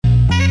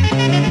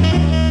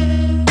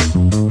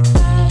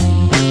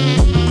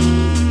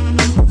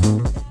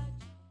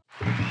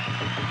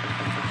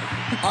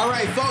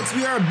folks,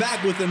 we are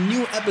back with a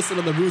new episode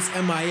of The Roots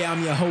MIA.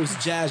 I'm your host,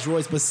 Jazz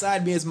Royce.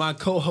 Beside me is my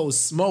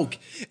co-host, Smoke.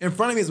 In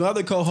front of me is my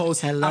other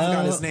co-host, Hello. I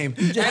forgot his name.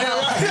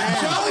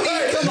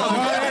 Joni, come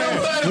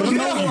on. You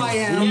know who I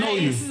am.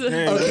 Okay.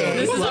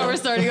 This is how we're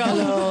starting off.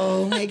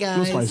 Hello. Hey,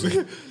 guys.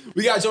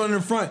 We got Jonah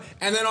in front.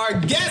 And then our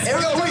guest. Here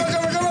we go.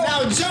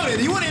 Now, Jonah,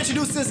 do you want to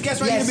introduce this guest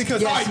right here?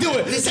 Because, all right, do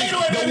it. Take it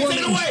away, baby. Take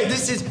it away.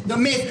 This is the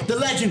myth, the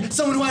legend,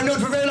 someone who I've known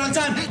for a very long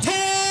time,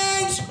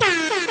 Tange!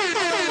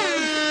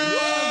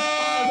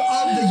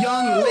 Of the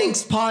Young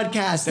Links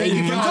podcast. Thank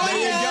you for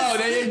joining us.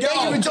 There you go.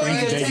 Thank you for joining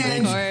us, Thank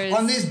you. Tange,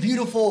 on this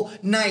beautiful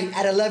night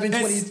at 11:30.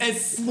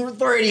 It's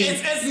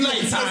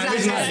nighttime.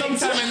 It's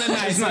sometime in the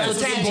night. So,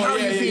 Tange, how are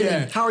you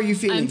feeling? How are you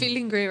feeling? I'm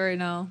feeling great right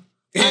now.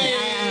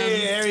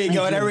 Hey,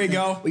 there we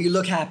go. Well, you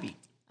look happy.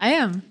 I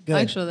am, Good.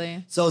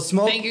 actually. So,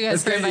 Smoke. Thank you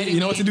guys for inviting me. You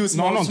know what to do,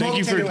 Smoke. No, Smoke,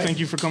 thank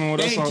you for coming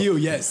with us. Thank you,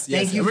 yes.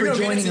 Thank you We're for gonna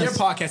get joining into your us.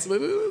 podcast.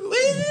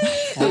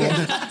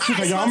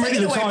 I'm ready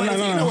to talk.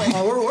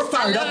 No. We're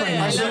fired up right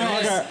now.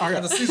 I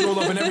Got the sleeves rolled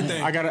up and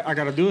everything. I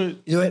gotta do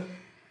it. Do it.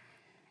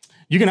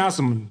 You can ask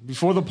him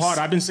before the pod.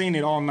 I've been saying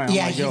it all night.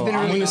 Yeah, I'm like, he's been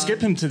I'm really- gonna skip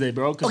him today,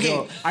 bro. Cause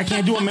Okay. I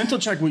can't do a mental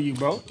check with you,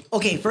 bro.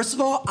 Okay, first of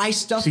all, I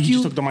stuffed So you you.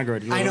 just took the mic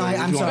already. I know.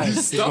 I'm Go on.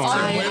 sorry. Go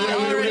on.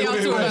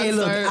 Okay,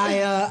 look, Start.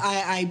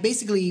 I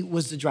basically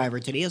was the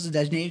driver today. I was a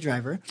designated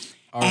driver,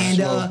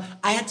 and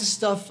I had to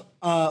stuff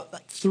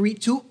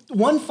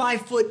one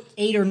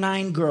 5'8" or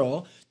 9"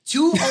 girl,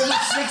 two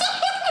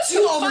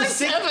over six.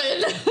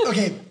 7.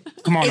 Okay.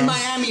 Come on, In now.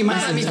 Miami 5'9".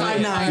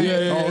 Yeah. And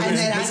then I Makes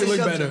had it to look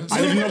shove better.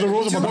 I didn't know the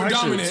rules about the height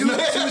dominant.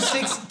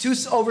 shit. two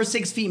over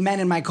 6 feet men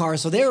in my car,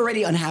 so they're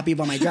already unhappy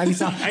about my driving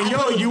style. And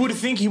yo, you would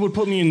think he would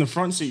put me in the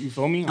front seat. You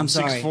feel me? I'm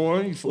sorry.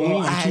 6'4". You feel Well, me? I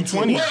I'm had to.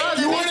 220. Wait,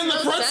 you weren't in the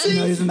front No, seat?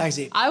 he's in the back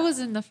seat. I was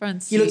in the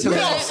front seat. He looks No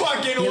hilarious.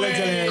 fucking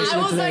way. I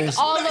was like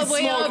all the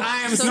way Smoke, up. I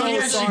am so so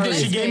much sorry.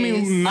 leg She gave me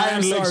space. I mad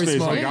am leg sorry, space.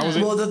 Smoke. Like I was.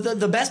 Well,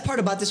 the best part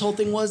about this whole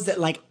thing was that,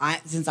 like,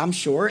 since I'm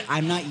short,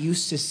 I'm not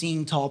used to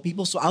seeing tall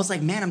people. So I was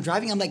like, man, I'm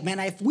driving. I'm like, man,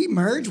 if we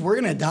merge, we're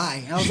gonna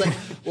die. And I was like,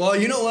 well,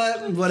 you know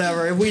what?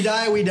 Whatever. If we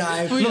die, we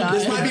die. Look,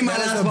 this might be my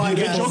That is last a The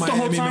beautiful podcast. joke the whole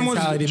Miami time was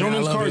mentality, man. I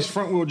Jonah's love car it. is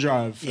front wheel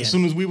drive. Yes. As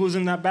soon as we was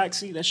in that back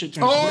seat, that shit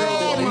turned.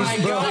 Oh my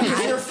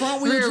God! Your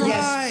front wheel drive.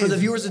 Yes, for the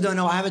viewers that don't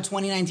know, I have a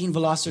 2019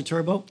 Veloster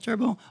Turbo.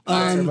 Turbo,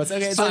 it's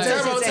okay. So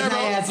Turbo.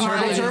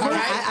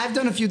 I've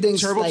done a few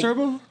things.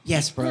 Turbo?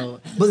 Yes, bro.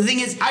 But the thing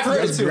is, I've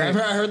heard it too. I've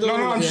heard the. No,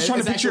 I'm just trying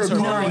to picture a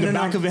car and the No.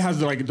 back of it has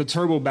the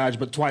turbo badge,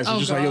 but twice. Oh,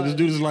 It's just like, yo, this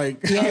dude is like.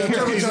 Yeah,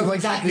 turbo,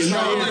 exactly.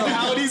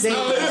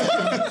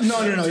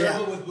 No, yeah.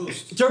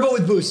 Turbo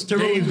with boost.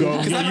 Turbo There you with go.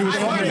 boost. Yeah, you was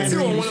I heard it too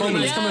on one of the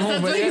nights Yeah, coming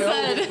home. that's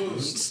But what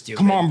he said.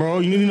 Come on, bro.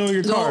 You need to know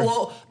your car.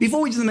 Well,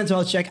 before we do the mental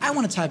health check, I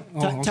want to tell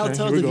okay.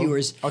 Here the we go.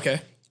 viewers.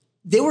 okay.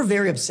 They were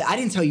very upset. I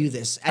didn't tell you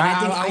this. And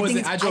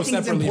I drove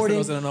separately for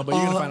those that don't know, but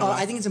you're gonna find out.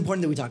 I think it's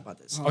important that we talk about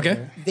this.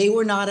 Okay. They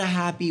were not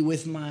happy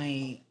with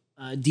my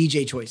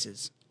DJ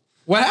choices.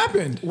 What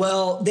happened?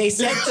 Well, they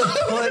said to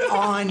put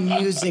on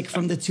music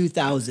from the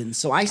 2000s.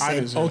 So I said,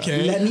 didn't say that.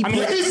 Okay. let me I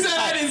mean, put. He said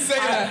I didn't say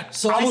that.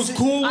 So I was said-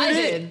 cool with I it.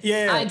 did.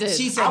 Yeah. I did.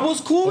 She said, I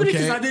was cool with it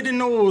because Okay. I didn't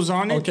know what was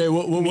on it. Okay,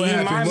 what Me and my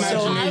happened? What happened?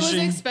 I was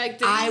imagination.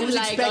 expecting I was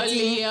like expecting.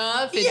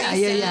 Aaliyah, 50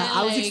 Yeah.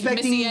 I was Cent,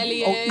 expecting. Missy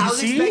Elliott. I was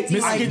See?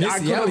 expecting. I could Missy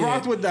have Elliott.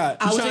 rocked with that.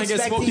 I was Trying to get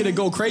expecting- Smokey to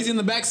go crazy in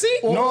the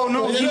backseat? No.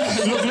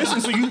 Look,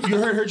 listen. So you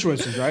heard her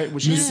choices, right?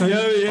 What she just said. Yeah,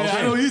 Okay.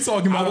 I know what he's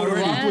talking I about would have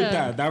already. rocked with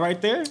that. That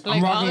right there. I'm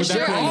Like rocking with that.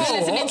 Usher. playlist. I'm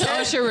listening to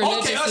Usher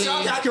religiously.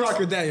 Okay, I can rock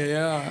with that.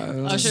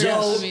 Yeah. Usher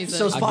is amazing.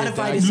 So Spotify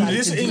that. decided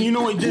This, to. and you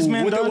know what this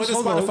man What does? does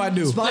Hold on. Spotify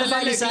do?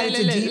 Spotify decided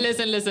to.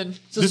 Listen.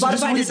 So This is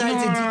Spotify what decided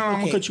to. I'm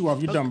gonna Okay. cut you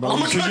off. You're done, bro. I'm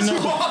gonna So cut you know-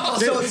 you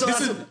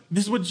off.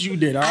 This is what you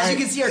did, all right? As you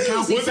can see, our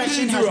counseling What did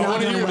session you has do? I not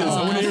wanna gone hear this. I well.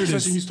 wanna hear What this.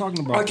 session he's talking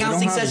about? Our We don't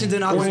counseling have session it. did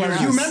not go Where's well.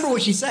 yours? You remember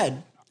what she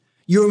said?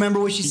 You remember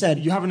what she said?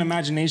 You have an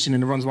imagination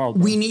and it runs wild.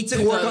 We need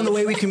to work on the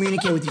way we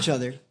communicate with each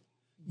other.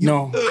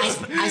 No.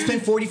 I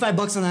spent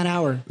 $45 on that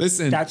hour.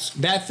 Listen, That's-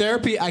 that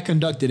therapy, I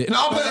conducted it.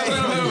 No,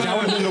 That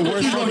would have been the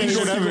worst fucking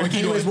shit ever.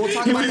 Anyways, we'll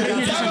talk about You're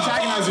that. just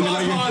antagonizing me.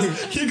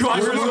 Like, Keep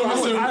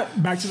going.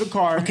 back to the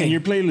car and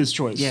your playlist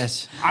choice.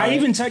 Yes. I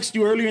even texted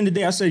you earlier in the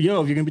day. I said,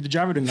 yo, if you're going to be the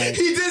driver tonight.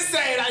 He did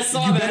say it. I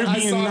saw You that. better I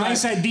be saw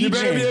nice that. at You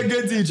better be DJing. a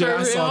good DJ.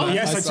 I saw that.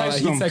 Yes, I saw that. texted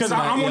He him. Because texted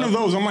I'm that, one of yeah.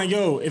 those. I'm like,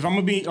 yo, if I'm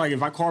going to be, like,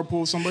 if I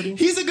carpool somebody,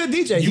 He's a good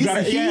DJ. you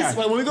gotta, He's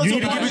when we go you to need a to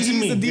give party, it to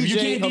he's me. the If you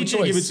DJ can't of DJ,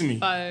 give it choice. to me.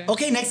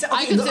 Okay, next time.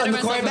 I consider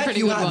myself a back, pretty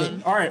you good have one.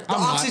 it. All right. The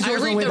ox is I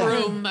yours on the read way the back.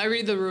 room. I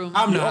read the room.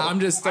 I'm not. I'm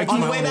just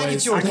On the way back,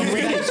 it's yours. On the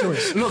way back, it's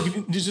yours.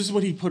 Look, this is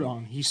what he put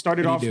on. He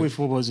started off with,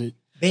 what was it?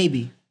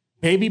 Baby.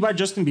 Baby by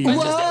Justin Bieber.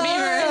 Justin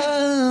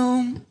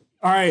Bieber.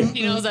 All right.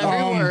 He knows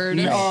every word.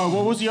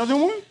 What was the other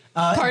one?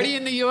 Party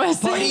in the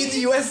USA. Party in the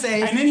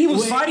USA. And then he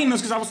was fighting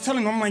us because I was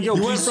telling him, I'm like, yo,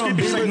 went please from skip.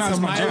 He's like, Bieber nah, it's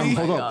to my jam.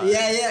 Miley? Hold up.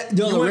 Yeah.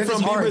 No, You the went riff is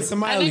from hard. Bieber to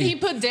Miley. And then he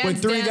put Dance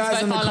with three Dance guys by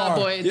in the Fall Out car.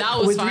 Boy. That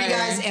was With fire. 3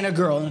 guys and a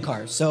girl in the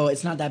car, so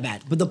it's not that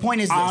bad. But the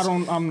point is this.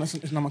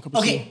 It's not my cup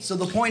of tea. Okay, so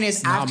the point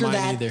is Not after mine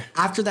that, either.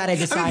 after that, I I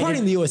mean, decided. party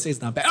in the USA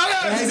is not bad.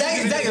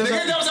 Exactly.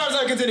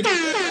 Sorry, continue. No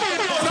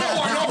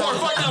more,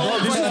 fuck that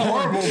one. This is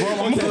horrible,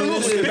 bro. I'm gonna put a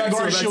little spit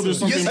guard shield or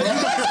something. bro.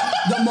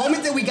 The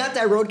moment that we got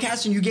that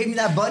Rodecaster and you gave me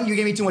that button, you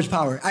gave me too much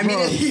power. I mean,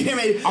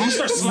 I'm gonna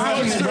start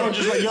slapping it, bro.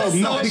 Just like, yo,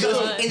 no.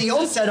 because in the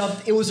old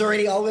setup, it was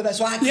already all the way back.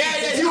 So I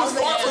He was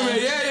far from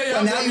it. Yeah.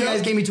 But now you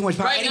guys gave me too much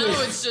power. Right now,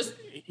 Anyways, it's just.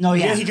 no,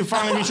 Yeah, he can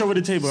finally reach over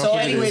the table. So, That's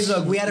what it anyways, is.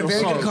 look, we had a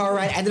very Yo, good car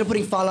ride. I ended up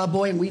putting Fall Out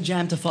Boy, and we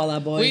jammed to Fall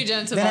Out Boy. We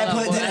jammed to then Fall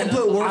Out Boy. Then I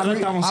put work. I let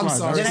that one I'm slide.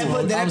 sorry. Then I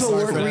put, then I I'm put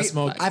sorry work. for that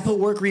smoke. I put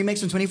work remix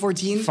from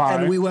 2014, Fire,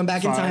 and we went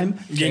back in fire. time.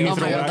 Gave me Oh my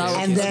throwback. God, that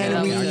was- And then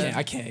Okay,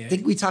 I can't. I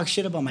think we talked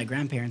shit about my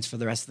grandparents for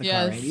the rest of the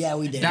car Yes. ride. Yeah,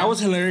 we did. That was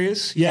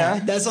hilarious. Yeah.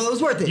 That's all. It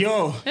was worth it.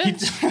 Yo, You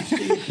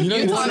know,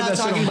 You you talk said not that shit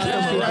talking on about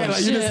camera, them, right? Like,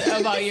 you shit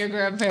just- about your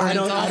grandparents. I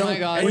don't. Oh my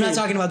God. We're not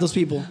talking about those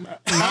people.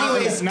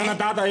 Anyways, Nana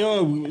Tata,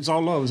 yo, it's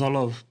all love. It's all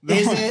love.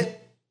 is it?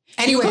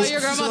 Anyways, call your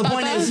grandma so the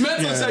point Tata? is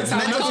Mental check time.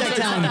 mental check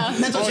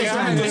time. Mental Oh, check yeah,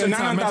 time. Nana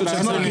Tata, that's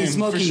her Smokey, name,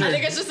 Smokey. for sure. I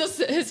think it's just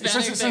a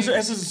Hispanic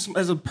thing.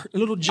 As a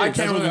little jig. I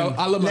can't really.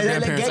 I love my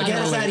grandparents. Get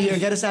us out of here.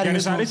 Get us out Get of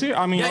us out of here. here.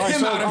 I mean, Get all right, him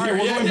so, out of all right, here,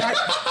 we're yeah. going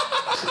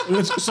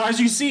back. So as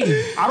you see,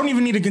 I don't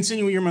even need to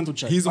continue with your mental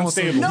check. He's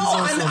also- unstable. No, He's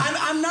awesome.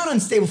 I'm not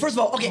unstable. First of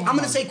all, okay, I'm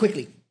gonna say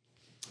quickly.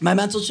 My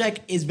mental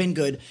check has been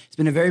good. It's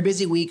been a very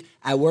busy week.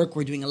 At work,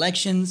 we're doing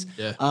elections.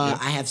 Yeah.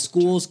 I have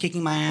schools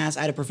kicking my ass.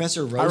 I had a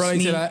professor roast I relate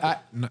me. to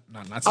that. Not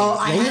Oh, so.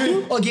 I had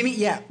to. Oh, give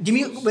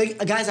me. Wait,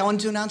 guys, I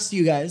wanted to announce to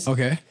you guys.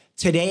 Okay.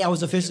 Today, I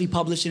was officially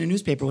published in a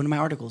newspaper. One of my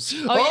articles.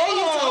 Oh, yeah,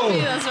 you told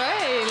me. That's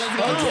right. Let's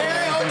go. Okay,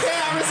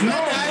 I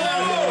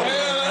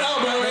respect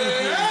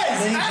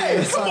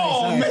Thank you. Come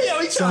on, man. Yo,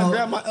 he trying to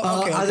grab my.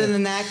 Okay. Other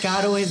than that,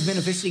 Gato has been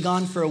officially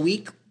gone for a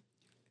week.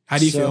 How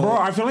do you So- feel? Bro,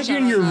 I feel like you're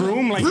in your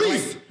room. Like,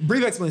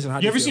 Brief explanation.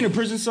 How do you ever feel? seen a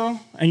prison cell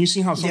and you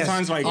see how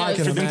sometimes like I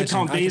can for them to imagine,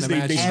 count I can days they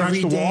imagine. scratch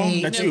Every the wall?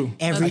 day- That's you.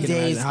 Every I can day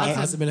imagine. is How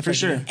has it been For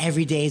affecting sure. you?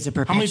 every day is a How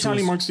perpetual. many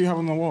tally marks do you have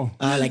on the wall?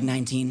 Like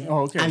 19. Oh,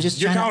 okay. I'm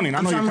just You're trying counting. I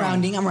To, know I'm you're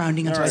rounding. I'm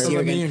rounding until I So see her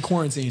like me again. in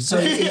quarantine. So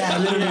yeah,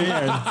 literally.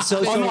 Yeah. So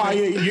Oh no,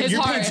 your His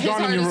heart- pants his gone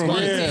in heart your is room.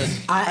 quarantined. Yeah.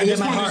 I At this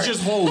my point, heart. it's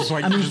just holes.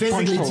 Like I mean, just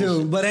punch physically holes.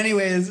 too. But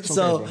anyways,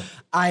 so bro.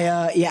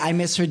 I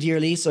miss her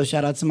dearly. So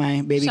shout out to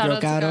my baby Shout girl out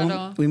to Gato.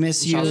 Gato. We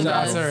miss you. Shout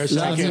out to her. Shout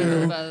Love out to you.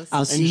 her.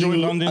 I'll see Enjoy you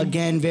London.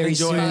 again very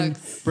Enjoy. soon.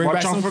 Bring Watch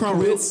back out some for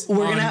crumpets.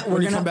 We're gonna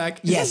When you come back.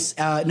 Yes,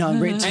 no,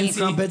 bring tea and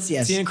crumpets.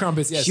 Yes, Tea and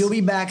crumpets. Yes. She'll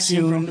be back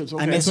soon. crumpets,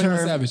 okay. I miss 21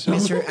 her. Savage.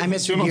 Miss her. I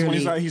miss her 21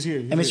 dearly. he's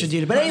here. I miss her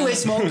dearly. But anyway,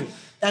 Smoke.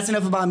 That's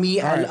enough about me.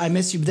 right. I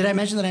miss you. Did I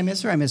mention that I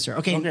miss her? I miss her.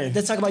 Okay, Okay.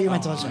 let's talk about your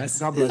mental health.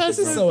 God bless That's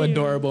you, just bro. so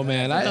adorable,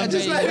 man. I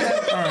just like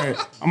All right,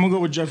 I'm gonna go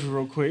with Jeffrey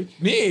real quick.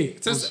 me.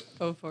 Just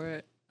Go for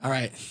it. all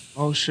right.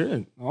 Oh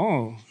shit.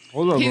 Oh,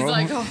 hold up, He's bro.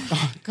 like,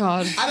 oh,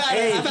 God.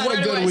 I've had Where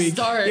a do good I week.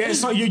 start? Yeah,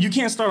 so you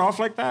can't start off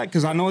like that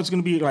because I know it's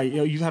gonna be like,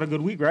 yo, you've had a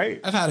good week, right?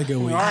 I've had a good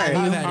week. All right,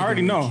 I've had a I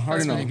already good know. week. I already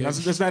That's know. very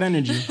good. That's that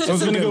energy. So it's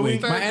It's been a a good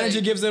week. My Perfect.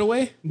 energy gives it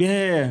away.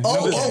 Yeah.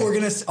 Oh, we're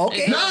gonna.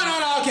 Okay. No.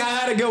 Okay, I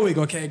had a good week.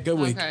 Okay, good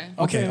week.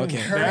 Okay. Okay.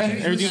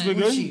 Yeah, everything's been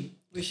good.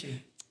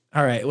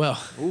 All right. Well,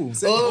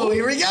 Oh,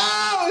 here we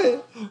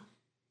go.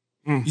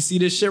 you see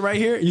this shit right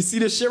here? You see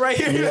this shit right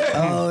here?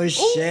 Oh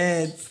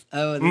shit.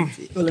 Oh, let's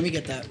see. Well, let me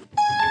get that.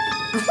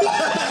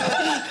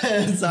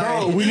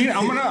 Sorry.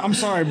 Bro, I'm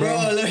sorry, bro.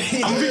 Bro, let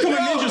me- I'm becoming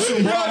a ninja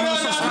soon, bro. I'm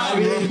gonna stop,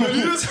 bro.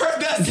 You just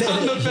heard that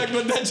sound effect,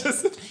 but that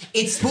just.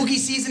 It's spooky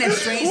season and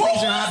strange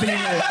things are happening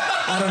here.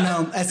 I don't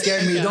know. That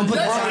scared me. Don't put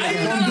that sound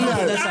again. Don't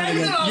do that sound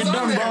again. You're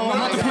done, bro. I'm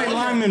about to play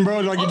lineman, bro.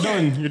 Like, you're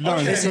done. You're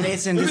done.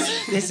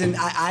 Listen.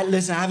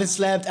 I haven't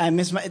slept. I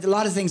miss a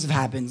lot of things have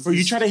happened. Bro,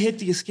 you try to hit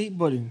the escape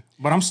button,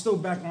 but I'm still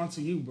back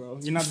onto you, bro.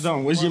 You're not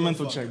done. Where's your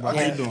mental check, bro?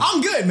 How you doing?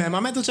 I'm good, man. My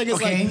mental check is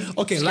Okay. like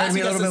okay. Scared Last me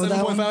week a I little said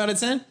bit with that 7.5 out of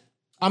 10.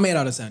 I'm 8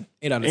 out of 10.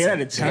 8 out of 10. 8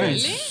 out of 10. Really?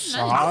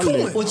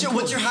 Solid.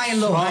 What's your high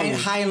and low?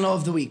 High and low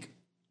of the week.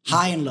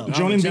 High and low.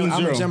 Jonan being I'm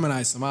a zero.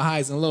 Gemini, so my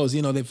highs and lows,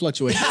 they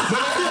fluctuate.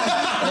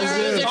 There was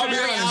a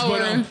different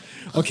hour.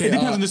 Okay. It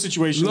depends on the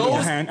situation.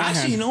 Lows, I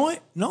actually, you know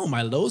what? No,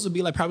 my lows would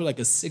be like probably like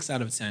a 6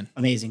 out of 10.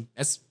 Amazing.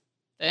 It's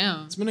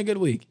Damn. been a good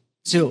week.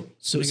 So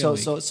week.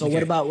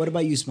 what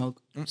about you, Smoke?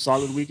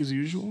 Solid week as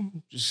usual.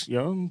 Just,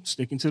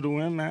 sticking to the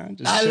win, man.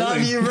 Just I love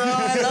chilling. you, bro.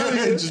 I love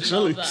you. Just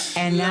chilling.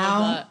 And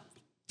now,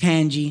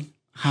 Tangi,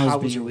 How how's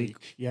been was your your week?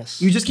 week?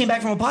 Yes. You just came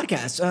back from a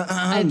podcast.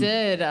 I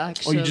did, Oh,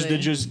 actually. you just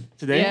did yours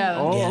today? Yeah.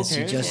 Oh, Yes,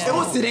 okay. you just. It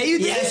was today you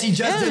did Yes, it? she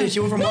just did it. She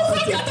went from. I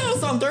thought it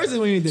was on Thursday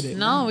when you did it.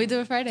 No, we do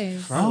it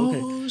Fridays. Oh, okay.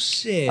 Oh,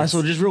 shit. All right,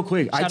 so just real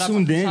quick, I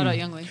tuned in. Shout out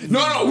Youngly.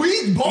 No,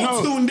 we both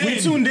No, tuned in. we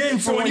tuned in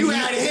for for when when you he-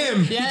 had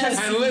him. Yes.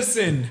 And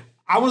listen,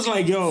 I was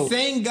like, yo,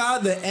 thank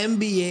God the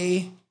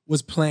NBA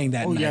was playing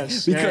that night.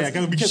 yes. Yeah, Because yeah,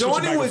 'cause we kept switching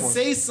Jordan back and would forth.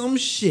 say some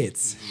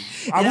shit.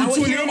 I And I would would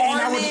tune hear in and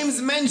I our would-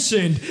 names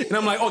mentioned. And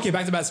I'm like, okay,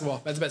 back to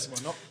basketball.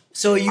 Nope.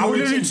 So you I would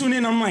were. literally tune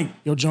in. I'm like,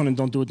 yo, Jonan,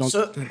 don't do it. Don't.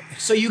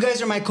 So you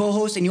guys are my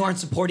co-hosts and you aren't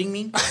supporting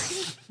me.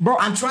 Bro,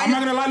 I'm I'm trying not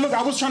gonna lie. Look,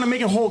 I was trying to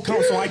make a whole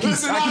count so I can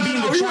be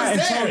in the chat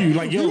and tell you,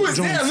 like, yo, we was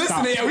Jones, there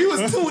stop. listening. We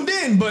was tuned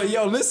in, but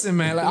yo, listen,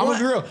 man. Like, I'm gonna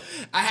be real.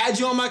 I had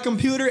you on my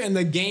computer and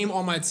the game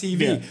on my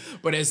TV. Yeah.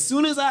 But as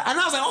soon as I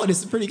was like, oh, this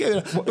is pretty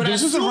good. But This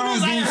as is soon around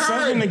as I Game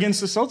heard, 7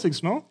 against the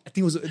Celtics, no? I think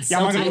it was Yeah,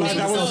 I'm not gonna lie.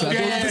 That was Celtics.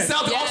 yeah. The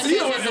Celtics. Yes, Also, you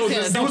know yes, what? It was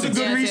yes, the That was a Celtics.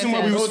 good Yes, reason yes,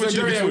 why we yes. were It was switching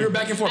majority. between. We were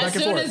back and forth, As back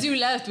and soon forth. as you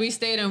left, we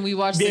stayed and we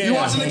watched Yeah. the You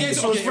game. watching the game?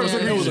 So Okay, first,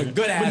 it was a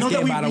good ass But know that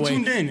game, we by the way.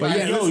 tuned in. But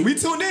yeah, Yo, listen, we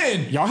tuned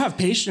in. Y'all have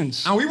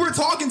patience. And we were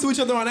talking to each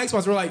other on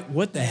Xbox. We're like,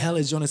 what the hell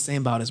is Jonas saying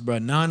about us, bro?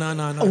 No.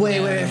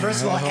 Wait.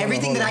 First of all,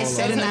 everything that I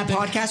said in that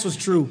podcast was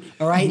true.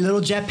 All right,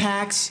 little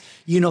jetpacks,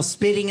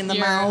 spitting in the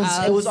Your mouths.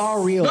 abs. It was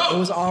all real. No. It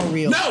was all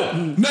real.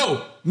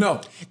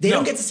 No. They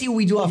don't get to see what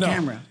we do off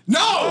camera.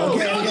 No. Okay,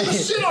 We don't okay. do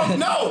shit on.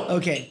 No.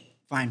 Okay,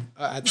 fine.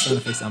 I had to sound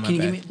effects on my Can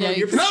you bad. give me? Yeah,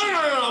 you're-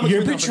 No.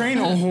 You're portraying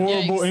a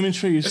horrible Yikes. image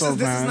for yourself,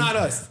 This is man. not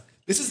us.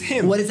 This is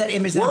him. What is that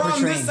image that We're I'm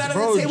on this portraying? side of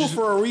Bro, the table just-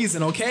 for a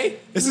reason, okay?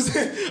 This is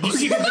You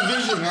see the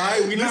division, all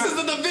right? This is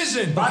the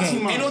division.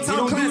 Batima, Ain't no we Tom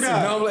don't do Clancy.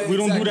 that. No, like, We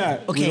don't do exactly.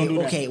 that. We don't do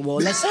that. Okay. Well,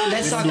 let's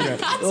talk. do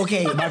that.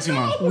 Okay,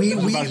 Batima. we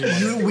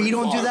Batima. we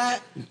don't do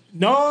that.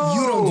 No.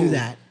 You don't do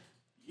that.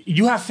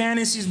 You have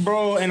fantasies,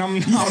 bro, and I'm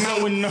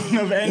not with none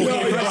of any. Yo,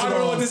 of it, I don't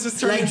know what this is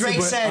turning Like into, Drake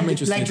but said. I'm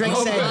interested. Like Drake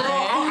Okay. said.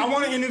 I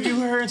want to interview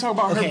her and talk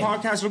about Okay. her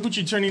podcast. Look what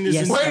you're turning this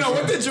Yes. into. Wait, no,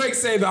 what did Drake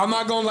say though? I'm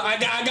not gonna lie.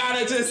 I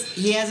gotta just.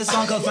 He has a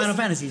song called Final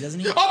Fantasy, doesn't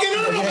he? Okay,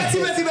 no. Back to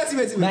you.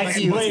 Back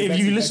to you. Wait, if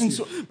you listen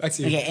to Back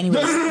to you. Okay. Anyway,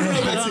 I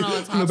don't know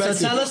what's No, back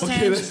happening. so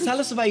to you. tell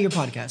us about your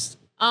podcast.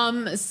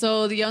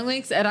 So the Young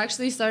Leaks, it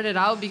actually started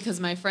out because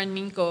my friend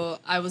Nico,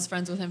 I was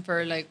friends with him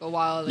for like a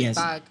while Yes.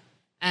 back.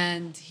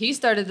 And he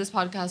started this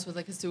podcast with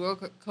like his two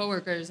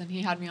coworkers, and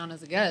he had me on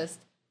as a guest.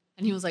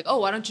 And he was like, "Oh,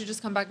 why don't you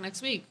just come back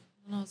next week?"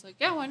 And I was like,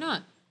 "Yeah, why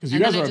not?" Because you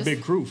And guys then are I a just-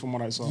 big crew, from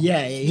what I saw.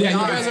 Yeah, Yeah, you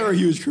guys are a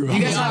huge crew. You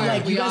guys We have are,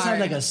 like we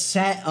are. a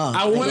set up.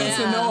 I wanted Yeah.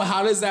 to know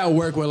how does that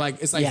work? Where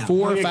like it's like Yeah.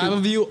 4 or Yeah, 5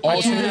 of you all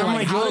Yeah. together. I'm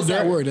Like, how does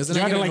that work? Doesn't You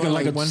it had get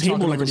like a one table,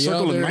 talking like over a the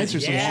circle of other? knights or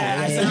some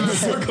Yeah, shit. yeah.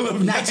 Circle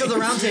of Knights of the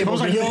Round Table. I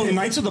was like, yo,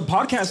 Knights of the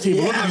podcast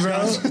table. Look Yeah, at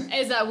these bro. guys.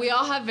 Is that we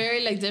all have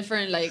very like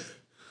different like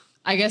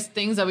I guess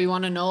things that we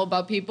want to know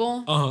about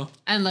people.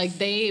 And like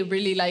they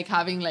really like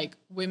having like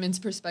women's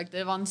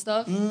perspective on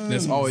stuff.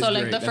 That's always So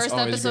like great. the That's first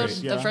always episode,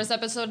 great. Yeah. the first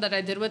episode that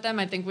I did with them,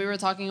 I think we were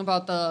talking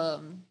about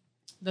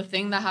the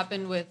thing that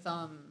happened with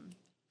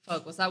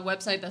what's that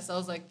website that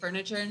sells like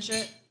furniture and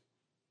shit?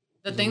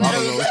 The thing that it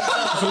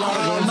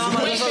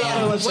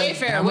was like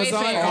Wayfair.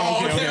 Amazon?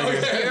 Oh,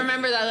 okay. You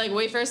remember that like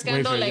Wayfair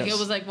scandal? Wayfair, Like yes. it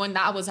was like when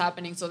that was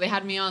happening. So they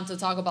had me on to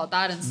talk about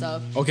that and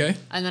stuff. Okay.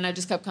 And then I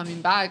just kept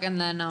coming back. And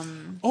then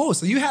Oh,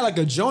 so you had like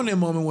a Jonah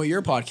moment with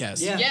your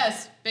podcast. Yeah.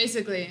 yes,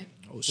 basically.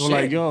 Oh So shit.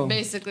 like, yo,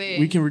 Basically.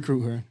 we can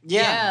recruit her.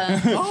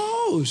 Yeah.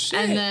 Oh shit.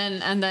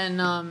 and then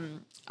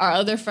our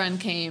other friend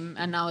came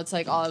and now it's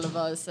like all of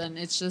us and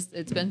it's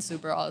been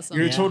super awesome.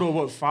 You're a total of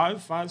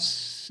what,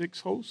 6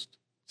 hosts?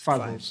 5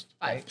 hosts.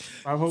 5.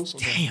 5 hosts?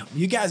 Okay. Damn,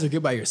 you guys are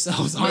good by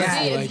yourselves.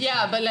 Honestly.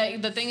 Yeah, Like, but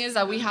like the thing is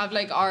that we have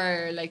like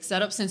our like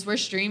setup since we're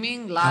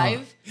streaming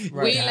live. We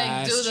like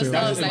That's do the true.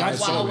 stuff like That's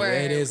while true. we're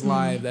It is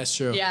live. That's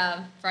true.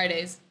 yeah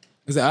Fridays.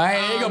 Is it, all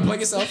right, you go plug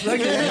yourself. Plug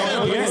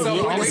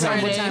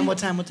yourself.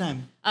 What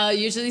time?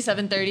 Usually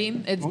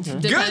 7:30. It Okay.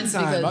 depends Good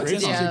time. because Okay,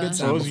 sounds like a good time.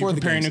 So is you Before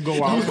the preparing to games.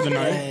 go out for the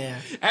Yeah, night? yeah.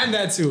 And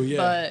that too, yeah.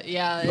 but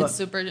yeah, But-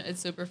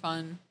 it's super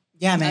fun.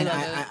 Yeah, man. I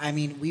love it. I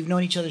mean, we've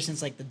known each other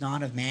since like the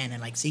dawn of man, and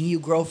like seeing you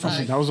grow from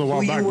That was a while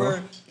who back, you bro.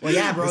 were. Well,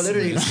 yeah, bro.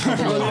 Literally. I was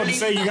about to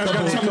say, you guys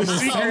got some of the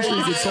secrets.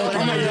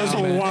 I'm like, that's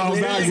a while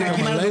back. I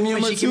came out of the Millennium womb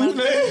or when she came out of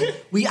two, the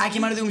womb. I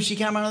came out of the womb. She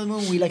came out of the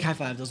womb. We like high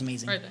five. That was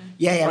amazing. Right there.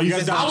 Yeah, yeah. Oh, we you guys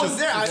did- got I was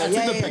there. I took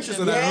the pictures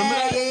of that. Yeah, Remember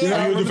that? yeah, yeah, I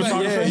yeah. remember You're the that.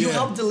 photographer? You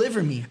helped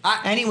deliver me.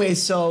 Anyway,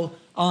 so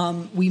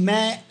we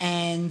met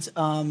and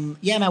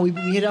yeah, man, we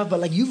hit it off. But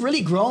like, you've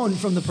really grown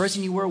from the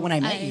person you were when I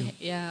met you.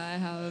 I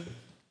have.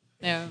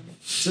 Yeah.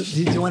 So,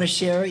 do you want to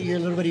share your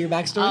little bit of your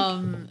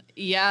backstory?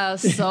 Yeah.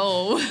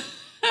 So.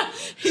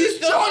 He's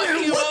still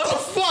Jordan, what the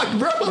fuck,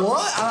 bro?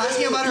 What? I'm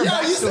asking about her Yo,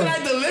 backstory. you said I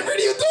delivered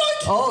you, dog?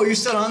 Oh, you're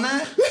still on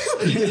that?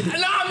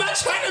 No, I'm not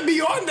trying to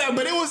be on that,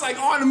 but it was like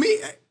on me.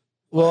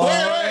 Whoa.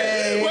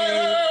 Wait.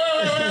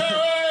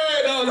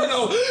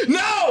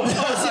 No.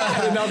 Oh,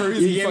 sorry. No,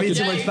 You gave me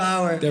too much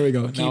power. There we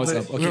go. Now it's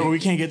up. Okay. Bro, we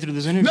can't get through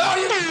this interview. No,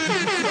 you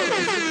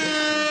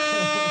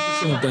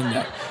shouldn't have done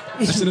that.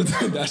 I shouldn't have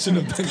done that. I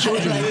shouldn't have done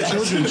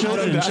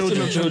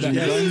that.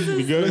 Children.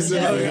 We good? hilarious.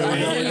 I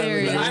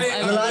didn't- I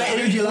have a lot of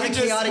energy, a lot of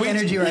chaotic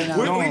energy right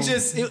now. We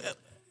just.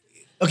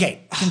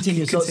 Okay,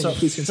 continue. So,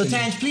 Please continue.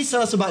 Tanj, please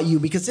tell us about you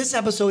because this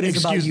episode is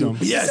about Excuse you. them.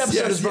 This Yes, episode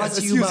yes, is brought yes,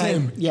 to you by excuse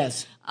him.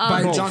 yes.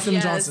 by Johnson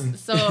Yes, Johnson.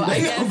 So I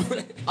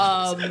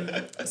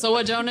guess so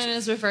what Jonan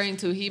is referring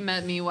to, he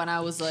met me when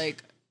I was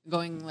like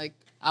going like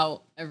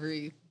out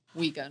every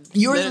weekend.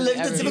 You were Literally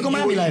living the every typical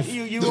weekend. Miami life.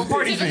 You a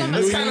party fan.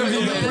 That's kind of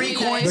The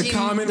pre-quarantine- the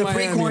common the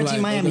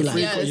pre-quarantine Miami life.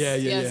 Yes, Yeah.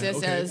 yes.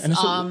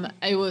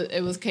 Okay.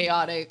 It was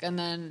chaotic, and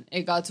then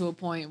it got to a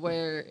point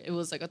where it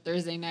was like a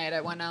Thursday night.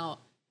 I went out,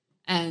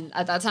 And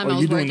at that time, Oh, I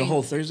was you doing working. the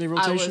whole Thursday I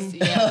rotation? was,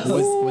 yes.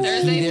 Was he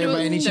Thursday there through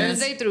by any chance?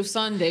 Thursday through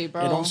Sunday,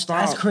 bro. It don't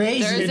stop. That's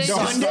crazy. Thursday It's to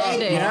Sunday.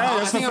 Sunday. Yeah, I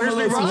that's the think I'm a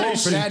Thursday little too late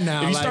rotation. for that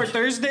now, If you like- start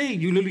Thursday,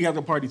 you literally got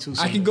the party too.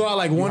 I can go out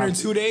like 1 or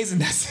 2 days and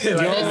that's it.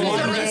 Like, This is Yo,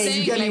 what I'm days, you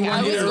saying. gotta Like, need I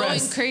one was day to going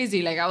rest.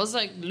 crazy. Like, I was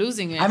like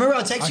losing it. I remember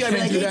I'll text you. I'd be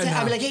can't like, do hey, that I'd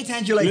be now. like, hey,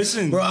 Tant, you're like,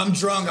 Listen. bro, I'm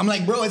drunk. I'm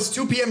like, bro, it's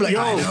 2 p.m. Like,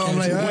 Yo, I know. I'm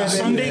like, when "Ah,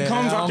 Sunday baby."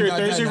 comes I after don't got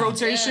Thursday that now.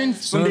 rotation, Yeah.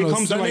 Sunday No,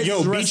 comes to like, Sunday's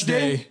yo, rest beach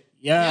day. day.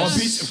 Yeah. Well,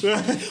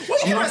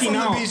 I'm you're lucky on the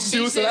now. beach Beach so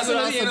that's days what would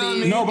I- also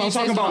you be- No, but I'm beach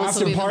talking days would about also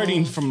after be the partying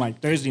most. from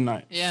like Thursday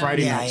night, Yeah.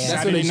 Friday Yeah, night, yeah.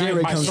 That's where the Saturday J night.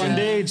 rate By comes in.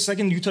 Sunday, the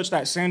second you touch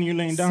that sand, you're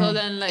laying down. So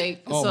then,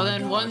 like, Oh so my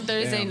then God, one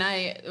Thursday damn.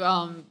 night,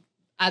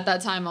 at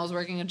that time, I was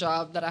working a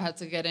job that I had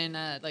to get in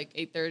at like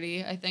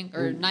 8:30, I think,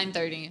 or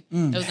 9:30.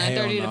 It was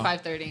 9:30 to no.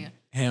 5:30.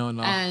 Hell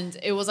no. And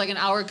it was like an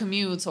hour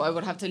commute, so I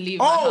would have to leave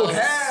my Oh, house.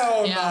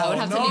 hell Yeah, no. I would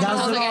have to No, leave my no,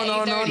 house like at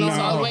no, no, 8:30,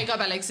 so I no. would wake up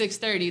at like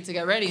 6:30 to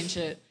get ready and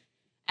shit.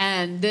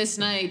 And this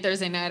night,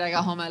 Thursday night, I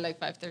got home at like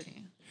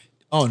 5:30.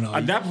 Oh no.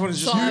 At that point, it's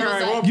just So I was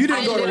alright, like, well, You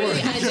didn't I go to literally-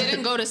 work. I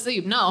didn't go to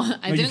sleep. No,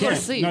 I you didn't go to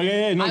can't. sleep. No,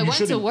 yeah, no, I you went to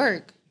shouldn't.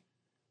 work.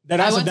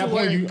 That's I at went that to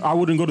point. work. I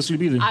wouldn't go to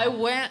sleep either.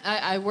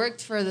 I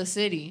worked for the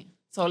city.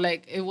 So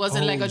like it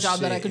wasn't Oh, like a job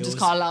that I shit. could It just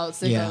was- call out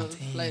sick Yeah.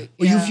 of. Like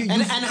Well, yeah.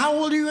 and how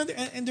old are you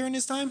during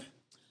this time?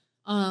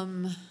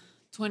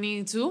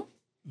 22.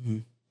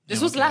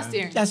 This was last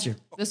year. That's your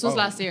This was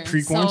last year.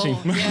 Pre-quarantine.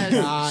 So, yes,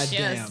 God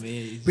yes.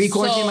 damn.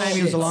 pre-quarantine So,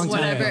 Miami was a long time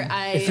whatever, ago.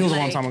 I, It feels a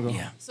long like- time ago.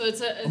 Yeah. So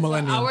it's an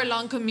millennial.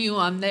 hour-long commute.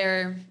 I'm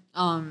there,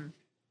 and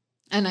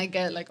I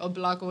get like a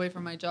block away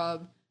from my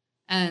job,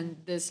 and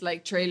this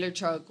like trailer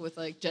truck with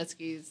like jet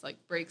skis like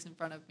breaks in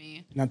front of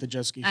me, Not the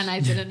jet skis. and I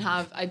didn't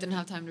have time to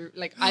have time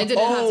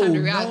to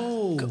react.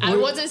 no. I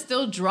wasn't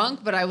still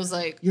drunk, but I was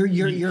like, Your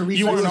You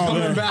reflex weren't was all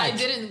coming there. back.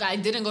 I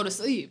didn't go to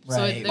sleep. So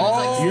Right. it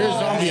was like You're a so-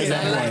 zombie at that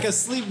I point. like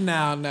asleep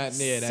now, not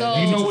near that. So-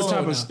 You know what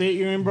type of state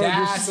you're in, bro? You're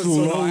That's what's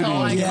floating. going So I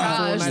on. Yeah.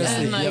 crashed, Nice and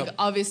sleep, like yep.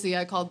 obviously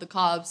I called the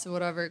cops or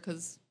whatever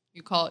because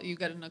you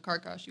get in a car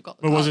crash, you call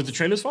the But cops. was it the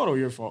trailer's fault or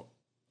your fault?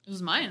 It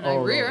was mine. I Oh,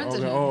 rear-ended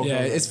okay. him. Oh, Yeah,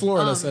 okay. it's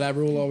Florida, so that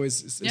rule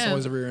always it's Yeah.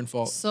 always a rear end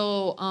fault.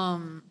 So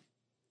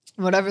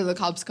whatever, the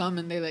cops come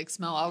and they like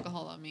smell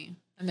alcohol on me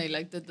and they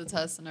like did the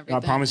test and everything.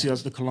 I promise you,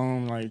 that's the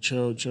cologne. Like,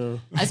 chill.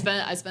 I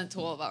spent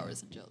 12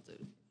 hours in jail,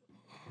 dude.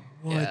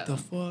 What Yeah. the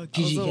fuck? That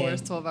was the GGK.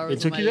 worst 12 hours They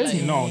of took my you there?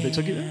 life. No, they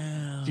took you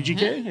there.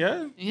 TGK?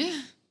 Yeah.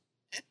 Yeah.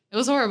 It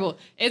was horrible.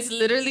 It's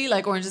literally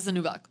like Orange is the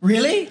New Black.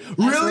 Really? I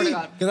swear Really? to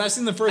God. Because I've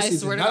seen the first I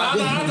season. swear to I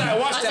God.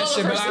 watched I that saw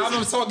shit, the but first like,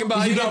 I'm season. talking about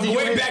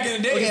way back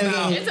in the days Okay,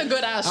 now. okay. It's a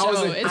good ass I was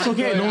show. like, It's It's a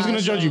okay. good No one's gonna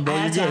ass judge you, show. bro. I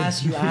You're had to good.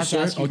 ask you. I had to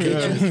ask you.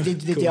 Okay,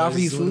 Did they offer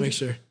you Just wanna food? make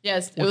sure.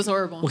 Yes, it was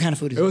horrible. What kind of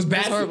food is It it? was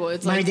bad? horrible.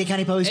 It's Miami-Dade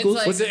County Public it's Schools?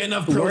 like- Was it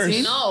enough Worse.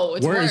 protein? No,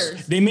 it's Worse.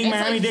 worse. They make It's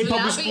Miami-Dade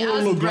Public flappy School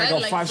ass look bread,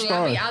 like a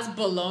 5-star. Flappy ass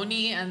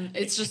bologna, and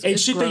it's just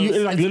It's shit that you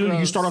gross. like. It's Literally, you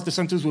gross. start off the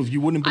sentence with "You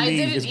wouldn't I believe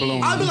didn't it's eat.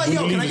 bologna." I'd be like, You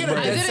yo, wouldn't can I believe get a it's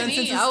I bread. dead didn't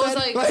sentence eat. I was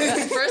instead?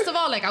 like, first of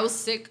all, like I was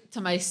sick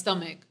to my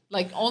stomach.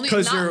 Like only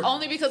 'Cause not you're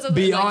only because of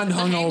beyond the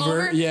hungover,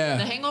 hangover, yeah.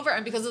 the hangover,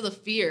 and because of the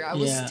fear. I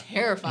was Yeah.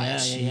 terrified. Yeah.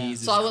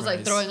 Jesus So I was like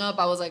Christ. throwing up.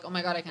 I was like, oh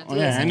my god, I can't do Oh,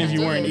 this. yeah, I and if can't you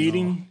do weren't this.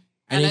 eating,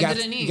 And I you got,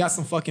 didn't you eat. got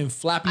some fucking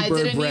Flappy I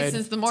Bird didn't bread eat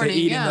since the to morning.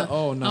 eat in Yeah. the,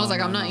 oh no. I was like,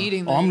 no, I'm not no.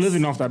 eating this. oh, I'm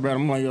living off that bread.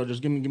 I'm like, yo,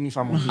 just give me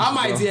 5 more. pieces, I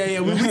might, bro. yeah.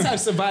 We type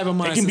survival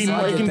minds. It can be so I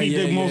it get can that, be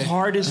yeah, the most yeah.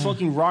 hardest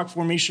fucking rock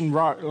formation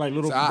like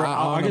little. I bread.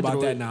 don't know get about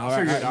through that it. now. I'll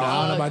figure it I don't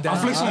out. know about that.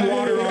 I'll flick some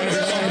water on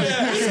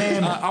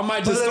it. I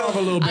might just starve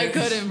a little bit. I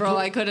couldn't, bro.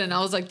 I couldn't. I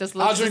was like, this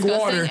looks I'll drink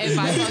disgusting. water. If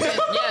I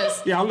fucking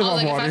yes, Yeah, I'll live I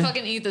was off like, water. if I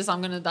fucking eat this,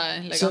 I'm gonna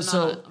die. Like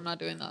I'm not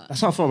doing that.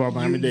 That's how I felt about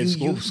Miami-Dade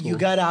school. You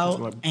got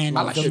out, and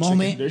I like the your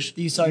moment chicken dish.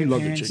 you saw your You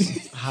love your parents,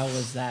 chicken. how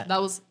was that?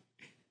 That was,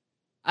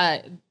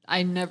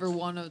 I never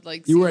want to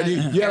like. You see already,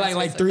 my you had parents'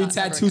 like face 3 that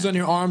ever tattoos again. on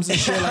your arms and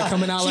shit, like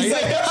coming out like. She's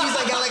like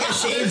got like a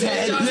shaved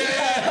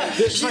head.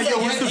 She's like, yo,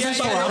 what's the fish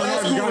for?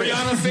 I don't know.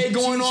 Rihanna fade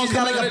going on. She's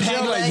got like a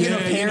peg leg and a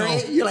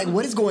parrot. You're like,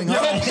 what is going on?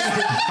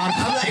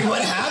 I'm like,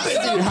 what happened,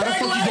 dude? How the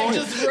fuck you going?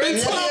 Just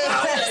ran 12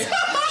 hours.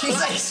 She's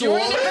like, You were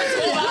in swole. there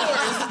for 12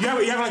 hours.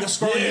 You have like a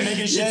scar in your neck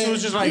and shit, so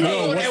it's just like,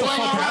 yo, what the fuck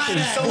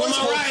happened?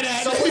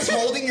 Someone's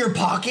holding your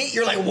pocket.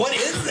 You're like, what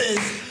is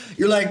this?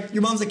 You're like,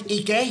 your mom's like,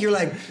 Ike. You're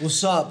like,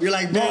 what's up? You're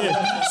like, bro.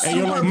 And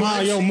you're like, ma,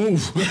 yo,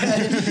 move.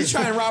 You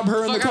try and rob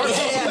her in the Fuck car.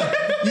 her.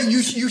 Yeah.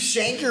 You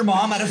shank your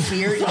mom out of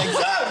fear. You're like,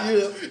 stop.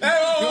 You're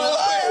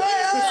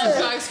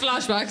like,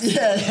 Flashbacks.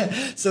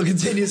 yeah. So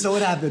continue. So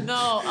what happened?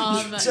 No,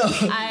 So-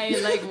 I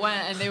like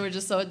went and they were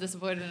just so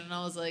disappointed, and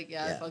I was like,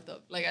 yeah, I fucked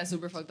up. Like I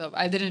super fucked up.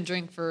 I didn't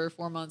drink for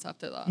 4 months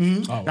after that.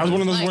 Oh, That was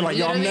one of those Like, where like,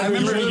 yo, I'm literally-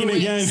 never drinking literally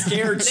again.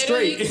 scared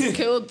Literally straight.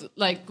 killed,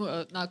 like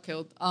not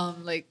killed,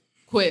 like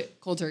quit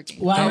cold turkey.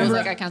 Well, I was remember,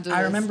 like, I can't do this.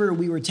 I remember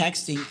we were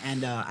texting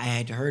and I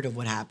had heard of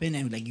what happened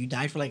and like you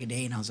died for like a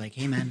day and I was like,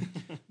 hey man,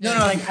 no,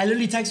 like I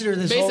literally texted her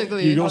this.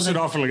 Basically. You I go was sit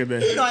off for like a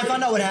day. No, I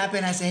found out what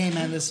happened. I said, hey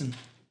man, listen,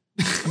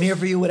 I'm here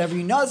for you, whatever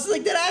you know. It's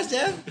like that ass,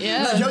 Jeff. Yeah,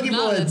 I'm not joking,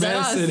 no, boy. it's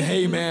Man said,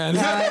 hey man.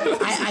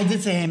 I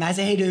did say hey man. I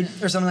said, hey dude,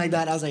 or something like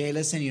that. I was like, hey,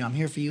 listen, I'm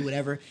here for you,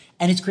 whatever.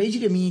 And it's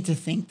crazy to me to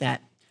think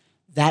that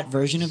that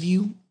version of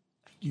you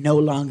no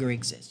longer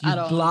exists. You've At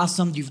all.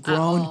 blossomed, you've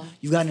grown, all.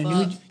 you've gotten a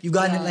new, Fuck. you've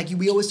gotten Yeah. like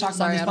we always talk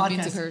Sorry, about I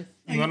this don't mean to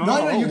podcast. curse.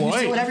 No, you can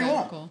say whatever you Okay,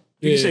 want. cool.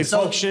 You can say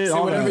So- fuck shit, say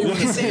all whatever that. you We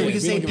can say, We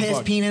don't give a piss,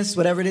 fuck. penis,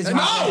 whatever it is. So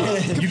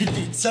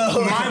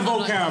My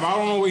vocab, I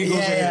don't know where you go.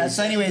 yeah.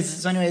 So anyways,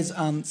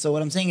 so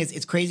what I'm saying is,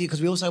 it's crazy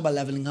because we always talk about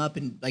leveling up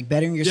and like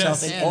bettering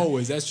yourself. Yes, and,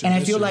 always. That's true. And I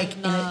That's feel true. like,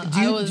 Nah,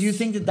 do you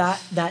think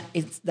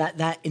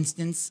that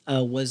instance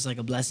was like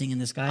a blessing in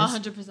disguise?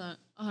 100%.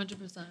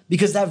 100%.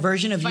 Because that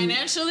version of you.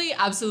 Financially,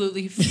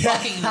 absolutely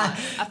fucking not.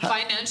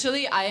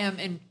 Financially, I am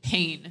in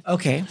pain.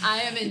 Okay.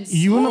 I am in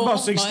You and so about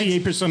much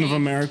 68% of pain.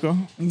 America.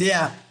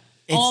 Yeah.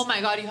 Oh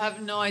my god, you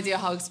have no idea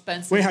how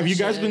expensive. Wait, have this you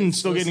guys shit been is.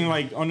 still getting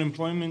like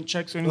unemployment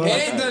checks or anything? It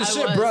like ain't that? done I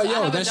shit, was. bro. I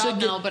Yo, have that a shit job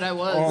get. now, but I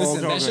was. Oh,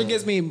 Listen, okay, that shit okay.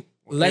 gives me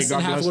less God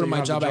than half bless of what you, my you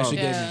have job the actually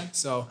job. gave Yeah. me.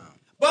 So,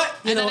 but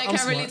you And know, then I I'm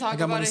can't really smart. talk I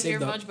got about money it here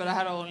saved up. much, but I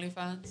had an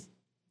OnlyFans.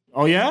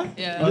 Oh yeah?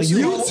 Yeah. Oh, You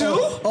you too?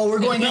 Oh, we're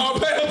going. No, I'm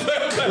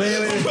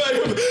playing.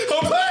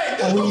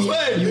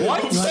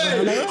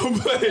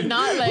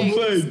 Not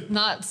like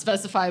not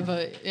specified,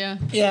 but yeah.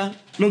 Yeah.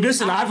 Look,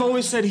 listen, I've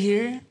always said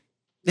here,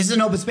 This is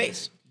an open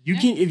space. you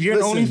can if you're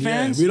Listen, an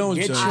OnlyFans, yeah, we don't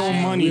get judge. your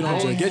money. We don't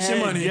go judge. Get your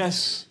ahead. money.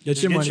 Yes.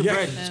 Get your money. Get your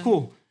Yeah. bread. It's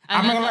cool. And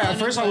I'm not then gonna lie. the At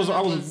first, I was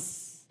unemployment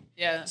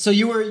yeah. So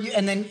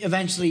and then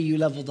eventually you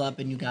leveled up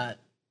and you got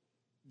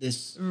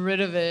this. Rid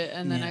of it,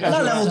 and then Yeah. I got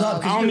Not a leveled job.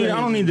 up. I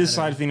don't need this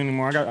side thing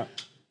anymore. I got.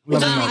 What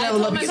No, does it mean I level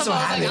told up? You can myself still I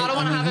was have like, it. I don't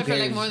want to mean, have it who for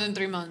like cares? more than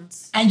 3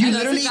 months. And you that's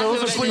literally- exactly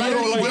so what it's I like did.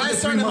 literally When like I the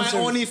started 3 my months of-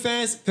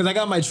 OnlyFans, because I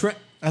got my trend.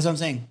 That's what I'm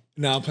saying.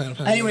 No, I'm playing.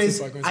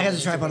 Anyways, I got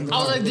the tripod on the I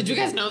was car. like, did you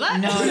guys know that?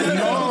 No.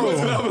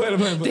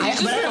 Did you I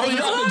just really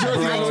know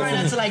that? try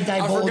not to like I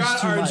divulge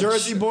forgot too our much.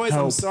 Jersey boys. I'm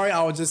Help. sorry.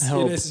 I was just.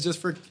 Help. This is just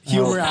for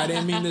humor. I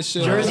didn't mean this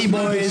shit. Jersey I don't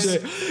mean boys.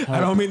 this shit. I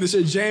don't mean this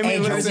shit. Jamie, Hey,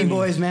 Jersey listen.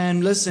 boys,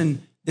 man,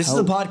 listen. This is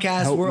a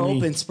podcast. Help We're me.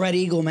 open. Spread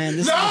Eagle, man.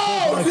 This No, is a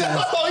full no,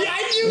 podcast. yeah,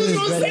 I knew you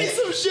was gonna say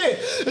some shit.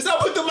 Let's not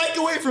put the mic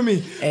away from me.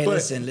 Hey, But-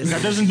 listen.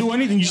 That doesn't do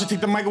anything. You should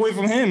take the mic away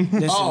from him.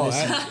 Oh,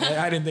 Listen.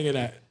 I didn't think of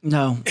that.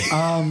 No.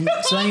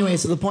 So anyway,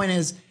 so the point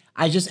is,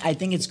 I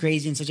think it's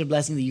crazy and such a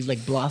blessing that you've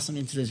like blossomed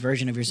into this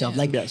version of yourself.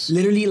 Like Yes.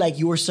 literally, like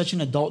you are such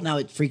an adult now.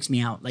 It freaks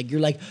me out. Like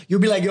you'll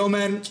be like, yo,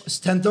 man, it's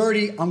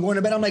 10:30. I'm going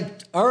to bed. I'm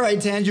like, all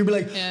right, Tange. You'll be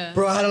like, Yeah.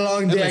 bro, I had a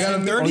long day. I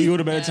Like got 10:30? Oh, you go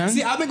to bed at 10?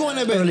 See, I've been going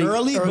to bed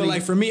Early. but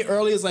like for me,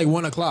 early is like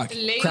 1 o'clock.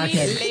 Lately,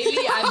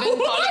 Crackhead. I've been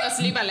falling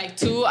asleep at like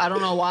 2. I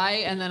don't know why,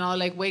 and then I'll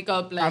like wake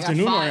up like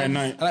Afternoon at or 5. at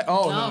night? Like,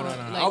 oh no. like,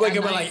 I'll wake at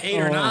up at night. like 8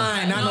 or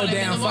 9. Not No, no like in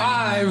damn the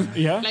morning. 5.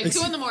 Yeah. Like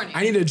 2 in the morning.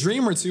 I need a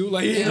dream or two.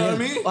 Like you know what I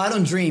mean? Well, I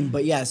don't dream,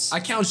 but yes. I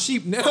count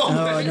sheep now.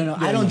 No.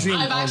 I don't dream.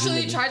 I've all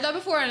actually day. tried that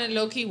before, and it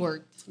low key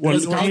worked. What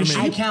Doesn't work for me.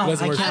 I count.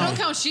 Doesn't work for I me. don't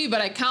count sheep,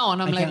 but I count.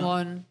 I'm I like count.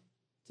 1,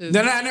 2.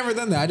 No, I never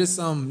done that. I just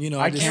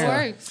I just. It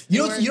works. You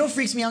It know, works. you know what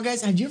freaks me out,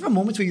 guys? Have you ever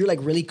moments where you're like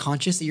really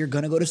conscious that you're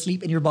gonna go to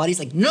sleep and your body's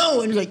like,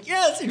 no, and you're like,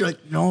 yes, and you're like,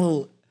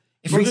 no.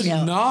 It freaks me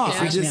out. Nah, It I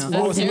freaks me just out.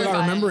 what was That's without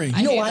terrifying. remembering. I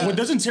You know hate why? that. What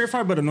doesn't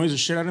terrify but annoys the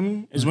shit out of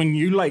me is when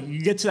you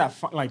get to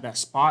that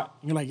spot,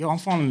 and you're like, yo, I'm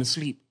falling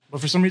asleep. But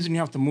for some reason you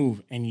have to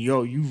move, and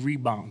yo, you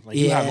rebound. Like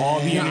you have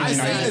all the Yeah. energy. I and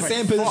stay you're in the just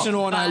same like, position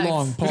all night Facts.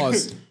 long.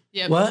 Pause.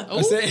 Yeah, What? but-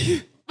 I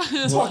say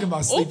talking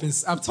about sleeping.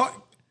 I'm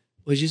talking.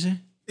 What'd you say?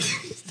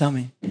 Tell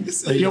me.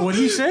 Yo, what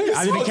did he say?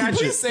 I didn't Smokey, catch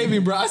please it. save me,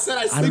 bro. I said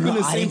I don't sleep in know. the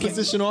I same didn't get-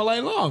 position all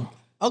night long.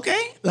 Okay.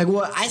 Like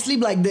what? I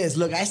sleep like this.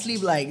 Look, I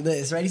sleep like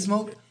this. Ready,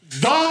 Smoke?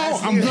 No,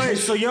 I'm good.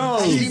 So yo, I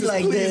sleep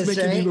like please this, make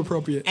it right? be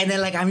appropriate. And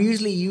then like I'm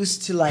usually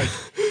used to like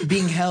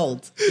being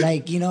held,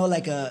 like you know,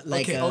 like a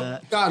Okay,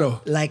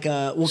 Gato. like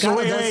a. Well, so Gato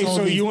wait, does wait. hold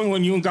So me.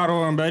 when you and Gato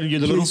are in bed, you're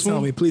the little Please tell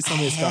spoon. me. Please tell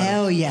me it's Gato.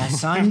 Hell yeah,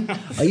 son.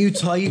 Are you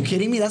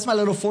kidding me? That's my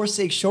little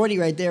 4'6" shorty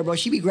right there, bro.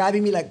 She be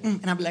grabbing me like,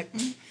 and I'll be like,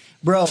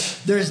 Bro,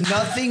 there's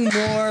nothing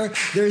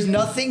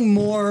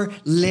more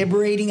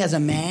liberating as a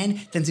man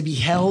than to be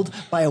held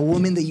by a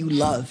woman that you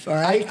love. All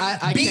right,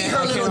 I Beat can't, her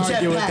I little can't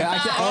argue with jetpack. that. I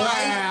can't, All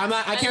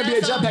right? I can't be a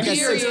And that's on jetpack at 6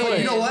 period. foot.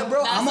 You know what,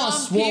 bro? That's I'm on on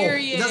swole.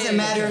 period. It doesn't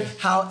matter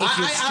how if you're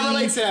I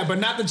relate to skinny. that, but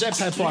not the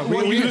jetpack part.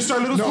 What, you gonna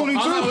start little spooning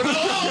I'm too?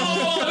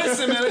 not-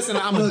 listen, man, listen.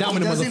 I'm a Look, it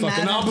dominant doesn't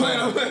motherfucker. No, I'm playing.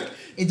 I'm playing.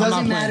 It I'm doesn't not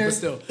playing, matter but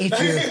still.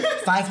 if you're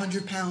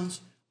 500 pounds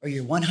or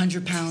you're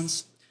 100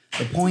 pounds.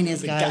 The point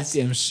is, guys,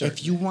 goddamn shirt.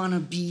 if you want to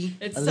be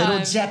It's a little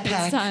time.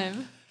 jetpack, It's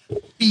time.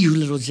 be you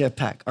little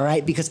jetpack, all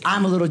right? Because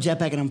I'm a little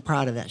jetpack and I'm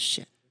proud of that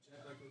shit.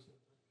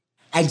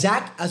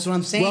 Exact. That's what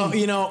I'm saying. Well,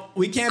 you know,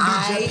 we can't be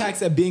I-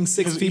 jetpacks at being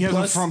 6 He feet has a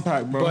plus. front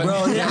pack, bro. but-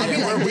 Bro, Yeah, I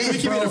be like we this,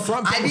 keep it bro. in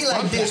front I be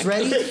pack. like this,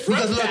 ready?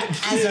 Because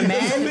look, as a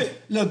man,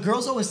 look,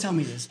 girls always tell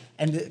me this,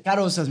 and God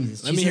always tells me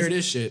this. Let me hear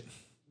this shit.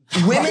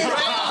 Women,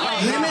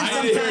 I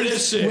didn't hear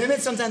this shit. women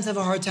sometimes have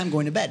a hard time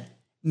going to bed.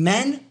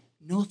 Men,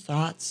 no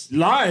thoughts,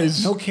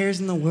 Lies. no cares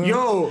in the world.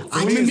 Yo,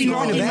 I women just be go to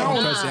knocking bed.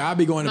 out. Personally, I'll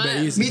be going to bed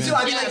Man. easy. Me too. man.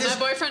 I be Yeah, like this.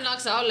 my boyfriend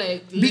knocks out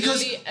like Because-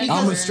 literally because- I'm a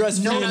everywhere.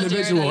 stress-free No, not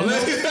individual.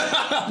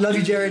 Jared, Love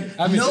you, Jared.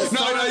 I mean, no no,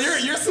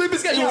 thoughts. your sleeping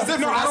schedule is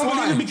different. No, I That's don't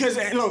why. believe it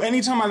because look,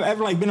 anytime I've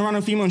ever like been around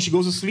a female and she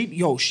goes to sleep,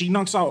 yo, she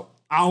knocks out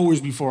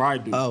hours before I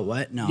do. Oh,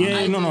 what? No. Yeah,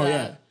 I no, do no, that.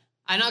 yeah.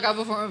 I knock out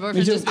before my boyfriend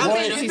It just just, because I I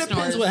know mean, he it depends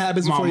snores. what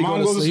happens My before you mom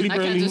go goes to to sleep. sleep I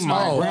can't early. just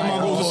My snore. grandma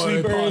goes to Oh,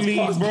 sleep pause, early,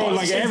 pause, bro. pause.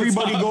 Like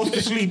everybody goes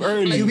to sleep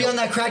early. You be on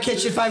that crackhead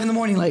shit 5 in the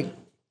morning, like.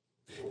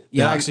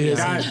 Yeah, actually is.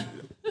 That-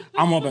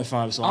 I'm up at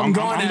 5, so I'm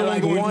going at the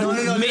like going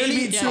one, no,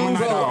 maybe yeah. two, I'm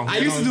bro. not I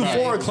used to do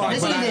 4 o'clock,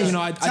 Listen but to I, this. you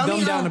know, I Tell me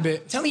dumbed down how- a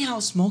bit. Tell me how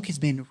Smoke has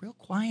been real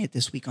quiet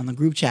this week on the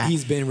group chat.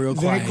 He's been real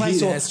Very quiet.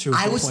 So That's true.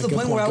 I Good was to the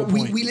point, point good where point, good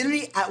we point.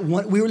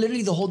 literally we were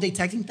literally the whole day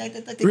texting.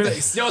 Really?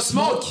 Yo,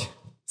 smoke.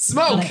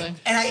 Okay.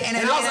 And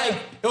I was like,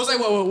 it was like,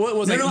 what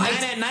was it? No, Like no,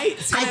 9 at night?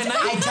 10 I at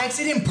night?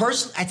 texted him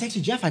personally. I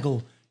texted Jeff. I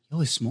go,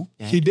 yo, is Smoke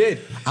dead? He did.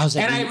 I was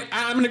like, and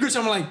I'm in the group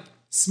chat. I'm like,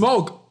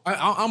 Smoke.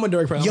 I'm a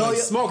direct person. I'm Yo, like,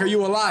 yo. Smoke, are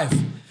you alive?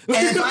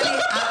 And finally,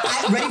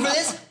 I ready for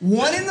this?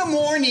 1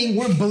 a.m,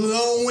 we're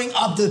blowing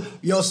up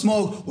the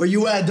Smoke. Where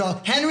you at,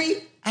 dog?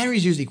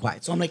 Henry's usually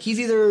quiet, so I'm like, he's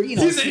either He's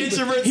an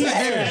introvert. He's And-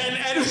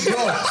 there. Yo,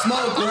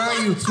 Smoke, where are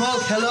you?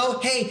 Smoke, hello,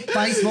 hey.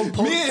 Finally, Smoke.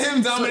 Me and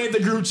him dominate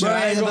the group chat.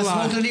 I ain't But gonna Smoke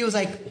lie. literally was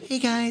like, hey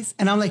guys,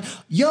 and I'm like,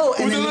 yo,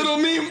 and With a then little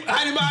meme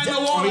hiding behind the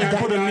wall. Oh, yeah, I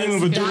put a meme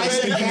of a dude Guys,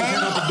 sticking his again?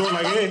 head out the door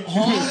like, hey.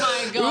 Oh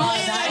my god.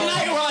 Late at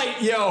night, we're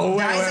like, yo,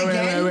 dies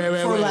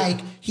again for wait. like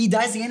he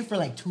dies again for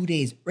like 2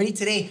 days. Ready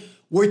today?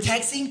 We're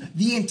texting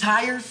the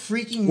entire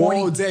freaking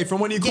morning. Whoa, day from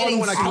when you called Getting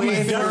when I I'm came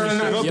in. definitely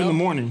not up in the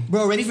morning.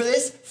 Bro, ready for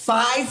this?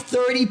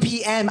 5:30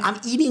 p.m. I'm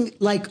eating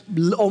like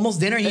almost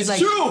dinner. He's It's like,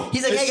 true.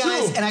 He's like, hey It's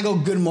guys, true. and I go,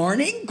 good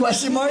morning?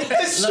 Question mark.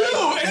 It's true.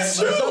 It's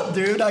true. What's up,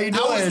 dude? How you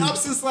doing? I was up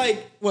since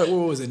like, what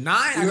was it, 9?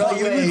 I You're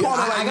called, right, we yeah, called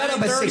I got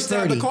up at 9:30 to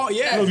have the 6:30. call.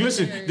 Yeah. Look,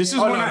 listen, this is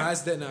Oh, when no, I.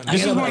 that's that. No,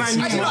 This is got when up I at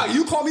need. Actually, no,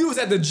 you called me. You was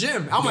at the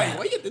gym. I'm like,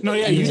 what you? No,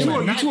 yeah, you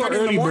two are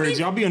early birds.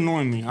 Y'all be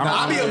annoying me.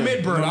 I'll be a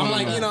mid bird. I'm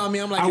like, you know what I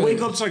mean? I'm like, I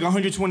wake up to like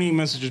 128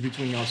 messages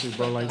between y'all two,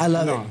 bro. Like, I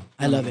love no. it.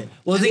 I love it.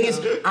 Well, the thing is,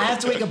 I have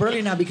to wake up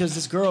early now because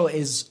this girl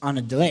is on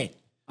a delay,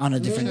 on a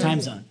different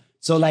time zone.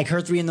 So like her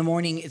 3 a.m,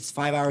 it's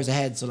 5 hours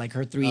ahead. So like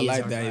her 3 I is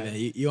like our that. 5.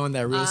 You on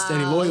that real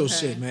steady, loyal okay.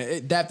 shit,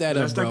 man. Dap that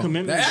That's up, that bro.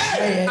 commitment.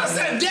 Hey, I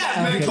said dap,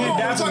 man. Okay. Come on, we're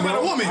Dap him, talking about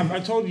a bro. woman. I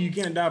told you you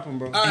can't dap him,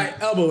 bro. All right,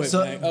 elbow it,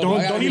 So- man. Elbow. I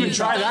Don't gotta even be-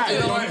 try that. do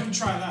it. Don't even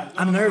try that.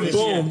 I'm nervous.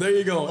 Boom, there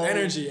you go.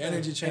 Energy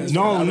transfer.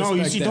 No, I no,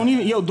 you respect see, that. don't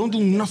even, don't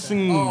do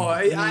nothing. Oh,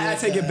 I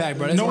take it back,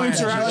 bro. That's No my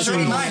energy. interaction. It's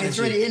already mine. It's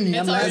already in me.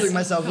 I'm already- lathering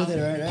myself with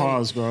it, right?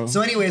 Pause, bro.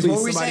 So, anyways, Please, what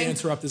were we somebody saying?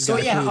 interrupt this so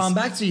guy, yeah, please.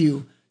 back to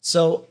you.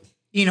 So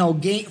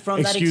from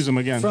Excuse him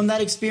again. From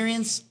that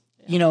experience,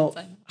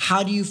 fine.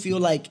 how do you feel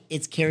like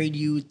it's carried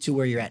you to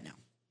where you're at now?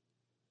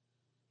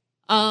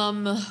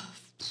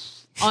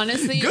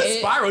 Honestly, Good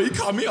spiral. You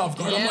caught me off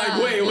guard. I'm Yeah.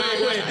 like, wait.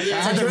 I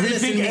had to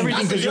rethink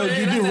everything because yo, you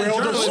That's a derailed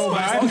us journalist so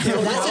bad.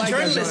 spiral. That's I a like that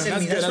journalist joint. in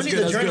me. That's That's good, really that's the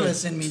good.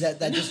 journalist in me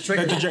that just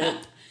triggered.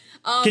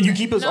 Can you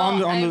keep us no, on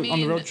the I on the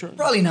mean- road trip?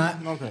 Probably not.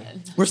 Okay.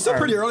 We're still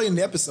pretty early in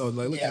the episode.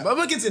 Like, look Yeah. at,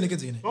 but continue.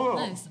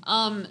 Nice.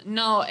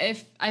 No,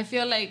 if I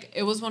feel like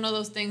it was one of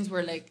those things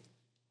where like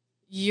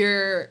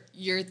you're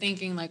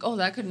thinking like, oh,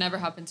 that could never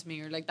happen to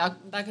me, or like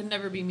that could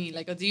never be me.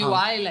 Like a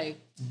DUI, like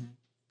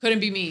couldn't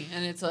be me,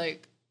 and it's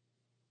like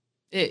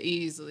it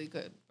easily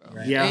could, bro.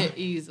 Right. Yeah. It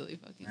easily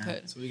fucking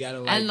could. So we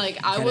gotta And like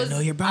I gotta was, know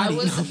your body.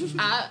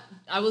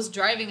 I was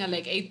driving at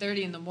like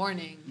 8:30 in the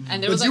morning,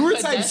 and there But was you like were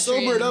type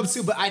sobered pedestrians. up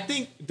too. But I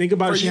think Think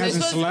about For it. She you-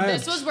 hasn't This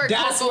slept. was where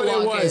that's Coco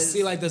what it Walk was. is.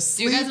 See, like the Do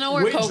sleep. you guys know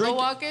where with Coco drink-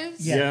 Walk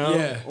is? Yeah.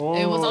 Yeah. Oh,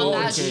 It was on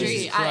that okay. street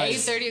Jesus at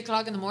Christ. 8:30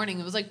 o'clock in the morning.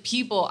 It was like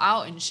people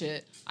out and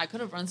shit. I could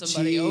have run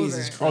somebody Jesus over.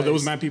 Christ. Oh, there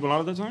was mad people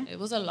out at that time? It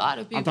was a lot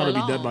of people. thought it'd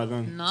be out. dead by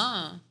then.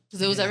 Nah,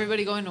 because it was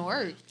everybody going to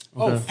work.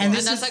 Oh, Okay. And And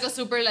this that's is like a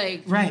super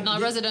like Right.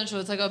 not residential.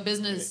 It's like a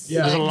business.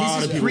 Yeah. There's a like, lot this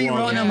of is people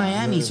pre-Rona walking.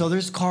 Miami, Yeah. so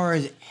there's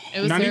cars. it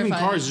was Not even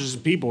terrifying. cars,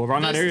 just people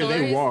around that area.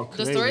 They walk.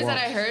 The They stories walk.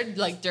 that I heard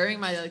like during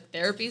my like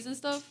therapies and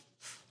stuff.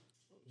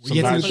 We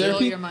get to bad the shit. Blow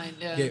therapy. your mind.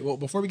 Yeah. Okay, well,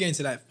 before we get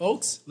into that,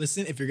 folks,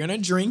 listen. If you're gonna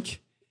drink,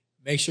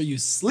 make sure you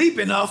sleep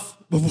enough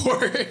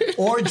before.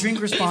 Or drink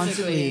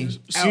responsibly.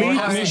 Sleep,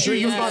 Or make sure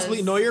you Yes.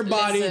 responsibly know your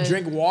body. Listen.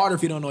 Drink water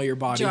if you don't know your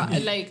body.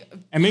 Like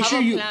And make have sure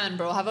a you- plan,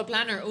 bro. Have a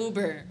plan or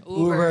Uber.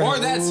 Or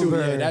that too. Uber.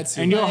 Yeah, that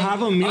too. And you'll Like,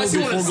 have a meal I see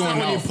what before it's going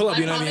when you out. pull up.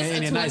 You know I what I mean? promise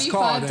In a a nice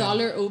car. then.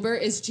 $25 Uber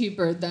is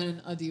cheaper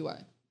than a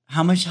DUI.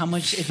 How much?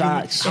 If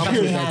Facts. I How could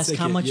much was that ask, how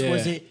ticket? much Yeah.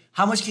 was it?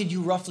 How much could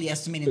you roughly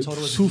estimate in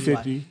total? Was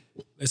 $250.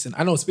 Listen,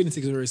 I know speeding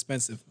tickets are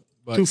expensive,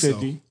 but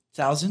 $250.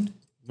 1,000?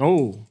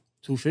 No,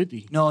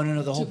 $250.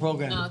 No, the whole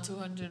program. No,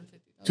 250.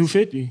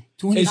 $250.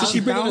 So, is it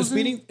cheaper than the 200,000?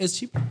 speeding? It's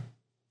cheaper.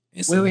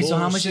 It's Wait, some so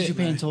how much did bullshit, you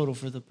pay in man. total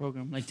for the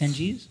program? Like 10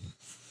 G's?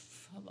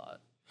 A lot.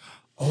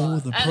 Oh, the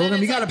And then program.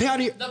 it's You gotta like pay out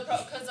of your.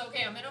 Because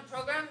okay, I'm in a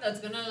program that's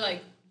gonna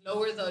like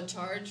lower the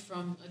charge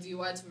from a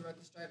DUI to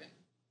reckless driving.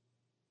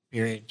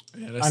 Period.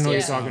 Yeah, I that's know what you're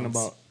Yeah. talking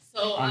about.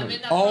 So I'm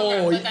in that Oh,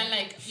 program, yeah. but then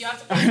like you have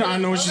to. Pay for I the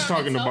know what she's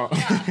program talking itself.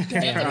 about.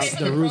 Yeah. You have to pay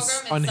for The the roots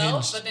program itself,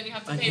 unhinged. but then you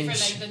have to pay for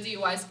like the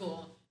DUI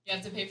school. You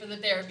have to pay for the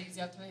therapies.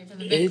 You have to pay for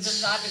the It's-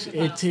 victims advocate it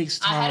panel. takes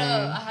I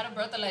time. had a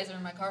breathalyzer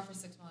in my car for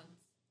 6 months.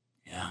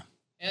 Yeah.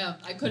 Yeah,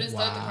 I couldn't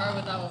start the car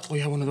without. Oh,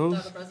 you have one of those?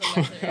 Without a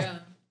breathalyzer. Yeah.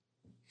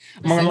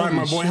 I'm not gonna lie, my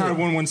Holy boy shit. had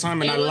one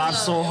time, and It I was laughed a-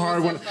 so it was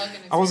hard a when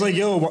fucking I was like,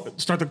 "Yo,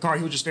 start the car."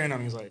 He was just staring at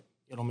me. He's like,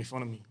 "Yo, don't make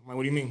fun of me." I'm like,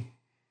 "What do you mean?"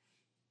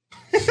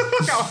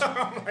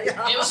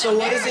 It was So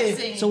what is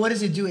embarrassing. it? So what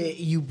does it do?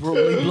 You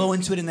blow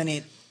into it and then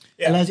it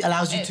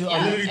allows you to.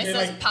 Yeah, literally it did,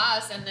 says like-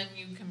 pass and then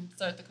you can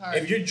start the car.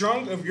 If you're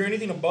drunk, if you're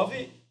anything above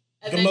it,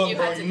 And Good then luck, you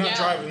bro, had to, you're not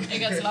driving. It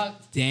gets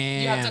locked.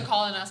 Damn. You have to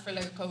call and ask for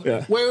like a code.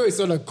 Yeah. Wait.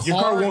 So the Your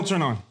car won't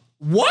turn on.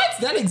 What?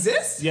 That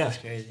exists? Yeah.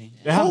 Crazy.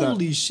 They have that.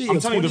 Holy shit, I'm yo,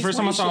 telling you, the first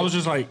time I 2020 saw it, I was shit.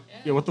 just like,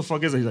 yeah, what the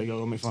fuck is it? He's like, yo,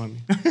 don't make fun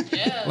of me.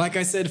 Yeah. Like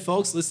I said,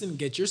 folks, listen,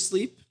 get your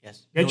sleep.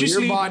 Yes. Get Know your your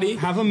sleep, body.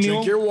 have a meal.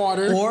 Drink your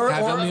water. Or-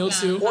 have or- a meal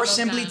too. Or Okay.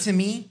 simply to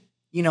me,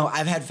 you know,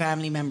 I've had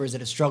family members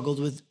that have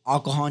struggled with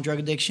alcohol and drug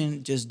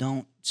addiction. Just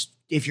don't.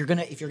 If you're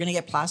gonna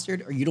get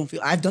plastered or you don't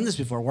feel, I've done this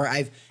before where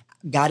I've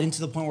gotten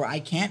to the point where I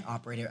can't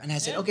operate it, and I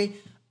said, okay,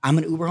 I'm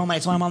gonna Uber home. And I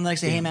told my mom the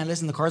next day, hey man,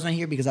 listen, the car's not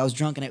here because I was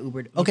drunk and I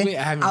Ubered. Okay, Wait,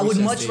 I haven't I would reached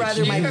that much stage.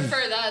 rather I my.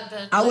 prefer that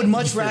than. I would like,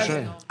 much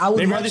rather. sure. I would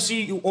They'd much rather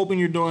see you open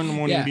your door in the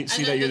morning Yeah. and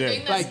see And that then you're the there.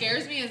 thing that Like,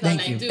 scares me is that,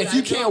 thank like, you. dude, If you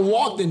I can't drove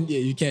walk, home. then yeah,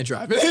 you can't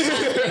drive.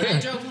 I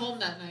drove home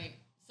that night.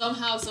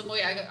 Somehow, some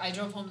way, I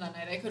drove home that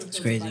night. I could have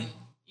killed crazy. somebody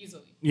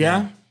easily.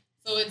 Yeah?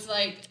 So it's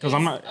like, 'Cause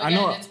I'm not- I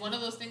know- It's one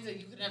of those things that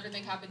you could never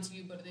think happened to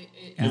you, but it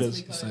Yeah,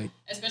 easily it's could. like-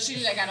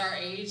 Especially like at our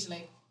age,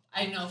 like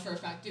I know for a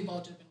fact we've all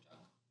just been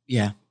drunk.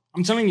 Yeah.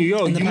 I'm telling you,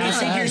 yo, you the may past,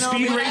 think you're you know,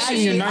 speed man, racing, I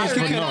you're actually- nice, I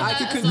but reckon no. I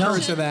could That concur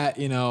assumption- to that.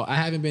 You know, I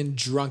haven't been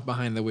drunk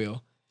behind the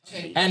wheel.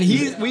 Okay. And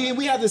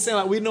we have the same,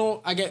 like, we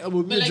know, we've been But,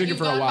 like, drinking you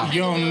for got a while. behind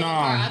Yo, the wheel of the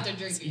car nah. after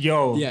drinking.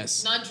 Yo.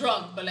 Yes. Not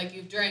drunk, but like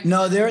you've drank.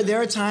 No,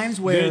 there are times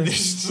where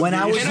This- when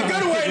I was In a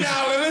good way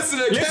now. Listen,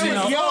 the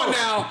camera's yo. on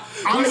now.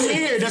 I'm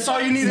here. That's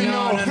all you need to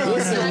know.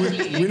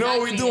 Exactly, we know what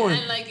we're doing.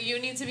 And like you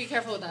need to be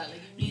careful with that. Like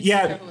you need to be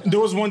Yeah, careful with that. there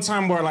was one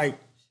time where like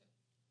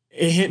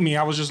it hit me.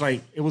 I was just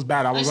like, it was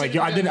bad. I was like,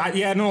 yo, I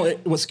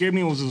didn't. What scared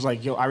me was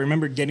like, yo, I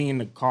remember getting in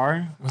the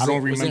car. I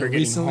don't remember getting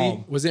recently,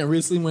 home. Was it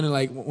recently when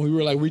we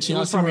were like reaching It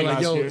out was to him, we probably were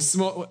like, last yo, year.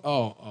 smoke?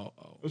 Oh.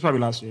 It was probably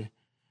last year.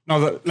 No,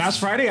 the last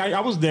Friday I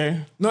was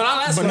there. No, not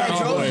last But Friday. no,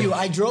 I drove you.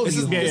 I drove This you.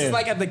 is, home. this Yeah. is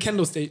like at the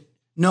Kendall State.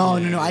 No.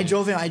 I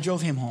drove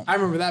him home. I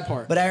remember that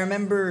part. But I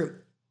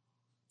remember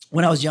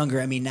when I was younger.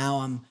 I mean, now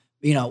I'm.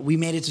 You know, we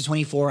made it to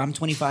 24. I'm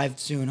 25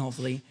 soon,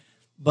 hopefully.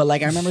 But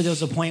like, I remember there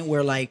was a point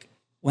where like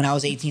when I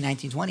was 18,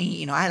 19, 20.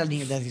 You know, I had a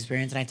near-death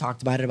experience, and I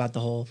talked about it, about the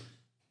whole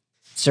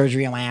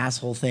surgery on my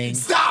asshole thing.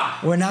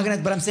 Stop! We're not gonna.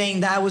 But I'm saying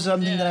that was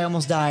something that I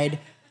almost died.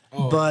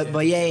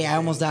 But yeah, I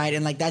almost died,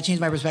 and like that changed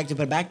my perspective.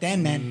 But back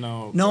then, man,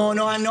 No.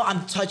 I know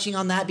I'm touching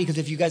on that because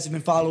if you guys have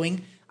been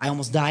following, I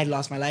almost died,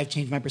 lost my life,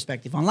 changed my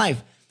perspective on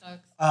life.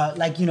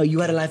 Like you know, you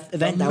had a life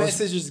event The that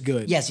message is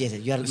good. Yes,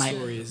 you had my.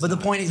 story is But the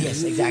point is,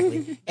 yes,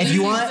 exactly. If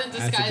you want,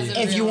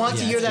 if you want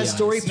to hear that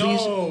story,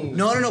 please.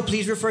 No.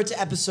 Please refer to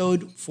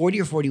episode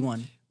 40 or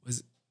 41.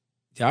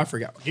 Yeah, I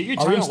forgot. Get your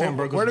Are we timestamp, on-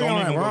 bro, 'cause Where are we don't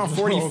on? even We're go on to-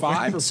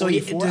 45 or So yeah,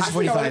 44? this is I forgot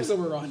what 45. episode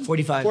we're on.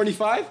 45.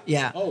 45?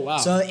 Yeah. Oh, wow.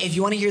 So if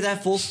you want to hear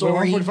that full We're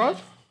story, on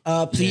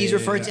 45? please Yeah,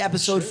 refer yeah, to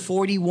episode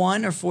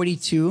 41 or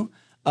 42.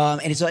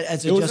 And it's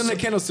It was in the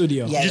Kendall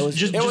studio. Yeah, it was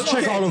Just It was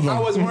check okay. all of them. I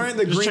was wearing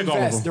the Just green check all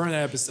of vest them. during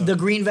that episode. the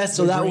green vest.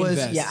 So The that green was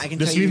vest. I can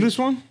The tell you. sleeveless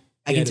one?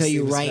 I Yeah, can the tell you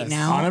sleeveless right vest.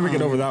 now. I'll never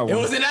get over that one. It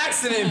was an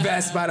accident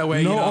vest, by the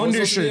way. No you know, it was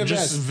supposed to be undershirt,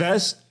 a just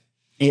vest.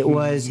 It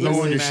was. No it was-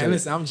 wonder Man, shit.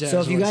 listen, I'm Jazz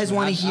So if you Royce, guys man.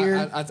 wanna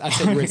hear- I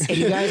take risks. If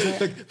you guys, I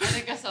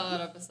think I saw that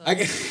episode. I I,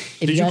 can- if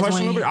Did you guys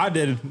question wanna him? I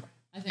did.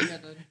 think I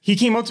did. He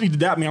came up to me to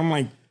dap me. I'm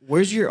like,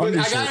 where's your Look, I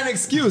undershirt? got an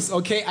excuse,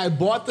 okay? I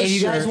bought the If you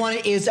shirt. guys want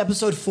it, it's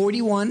episode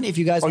 41. If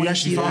you guys Oh, you want to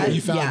actually see found that, it?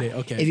 You found yeah. it,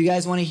 okay. If you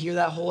guys want to hear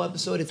that whole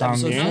episode, it's Found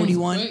episode it.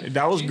 41.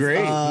 That was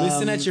great.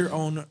 Listen at your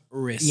own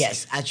risk.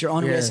 Yes, at your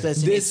own Yeah. risk.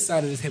 Listen, This it's-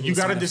 side of this table. you is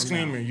got a signed up from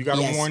disclaimer. now. You got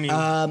a yes. warning.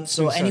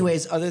 So, Inside.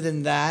 anyways, other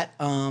than that,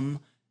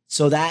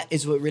 so that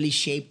is what really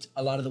shaped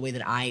a lot of the way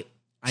that I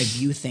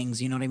view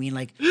things. You know what I mean?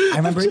 Like I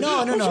remember. No.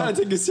 I'm trying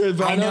to take it serious,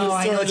 but I know.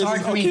 this It's story hard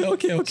is- for me.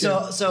 Okay.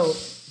 So.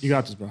 You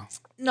got this, bro.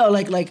 No,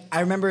 like I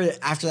remember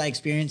after that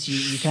experience,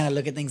 you kind of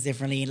look at things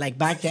differently. Like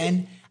back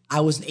then, I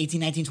was 18,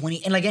 19,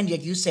 20. And again,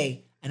 like you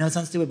say, I know it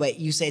sounds stupid, but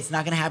you say it's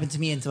not going to happen to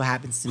me until it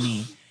happens to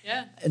me.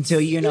 Yeah. Until,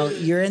 you know,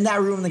 you're in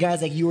that room and the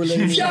guy's like, you were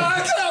literally Yo,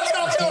 like,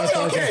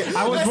 okay.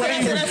 I was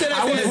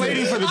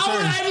waiting for the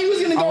turn. I knew he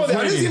was gonna go there.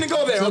 I knew he was gonna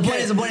go there. So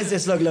Okay. the point is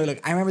this. Look.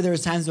 I remember there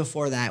was times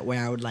before that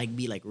where I would like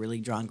be like really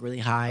drunk, really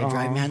high,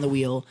 driving behind the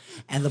wheel.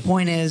 And the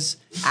point is,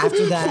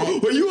 after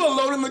that, Were you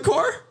alone in the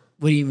car?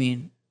 what do you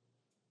mean?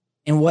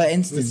 In what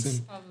instance?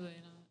 Listen. Probably not.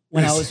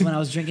 When I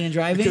was drinking and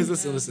driving? Because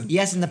listen.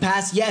 Yes, in the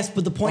past, yes.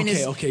 But the point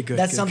is, Okay, good.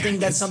 That's good, something. good.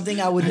 That's something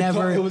I would I thought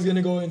never. It was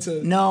gonna go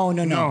into. No.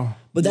 No.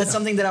 But that's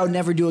something that I would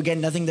never do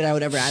again. Nothing that I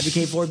would ever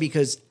advocate for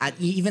because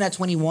even at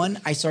 21,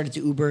 I started to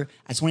Uber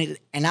at 20,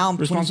 and now I'm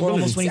 24, almost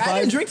Responsibilities. I 25.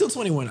 didn't drink till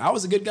 21. I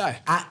was a good guy.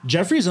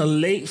 Jeffrey's a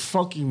late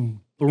fucking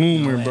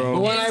bloomer, But bro.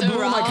 when I It's a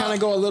bloom, I raw- kind of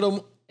go a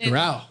little.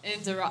 Growl.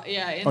 Into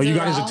yeah. Oh, you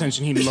got his Doral.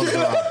 attention. He loves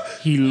Doral.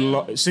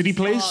 He City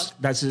Place. Fuck.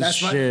 That's his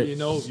That's my. shit. You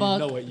know it.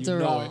 You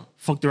know it.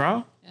 Fuck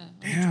Doral? Yeah.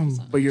 Damn.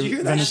 But you're you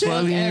hear that shit?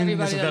 Venezuelan. Everybody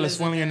That's a that lives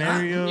in Venezuelan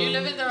there. area. You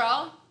live in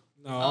Doral?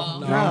 No,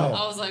 no.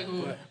 I was like,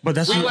 ooh. But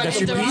that's your, like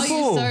that's In your Doral, you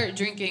people. start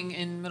drinking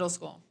in middle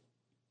school.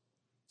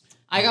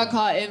 I got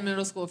caught in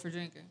middle school for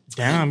drinking.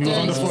 Damn, you was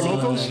on the Four No,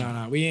 Locos?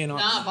 no. We ain't on.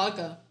 Nah,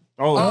 vodka.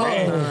 Oh,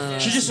 okay.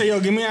 She just said, yo,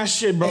 give me that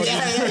shit, bro.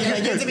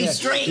 Yeah. Get to be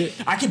straight.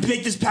 I can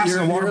pick this past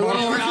You're in a a water little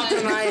bottle. more out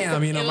than I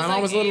am. You know, It my was mom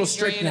like was a little 8th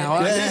strict grade, now.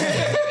 I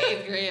think.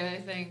 8th grade,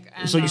 I think.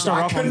 And, So you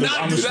start I off could on the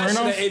not do that shit in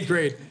Smirnoff? the 8th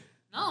grade.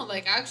 No,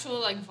 like actual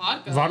like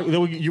vodka.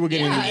 You were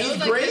getting. Yeah, it was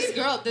like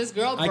grade? this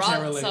girl I can't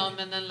brought relate. some,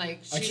 and then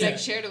like I she can't.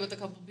 like shared it with a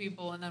couple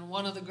people, and then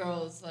one of the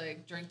girls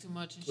like drank too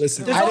much. And she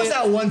Listen, There's I always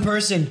didn't- that one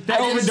person. That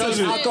I didn't overdoes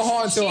touch it.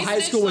 alcohol until She high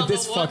school with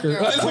snitched this on the one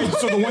fucker. girl. Wait,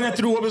 so the one that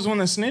threw up is the one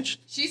that snitched?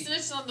 She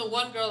snitched on the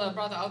one girl that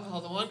brought the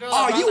alcohol. The one girl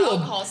Oh, that brought you the a-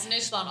 alcohol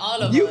snitched on all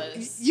of You,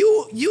 us.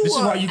 you. This is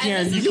why you And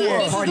can't. this is You the-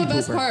 can't. this is the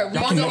best part. We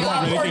Y'all only can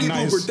got- never Party make it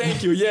nice. pooper.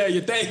 Thank you. Yeah,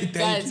 you. Thank you.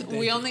 Guys, Thank you.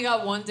 we only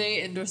got one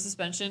day indoor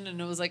suspension,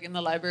 and it was like in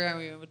the library, and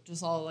we were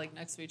just all like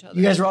next to each other.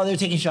 You guys were all there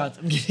taking shots.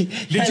 I'm kidding.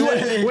 Did you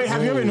wait?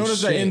 Have you ever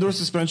noticed that shit. indoor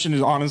suspension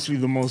is honestly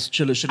the most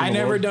chillest shit in I the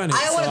never world? done it.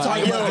 I don't wanna so talk I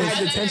about I it. had And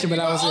the then tension, we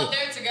but that were was all it.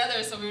 there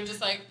together, so we were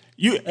just like,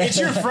 It's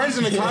your friends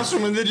in the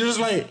classroom, and they're just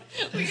like,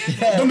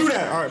 "Don't do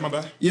that." All right, my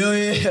bad.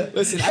 Yeah.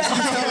 Listen,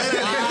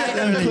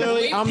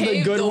 clearly, I'm the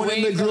paved good one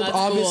in way the for group, that school.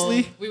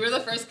 obviously. We were the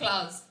first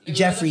class. Like,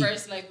 Jeffrey. We were the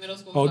first like middle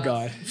school Oh class.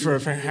 God. For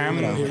Here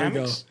we go.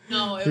 hammocks.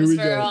 No, it Here was we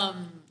for go.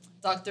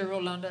 Dr.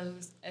 Rolando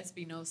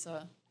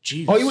Espinosa.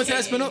 Jeez. Oh, you went to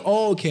Espinosa?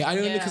 Oh, okay. I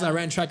knew it because Yeah. I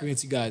ran track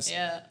against you guys.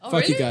 Yeah. Oh,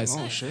 Fuck you really? guys.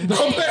 Oh shit. Excuse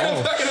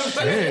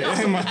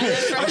my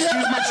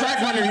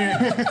track runner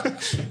here.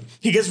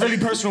 He gets really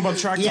personal about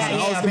track. Yeah, time.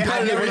 yeah. I was competitive I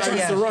when I never-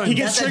 used to yeah. run. He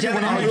gets That's a triggered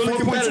when I'm Really like 4.2.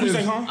 He's competitive.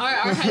 like, huh?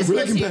 Our high school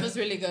Really team was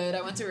really good.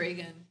 I went to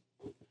Reagan.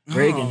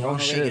 Reagan. Oh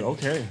shit.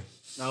 Okay.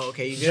 Oh,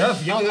 okay. You good?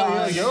 Jeff, yo,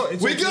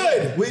 it's We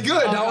good. We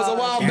good. That was a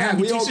while back. Damn,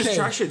 We he takes his okay.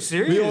 track shit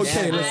serious. We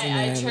okay. Yeah. Listen, I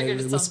man. triggered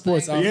With something.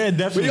 sports. Yeah,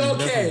 definitely. We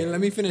okay. definitely. Let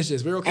me finish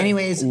this. We're okay.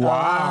 Anyways.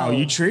 Wow,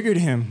 you triggered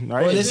him,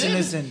 right? Well, listen.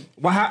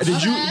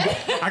 Did you?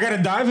 I gotta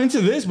dive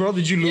into this, bro.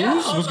 Did you lose? Yeah,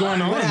 What's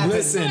going on? What happened?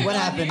 Listen. What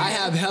happened? I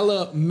have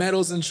hella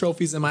medals and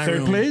trophies in my Third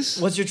room. place?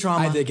 What's your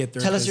trauma? I did get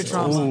third Tell us your place.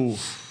 trauma. Ooh,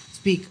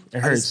 Speak. it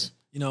hurts.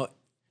 You know,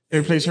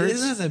 Third place it hurts.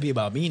 doesn't be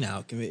about me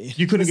now.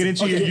 You couldn't get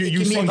into okay, your it you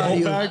can be swung about gold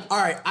you. bag. All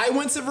right, I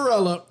went to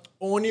Varela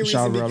only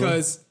Shout out reason Varela.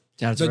 because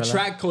Shout out to the Varela.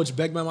 track coach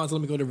begged my mom to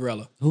let me go to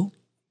Varela. Who?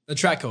 The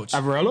track coach.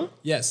 Avarella?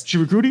 Yes. She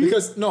recruited you?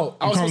 Because no,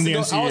 I was, calling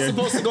supposed to, the go, I was NCAA.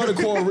 supposed to go to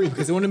Coral Reef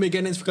because they wanted me to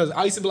get in because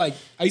I used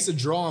to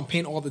draw and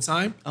paint all the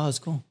time. Oh, it's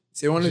cool.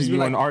 So they wanted to be You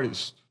like an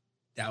artist.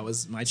 that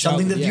was my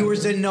Something the childhood, yeah.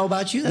 viewers didn't know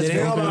about you. That's They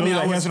didn't know very about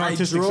me. He has an I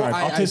artistic drew, side.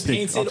 I Autistic.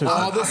 painted Autistic.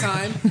 all the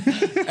time.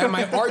 And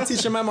my art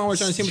teacher, my mom was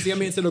trying to get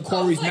me into the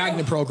Coral Reef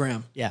Magnet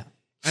program. Yeah.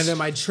 And then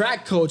my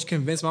track coach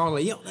convinced my mom,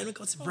 like, yo, let me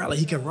go to Varela.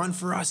 He can run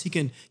for us. He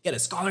can get a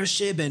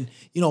scholarship and,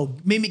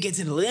 made me get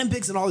to the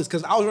Olympics and all this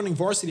because I was running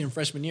varsity in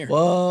freshman year.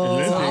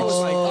 Whoa. So I was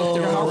like up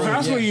there. How already,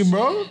 fast yeah. were you,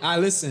 bro? I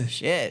listen.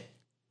 Shit.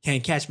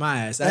 Can't catch my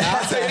ass. I'll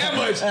tell you that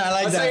much. I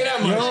like I'll that. tell you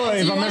that much. Yo, Do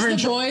if you I'm watch ever in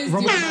The Boys?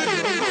 Do you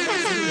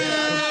Is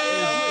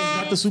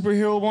that the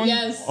superhero one?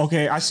 Yes.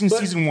 Okay, I seen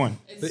season 1.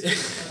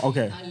 It's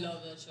Okay. I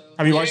love that show.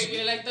 Have you watched-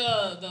 You're like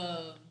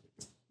the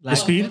The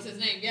Speed? What's his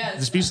name? Yes.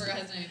 The Speed? I forgot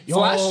his name.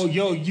 Flash? Oh,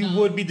 yo, you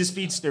would be the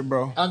speedster,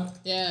 bro.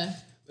 Yeah.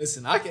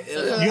 Listen, I can.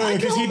 Yeah,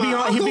 'cause he'd be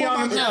on- he'd be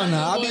on- No, no,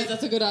 I'll be. Boys,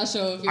 that's a good ass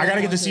show. If you I gotta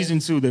wanna get the watch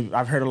it. season 2.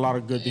 I've heard a lot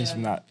of good things Yeah.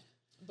 from that.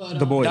 But,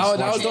 The Boys.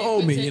 That was the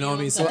old me, you know what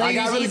I mean? So I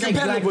got really He's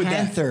competitive Black with that.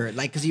 Panther,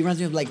 like, because he runs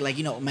me with like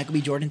Michael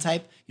B. Jordan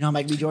type. You know how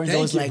Michael B. Jordan's Thank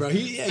always you, like, bro.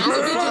 He's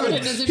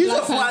Jordan is in a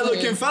Black fly Panther.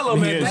 looking fellow,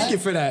 He man. is. Thank you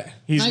for that.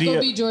 He's Michael the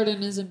B.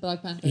 Jordan is in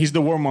Black Panther. he's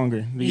the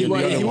warmonger. He other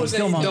one.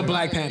 wasn't the Killmonger.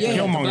 Black Panther. Yeah, The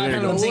Killmonger, Black there you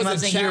Panther go. was I'm a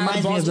saying he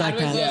reminds me of Black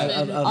Chadwick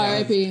Panther. Boseman.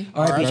 R.I.P.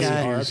 R.I.P. R.I.P.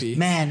 Chad. R.I.P.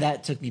 Man,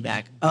 that took me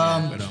back.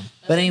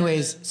 But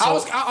anyways,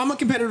 I'm a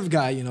competitive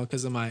guy,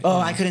 because of my. oh,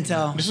 I couldn't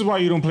tell. This is why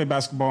you don't play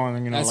basketball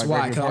and That's like why,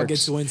 regular 'cause I'll parks. get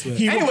so into it.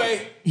 He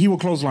Anyway. he will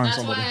clothesline That's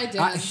somebody. why I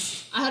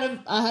danced.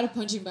 I had a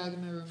punching bag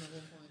in my room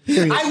at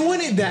one point. I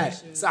wanted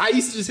that. So I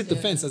used to just hit the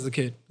fence as a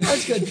kid.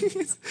 That's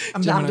good.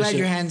 I'm Gemini glad shit.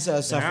 your hands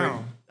suffered.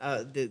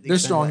 Damn. They're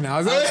strong now.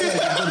 Yo,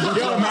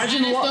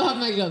 imagine And I still have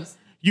my gloves.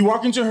 you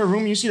walk into her room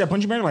and you see that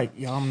punching bag, like,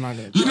 yo, I'm not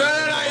gonna. No, yo.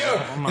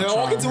 not And I walk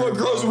trying into a hard,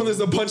 girl's room, there's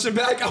a punching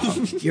bag.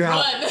 You're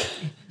out. Run.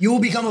 You will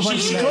become a She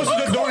punching closes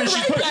bag. the door and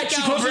Right back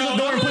she out, closes bro. the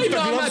door and puts the No,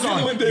 I'm gloves not dealing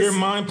on. with this. Your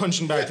mind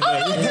punching bag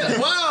today.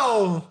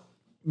 Wow.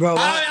 Bro,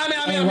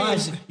 I mean, watch.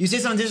 You say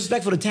something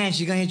disrespectful to Tan,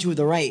 she's gonna hit you with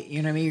the right.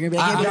 You know what I mean? You're gonna be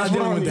like, I'm hey, not that's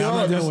dealing wrong. with that. I'm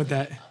not dealing with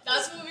that.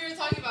 That's what we were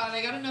talking about.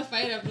 I got in a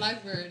fight at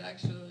Blackbird,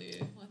 actually.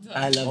 One time.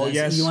 I love Oh this.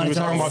 yes, You we want were to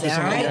talking about this.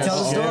 All right, yes.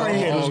 tell the Yeah, story.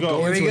 okay, let's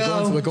go. Here we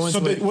go. Go So,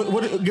 into it.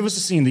 what? Give us a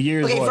scene. The year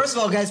is Okay, what? first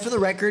of all, guys, for the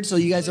record, so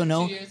you guys don't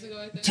know, 2 years ago,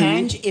 I think.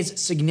 Tange is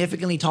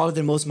significantly taller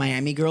than most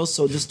Miami girls.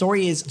 So the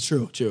story is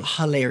True.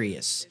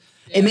 hilarious.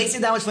 It makes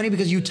it that much funny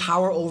because you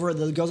tower over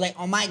the girls. Like,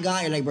 oh my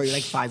god, you're like, bro, you're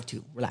like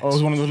 5'2". Relax. Oh, it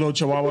was one of those little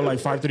Chihuahua like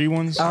 5'3"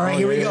 ones. All right, Oh,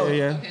 here we yeah, go.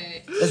 Yeah.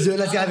 Okay. Let's do it.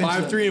 Let's dive into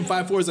it. 5'3" and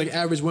 5'4" is like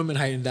average women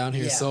heighting down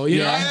here. Yeah. So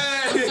yeah.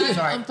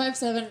 I'm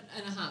 5'7" and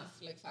a half,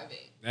 like 5'8".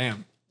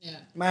 Damn. Yeah.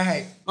 My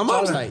height. My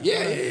mom's height.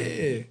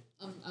 Yeah.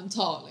 I'm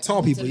tall. Like, Tall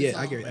I'm people. considered Yeah,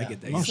 I tall.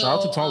 get that. No, Yeah. shout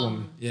out to tall um,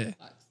 women. Yeah.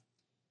 Facts.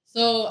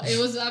 So it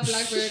was at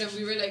Blackbird, and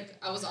we were like,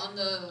 I was on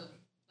the,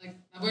 like,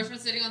 my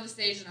boyfriend sitting on the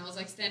stage, and I was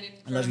like standing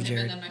in front love of you, him,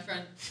 Jared. and then my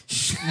friend,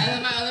 and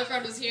then my other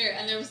friend was here,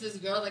 and there was this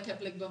girl that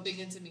kept like bumping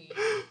into me,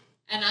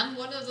 and I'm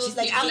one of those She's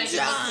like, people "I'm like in the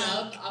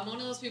drunk." club. I'm one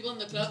of those people in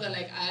the club that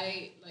like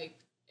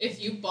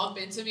if you bump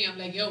into me, I'm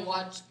like, yo,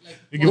 watch, like,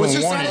 You give What's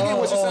them your sign warning. again?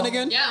 What's your sign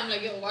again? yeah, I'm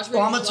like, yo, watch.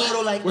 Oh, I'm a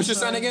total like. What's your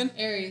sign again?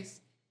 Aries.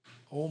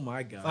 Oh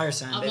my god. Fire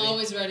sign, I'm baby.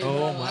 always ready.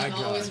 Oh bro. my I'm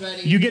God. always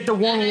ready. You get the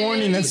one And I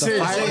warning. That's it.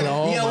 fire-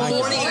 Oh yeah, my one God.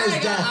 warning Before is I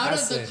got death. out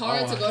That's of the it. car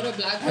Oh, to go to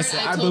Blackburn,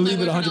 I I told believe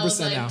my it boyfriend, I was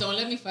 100% like, now. don't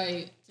let me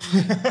fight.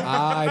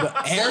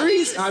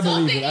 Aries? I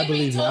believe it. I Something in me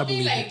believe it. told I me,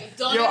 believe it. like,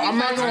 don't Yo, let me I'm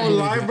not fight gonna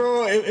tonight. lie,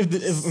 bro.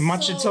 If my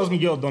So- shit tells me,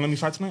 yo, don't let me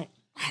fight tonight.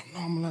 I don't know.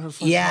 I'm gonna let her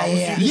fight. Yeah, tomorrow.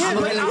 yeah. Yeah, I'm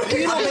but gonna- you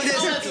know, I'm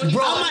like, gonna-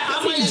 bro,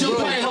 I might jump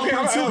in and help Okay,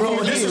 her too,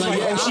 bro. this is like,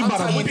 oh, she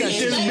about to beat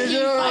this Let me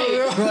bitch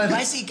fight. up. bro, if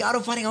I see Gato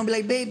fighting, I'm gonna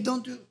be like, babe,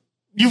 don't do.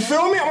 You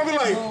feel me? I'm gonna be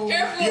like,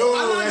 Careful. yo,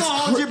 I'm not that's gonna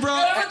hold you, bro.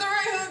 Get her with the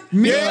right hook.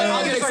 Me, Yeah,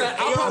 I'll get it's like, excited.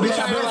 I'll yo, probably bitch,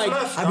 type left, like,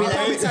 left. I'll be I'll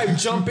probably like, type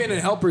jump in and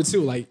help her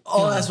too. Like,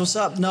 oh, that's what's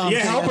up. No, I'm yeah,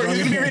 kidding, help her. that's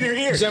He's what gonna I'm be right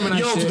in her ear. Gemini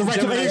Yo, to shit, the right,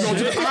 to the Gemini ear, go to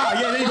shit. the,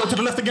 yeah, there you go, to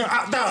the left again.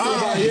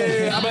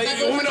 yeah. I'm like,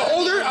 you want me to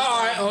hold her?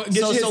 All right,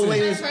 get So- you so in.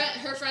 wait,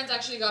 Her friends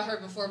actually got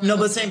hurt before. my No,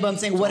 but husband. I'm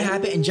saying what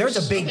happened. And Jared's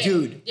a big Okay,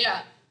 dude.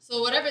 Yeah. So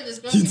whatever, this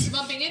girl keeps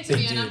bumping into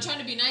me, and I'm trying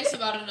to be nice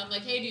about it. And I'm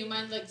like, hey, do you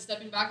mind like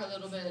stepping back a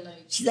little bit?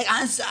 Like, She's like,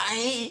 I'm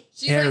sorry.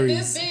 she's like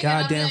Aries, this big,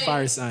 goddamn and I'm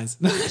fire like, signs.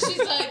 She's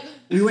like,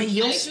 We wearing I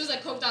think heels? she was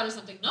like coked out or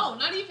something. No,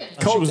 not even.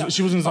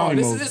 She was in Oh, zombie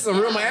this mode. is a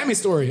real Miami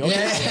story.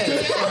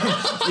 Okay.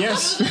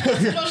 Yes. She was like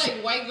this little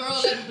like white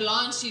girl, like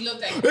blonde. She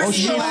looked like. This is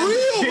she a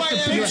was-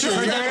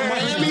 real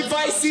Miami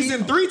Vice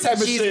season 3 type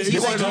of shit. He's You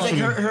like, wanna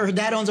know? her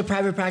dad owns a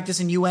private practice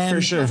in UM.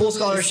 For sure. Full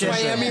scholarship.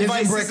 Miami Lives in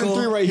Vice season Brickell.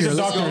 3 right He's here. a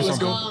Let's doctor go. or Let's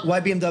go. something.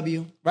 White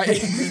BMW. Right.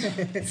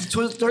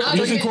 Not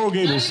Lives in even, Coral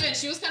Gables. Not even.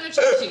 She was kind of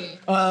churchy.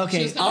 Okay.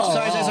 She was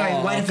kinda Sorry.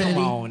 White Infinity.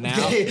 Come on now.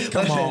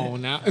 Come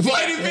on now.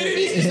 White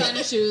Infinity.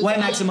 Designer shoes. White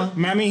Maxima.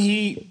 Miami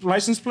Heat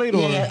license plate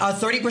or? Yeah,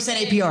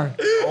 30% APR.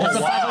 That's a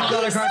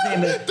 $500 car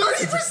payment.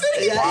 30%.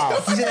 Yeah,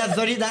 you see that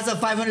 30? That's a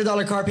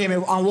 $500 car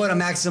payment on what, a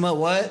Maxima?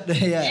 What?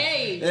 Yeah.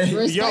 Hey,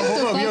 respect Yo,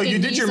 hold the up, yo, you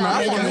fucking did your Nissan.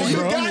 math on this, You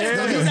bro. got it,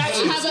 though. You Yeah. I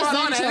actually have a spot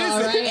on. Sentra, That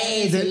is right?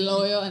 Hey, It's the-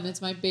 loyal and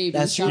it's my baby.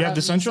 That's true. Shout You have out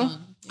the Sentra? Nissan.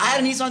 I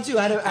had a Nissan too.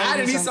 I had I had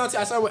a Nissan too.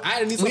 I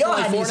had a Nissan We for all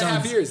like had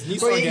 4.5 Nissans. years.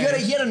 Bro, Nissan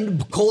he had a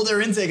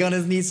colder intake on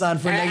his Nissan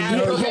for I like,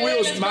 had purple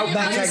wheels. My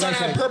backtrack, Nissan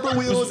had backtrack. purple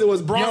wheels. It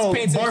was bronze Yo,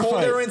 painted, bar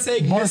colder fight.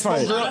 intake. Bar Miss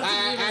fight. Girl.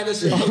 I had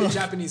this shit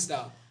Japanese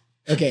style.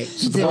 Okay. bar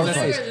so-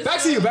 fight.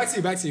 Back to you. Back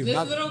to you. This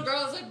Not- little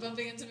girl is like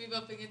bumping into me.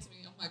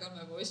 Oh my god,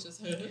 my voice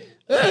just hurt.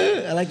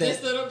 I like that.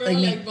 This little girl Like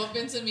me. like bump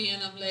into me,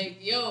 and I'm like,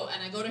 yo,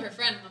 and I go to her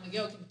friend, and I'm like,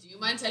 yo, do you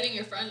mind telling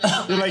your friend?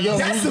 Like, You're like, yo,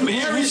 That's some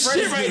Aries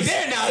shit right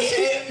there now.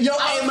 Yo,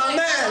 hey, my I don't know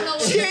man.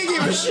 what She ain't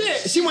give a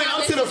shit. She went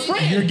out to the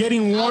friend. You're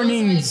getting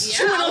warnings.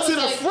 She went out to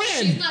the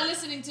friend. She's not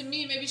listening to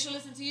me. Maybe she'll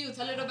listen to you.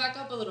 Tell her to back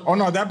up a little bit. Oh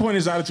no, at that point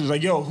his attitude was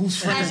like, yo, whose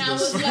friend And is I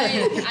was this? like,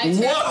 I turned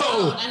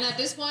Whoa. around, and at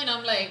this point,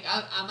 I'm like,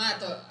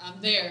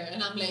 I'm there,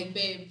 and I'm like,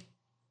 babe.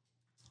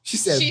 She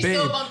said, She's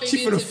still babe. bumping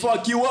She into finna me.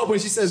 fuck you up when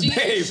she says, She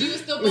babe.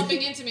 was still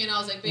bumping into me, and I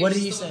was like, babe, What did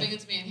she's he still say? bumping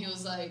into me, and he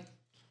was like,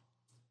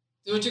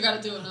 do what you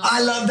gotta do. And I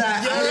was love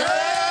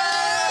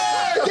that.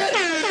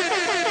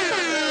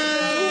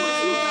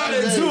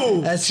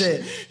 That's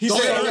it. He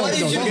said, What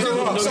did you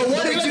do? So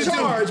what did you do?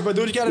 Charge, but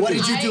do what you gotta What do.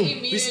 did you I do?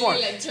 immediately smart.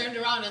 like turned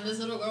around, and this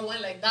little girl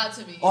went like that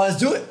to me. Oh, let's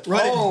do it.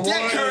 Right. Oh, dick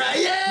her.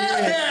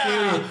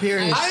 Yeah.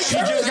 Period. I she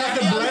just got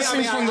the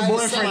blessings from the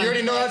boyfriend. You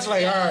already know that's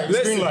like, all right,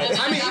 Listen, green light. And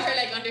then I mean- got her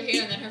like under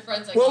here, and then her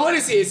friends like. Well, oh, what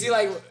is he? Is he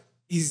like,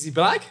 is he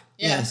black?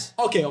 Yes.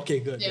 Okay,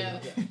 good. Yeah.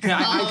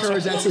 I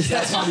encourage that too.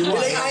 That's probably why.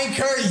 Like, I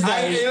encourage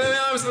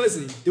that.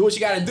 Listen, do what you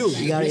gotta do.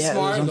 You gotta- Be yeah, smart. that's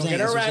what I'm Don't saying, get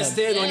that's what I'm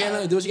arrested. Don't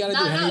get do what you gotta do.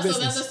 No, Handle your so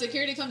then the business.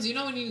 security comes. You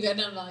know when you get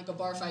in like a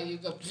bar fight, you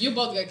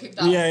both get kicked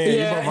out. Yeah, Yeah, you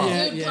both out.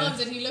 yeah. Dude comes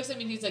and he looks at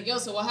me and he's like, yo,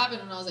 so what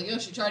happened? And I was like, yo,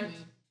 she tried me.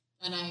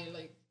 And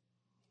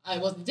I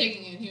wasn't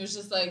taking it. And he was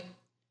just like,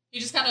 he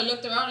just kind of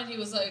looked around and he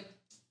was like,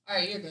 all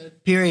right, you're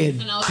good.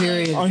 Period. And I was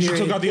Period. Oh, and she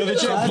period. took out the other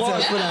chick.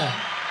 Applause for Yeah.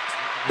 that.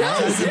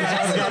 That's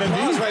gotta be.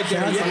 right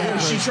there. Yeah.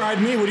 She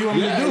tried me. What do you want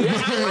me to do?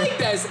 I like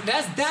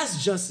that.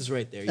 That's justice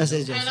right there. That's it,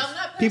 And Jesse. I'm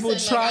that person. People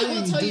try like, I will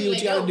and tell do you, what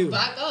like, you gotta yo, do.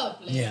 back up.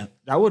 Like, Yeah.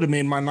 That would have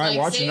made my night like,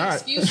 watching say that.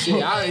 excuse me.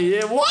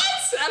 Yeah. What?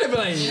 I'd be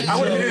like, I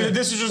would have been in the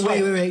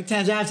disrespect. Wait.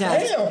 Tans, I have to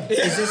ask.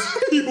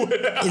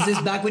 Is this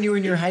back when you were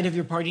in your height of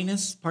your party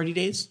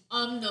days?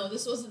 No,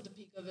 this wasn't the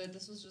peak of it.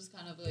 This was just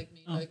kind of like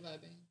me, like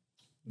vibing.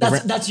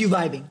 That's you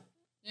vibing.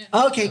 Yeah.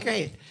 Okay,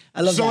 great. I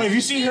love So that. if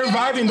you see her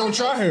vibing, don't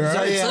try her. All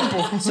right?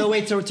 Yeah. So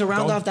wait, to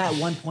round off that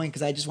one point,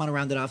 because I just want to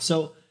round it off.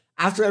 So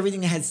after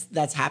everything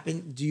that's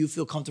happened, do you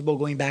feel comfortable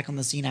going back on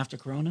the scene after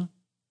Corona?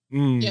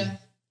 Yeah.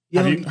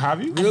 Have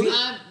you? really?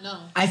 No.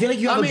 I feel like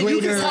you have I mean, a you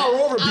greater. can power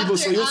over people,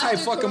 so you'll try to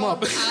After fuck them up.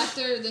 Corona,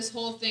 after this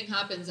whole thing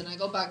happens and I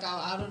go back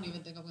out, I don't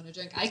even think I'm gonna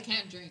drink. I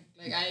can't drink.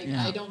 Like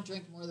I don't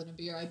drink more than a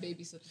beer. I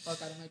babysit the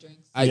fuck out of my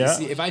drinks. I Yeah.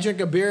 see. If I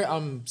drink a beer,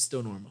 I'm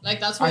still normal. Like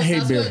that's I what hate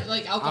that's beer. what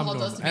like I'm alcohol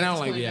normal. does to me. And I at don't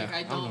this like. point. Yeah, Like, I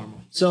I'm don't.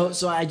 normal. So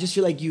I just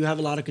feel like you have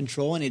a lot of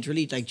control, and it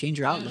really like changed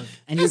your outlook,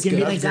 and That's you can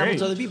be good. an That's example great.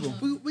 to other people.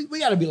 We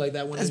gotta be like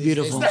that one. That's of these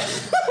beautiful.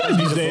 days. One of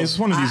these days.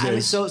 One of these I mean,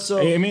 days. so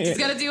Hey, I mean, He's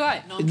got a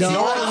DUI. No. no.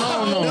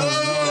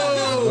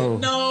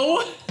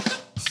 No.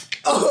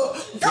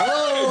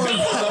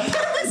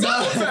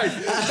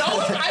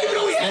 I didn't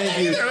know we had that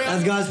either.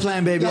 That's God's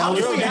plan, baby. I was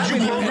Yo,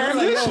 did you program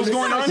this? What's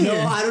going on No,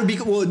 here? I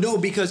don't. No,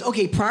 because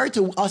okay, prior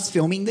to us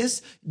filming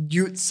this,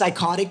 you're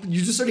psychotic.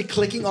 You just started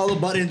clicking all the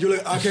buttons. You're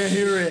like, I can't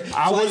hear it.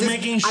 I was just-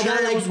 making sure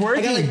got, it was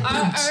working. I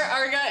got,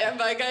 like,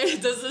 My guy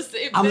does the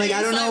same I'm thing. like,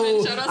 I don't Simon,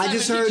 know. shout out I Simon,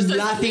 just he heard starts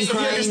laughing, singing. He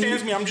crying.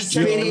 understands me. I'm just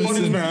checking the spitting.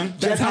 buttons, man.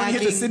 That's how he hit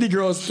the Attacking. city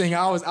girls thing.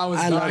 I was I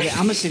love dying. it.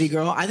 I'm a city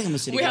girl. I think I'm a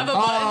city We girl. have a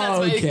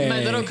button that's okay.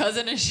 my little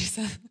cousin, and she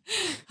said,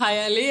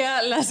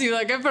 Hialeah, la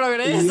ciudad que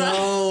progresa.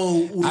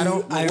 Yo, I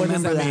don't. I what does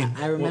remember that that.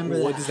 mean? I remember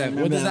that. What does I that?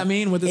 remember What does that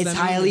mean? What does it's that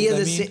mean? Hialeah, What the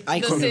does that city.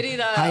 mean? The city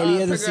that,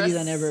 Hialeah, the city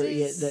that never.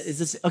 Yeah, progresses. is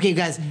this okay,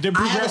 guys? They're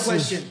I have a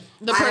progressive. question.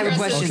 The I have a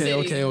progressive question.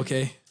 city.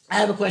 Okay. I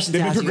have a question.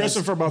 They've to been ask you guys.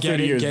 progressive for about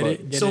 30 years. Get but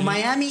it. So Get it.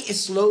 Miami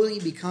is slowly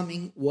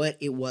becoming what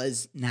it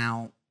was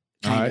now,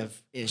 kind Alright.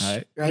 of ish. Alright.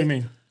 Right? What do you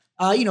mean?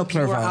 You know,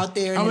 people Clarify. are out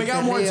there. And we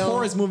got more perreo.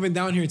 tourists moving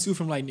down here too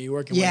from like New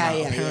York and Yeah,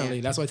 whatnot, yeah, apparently.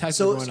 yeah. That's why taxes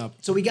So, are going up.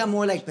 so we got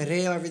more like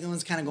perreo.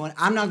 Everyone's kind of going.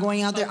 I'm not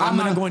going out there. I'm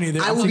not going either.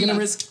 I I'm will taking be, a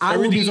risk. I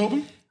will Everything's be,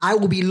 open? I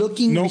will be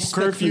looking. No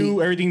respectfully-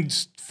 curfew.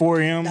 Everything's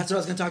 4 a.m. That's what I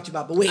was gonna talk to you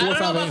about. But wait, I don't know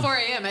 5 about a.m. 4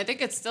 a.m. I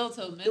think it's still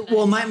till midnight.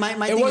 well, my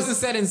It thing wasn't is,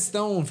 set in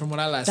stone from what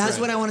I last that's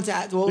read. what I wanted to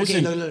ask. Well, okay,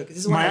 Listen, look. This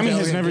is what Miami I has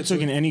was never gonna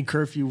taken any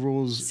curfew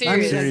rules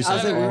Serious. seriously. I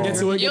was like, at all. Get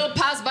to it. You'll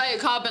pass by a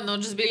cop and they'll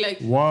just be like,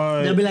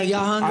 What? They'll be like,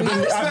 y'all I, hungry?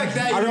 respect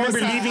that, I you know remember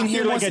what I'm saying? leaving I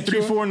here feel like more at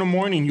 3, secure. 4 in the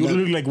morning. You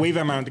literally like wave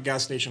at me at the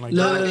gas station like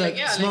Look, that. look, like,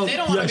 yeah, smoke. like, they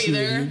don't want to be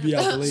there. You'd be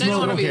out the They lane. don't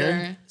want to be Okay.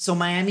 there. So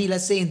Miami,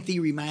 let's say in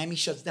theory, Miami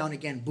shuts down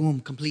again. Boom,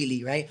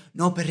 completely, right?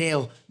 No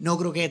perreo, no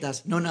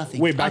croquetas, no nothing.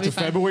 Wait, back I'll to be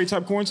fine. February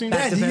type quarantine?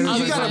 Back to You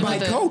February. gotta fine buy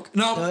with it. Coke.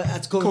 No,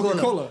 That's Coca-Cola.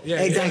 Coca-Cola.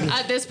 Yeah, exactly.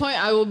 At this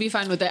point, I will be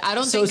fine with it. I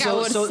don't So- think I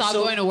would so- stop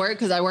so- going to work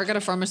because I work at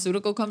a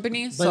pharmaceutical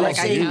company. So like,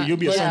 I so can't- you'll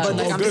be yeah, essential. but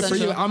like, Oh, I'm good for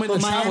you. essential. I'm in the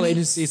But travel Miami-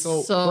 agency,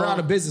 so So- we're out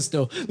of business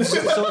still.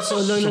 So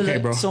look, okay,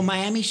 bro. So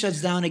Miami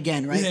shuts down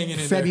again, right? hanging in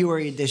there.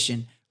 February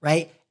edition,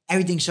 right?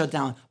 Everything shut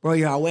down. Bro,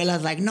 your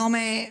abuela's like, no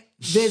me,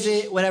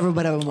 visit, whatever.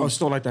 Oh, it's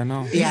still like that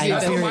now. Yeah,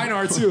 That's period. how mine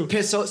are too.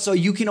 So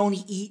you can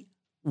only eat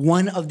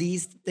one of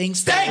these things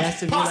for the Steak,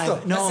 rest of pasta, your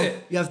life. No, that's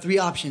it. you have 3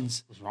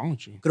 options. What's wrong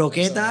with you?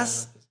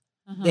 Croquetas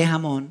de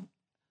jamón,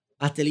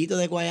 pastelito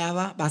de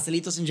guayaba,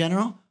 pastelitos in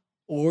general,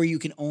 or you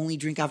can only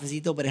drink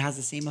cafecito, but it has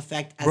the same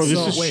effect as Bro, this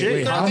so is wait, shit.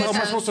 wait, How am I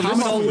croquetas. supposed to How live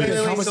much? off wait, this?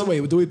 wait, How much? so-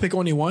 Wait, do we pick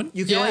only one?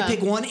 You can Yeah. only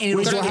pick one, and it'll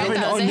Wait, so turn have it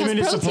an down.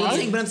 unlimited protein.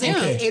 supply? But I'm saying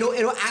Okay.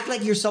 it'll act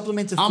like your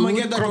supplement to food. I'm gonna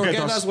get the Croquetas.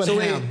 croquetas with So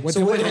wait, ham. With so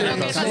the wait, with wait, ham.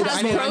 wait, Croquetas has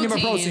I need my protein.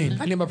 protein.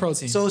 I need my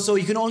protein. So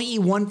you can only eat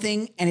one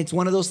thing, and it's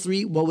one of those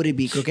 3. What would it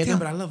be? Croqueta. yeah,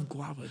 but I love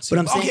guava too. But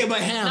I'm saying- okay, but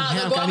ham. Nah, ham.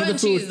 the can I guava need and the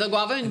food? cheese. The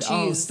guava and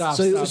Oh, cheese. stop.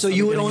 So stop,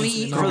 you would stop. only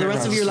eat for the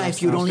rest of your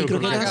life. You would only eat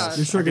Stop, stop, croquetas. stop.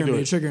 You're triggering do me.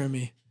 it. You're triggering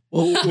me.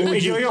 Well, Yo,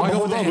 I yo, go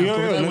hold with up. ham. Yo,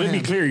 Go with let ham. me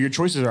clear. Your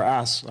choices are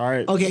ass. All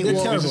right. Okay, They're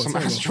well, terrible, Some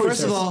terrible. ass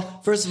choices.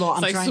 First of all, I'm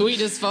It's like trying. sweet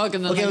as fuck.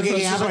 And then Okay, like,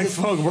 okay, how about like this?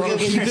 fuck, bro.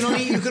 Okay, you can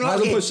only I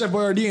will okay. put Chef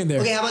Boyardee in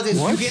there. Okay, how about this?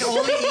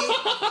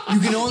 You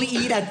can only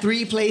eat at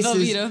 3 places.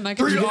 Velveeta, mac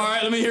and All cheese.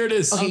 right, let me hear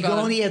this. Okay, you can God.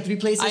 only eat at 3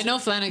 places. I know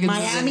Flanagan's is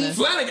in Miami. there.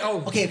 Flanagan.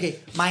 Oh, Okay.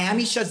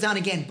 Miami shuts down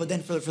again, but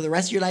then for the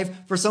rest of your life,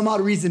 for some odd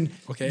reason,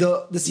 Okay.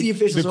 the city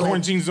officials The are like,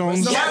 quarantine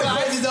zones. Yeah, the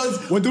quarantine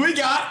zones. What do we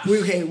got?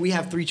 We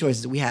have 3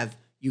 choices. We have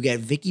you get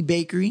Vicky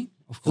Bakery,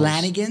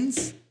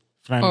 Flanagan's,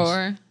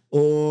 Flannies.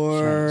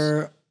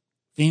 Or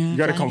You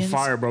gotta come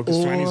fire, bro,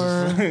 because Flannies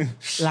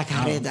is La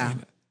Carreta.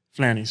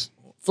 Flannies.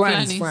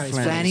 Flannies.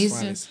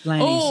 Flannies.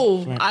 Flannies.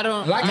 Oh, I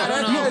don't Like I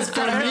don't know. it's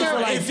kind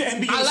of like If the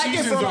NBA I like it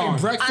season's for like on.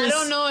 breakfast. I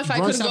don't know if I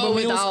brunch could type go of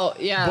meals, without.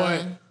 Yeah,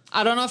 but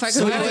I don't know if I could So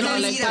go you can without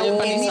only like eat at pollo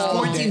all these panizado.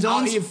 quarantine I'll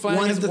zones, eat one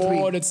Flanagan's of the 3.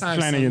 all the time.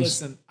 So Flanagan's.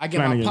 listen, I get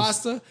my Flanagan's.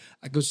 pasta.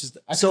 I go just.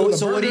 I So- go to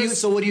so what do you- burgers,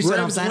 so what do you say on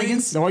ribs, Flanagan's?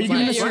 wings. No, why you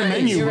giving Yeah, us you're the right,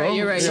 menu, you're bro? right,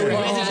 you're right, Yeah. you're right.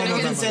 Well, Flanagan's-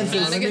 no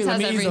consensus. Flanagan's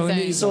has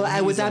everything.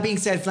 So with that being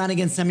said,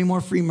 Flanagan, send me more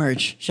free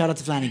merch. Shout out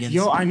to Flanagan's.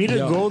 Yo, I need to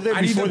Yo, go there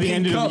I need before the the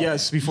end pink of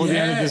cup. before the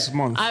end of this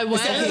month. I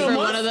went the end of the for month?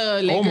 one of the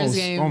Lakers Almost,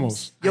 games.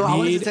 almost. Yo, I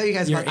wanted to need tell you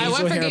guys your about I angel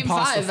went for hair game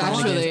pasta 5,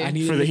 Flanagan's. actually. I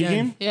need For it the Heat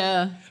again. game?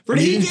 Yeah. For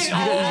the Heat You game?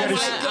 gotta- Oh you my gotta-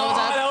 God,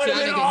 I that was would at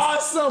have been Flanagan's.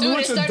 awesome. Dude, We it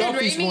went to started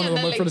Duffy's raining one and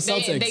of then them for the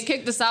like they Celtics.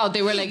 kicked us out.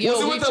 They were like, "Yo,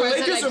 Was it we with the tried to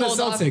Lakers like or the hold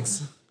off."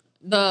 Celtics?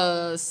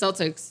 The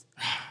Celtics.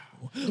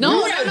 We No,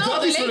 were at the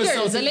Duffy's for the Lakers.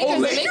 Celtics. The Oh, Lakers.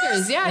 The Lakers?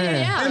 Lakers.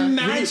 Yeah.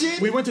 Imagine.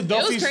 We went to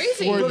Duffy's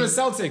crazy. For for the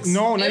Celtics.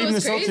 No, not It even the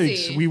was Celtics.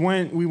 crazy. We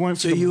went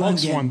for the you won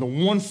Bucks game. one, the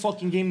one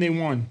fucking game they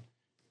won.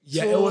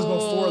 Yeah, it was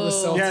before the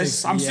Celtics.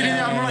 Yes, I'm sitting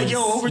there, I'm like,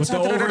 yo, With the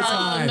overtime, da, da, da, da.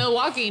 overtime.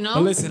 Milwaukee, no.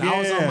 But listen, I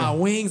was Yeah. on my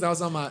wings. I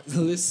was on my.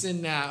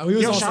 Listen now. We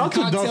was Yo, on shout some out to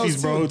cocktails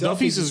Duffy's, bro. too.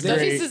 Duffy's is there.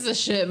 great. Duffy's is the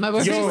shit. My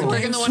boyfriend Yo, used to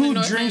work in the one in two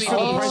North drinks Miami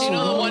for the Beach. price You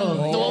know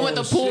of the one with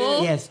the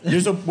pool. Yes.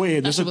 There's a wait,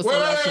 there's That a shit was so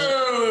that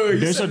shit.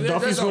 there's a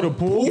Duffy's with a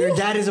pool. Your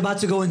dad is about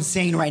to go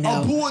insane right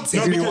now. A pool If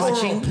you're ticket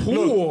watching, for a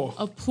pool.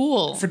 A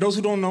pool. For those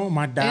who don't know,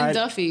 my dad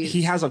Duffy's.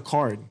 he has a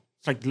card.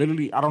 It's like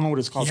literally, I don't know what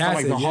it's called. He It's called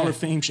has like the it, Hall yeah. of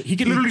Fame shit. He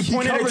can literally He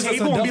point at a covers us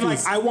table on and be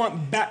Duffy's. like, I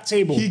want that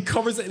table. He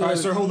covers it. All right,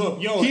 sir, hold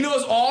up. Yo. He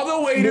knows all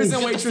the waiters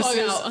and Get the fuck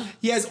waitresses. out.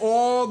 He has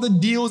all the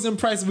deals and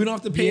prices. We don't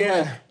have to pay.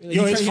 Yeah. Like,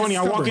 Yo, he it's tries- funny. he's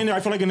I walk covered. in there, I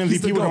feel like an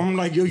He's the MVP with him. GOAT. I'm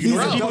like, yo, you He's know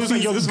the what? People GOAT. is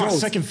like, yo, this is my He's the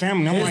second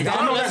family. I'm like, I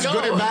don't know if Let's that's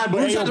good go. or bad, but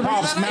Who's hey, yo, trying to bring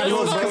Pops, that mad up?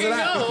 love,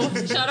 Let's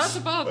bro. go. Shout out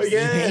to Pops.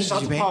 Yeah, paid? shout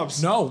Did to you pay?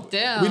 Pops. No,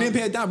 Damn. we didn't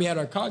pay it down. We had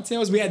our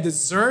cocktails. We had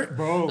dessert,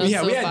 Bro. We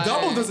had That's so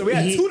double fire. dessert. We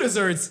had 2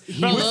 desserts.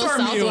 Bro, with those our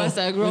meal. Southwest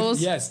egg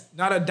rolls. Yes,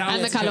 not a dollar.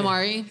 And the calamari.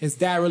 His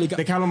dad really got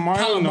The calamari,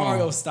 Calamari.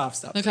 no. Oh, stop.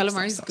 The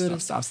calamari's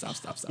good. Stop.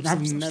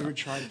 I've never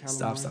tried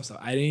calamari. Stop.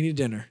 I didn't eat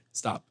dinner.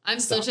 Stop. I'm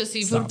such a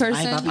seafood Stop.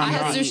 person. I- I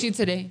had I'm sushi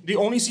today. The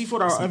only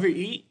seafood I'll ever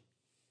eat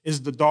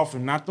is the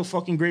dolphin, not the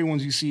fucking gray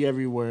ones you see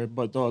everywhere,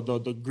 but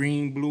the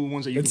green, blue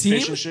ones that you The can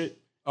fish team? and shit.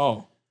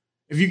 Oh,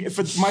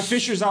 If my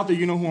fishers out there,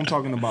 you know who I'm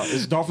talking about.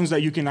 It's dolphins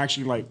that you can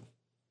actually like.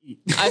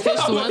 I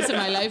fished once in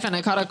my life and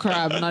I caught a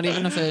crab, not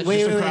even a fish.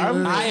 Wait,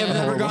 I have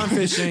never gone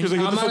fishing. He's like,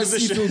 what I'm the not fuck a is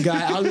this shit? seafood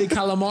guy. I'll eat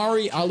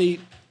calamari. I'll eat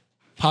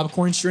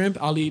popcorn shrimp.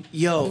 I'll eat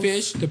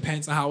fish.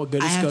 Depends on how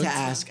good I it's have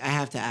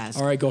cooked. to ask.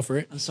 All right, go for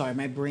it. I'm sorry,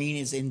 my brain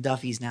is in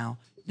Duffy's now.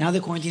 Now the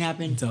quarantine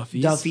happened.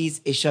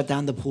 Duffy's? It shut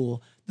down the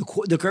pool.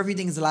 The curfew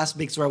thing is the last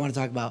big story I want to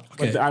talk about.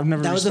 Okay. I've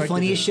never. That was the respected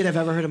funniest it. shit I've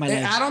ever heard in my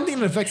life. I don't think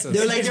it affects us.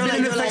 They're like, It's been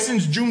in effect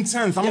since June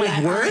 10th. I'm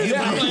like, word?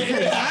 yeah, I'm like,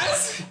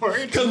 yes.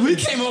 Because we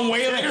came home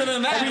way later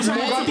than that. Every time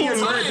I got the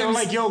Multiple alert, they're times.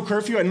 like, yo,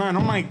 curfew at 9.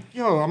 I'm like,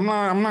 yo, I'm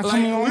not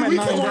coming home at we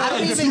 9. come home bro. I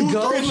don't at even 2,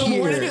 go 3 in the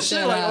morning here. and shit.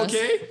 Dead Like, ass.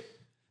 okay.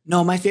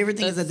 No, my favorite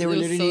thing is that they were It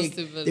was so literally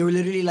stupid. they were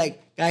literally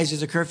like, guys,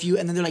 there's a curfew,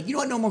 and then they're like, you know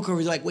what, no more curfew.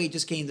 They're like, wait,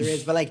 just kidding, there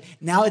is. But like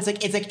now it's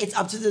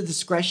up to the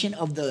discretion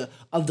of the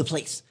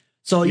place.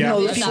 So you Yeah. know,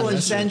 Yes, people in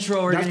that's true.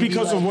 Central are That's gonna be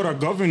because like, of what our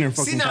governor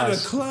See, fucking now the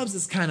passed. clubs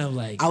is kind of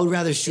like. I would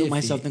rather shoot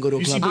myself than go to a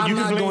You see, club. but you I'm can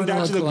not blame going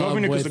that to to a the club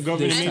governor because the with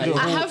governor this made type the of-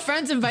 I whole. have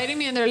friends inviting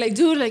me and they're like,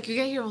 dude, like you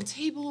get your own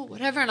table,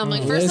 whatever. And I'm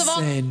like, first of all,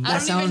 Listen, I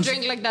that don't even sounds-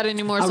 drink like that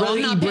anymore, I'd so rather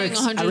I'm not eat paying bricks.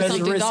 $100 I'd rather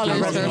something risk- I'd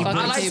dollars rather for a eat fucking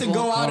I like to table.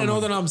 go out and know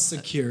that I'm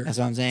secure. That's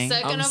what I'm saying.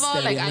 Second I'm of all,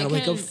 steady. like I'm I gonna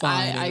wake can, up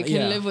fine I and- can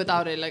yeah. live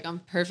without it. Like I'm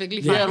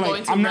perfectly fine Yeah, like,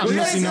 going to I'm not We're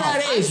restaurants. getting missing to out.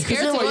 that I'm age. 'cause scared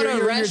to you're go what, to a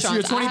you're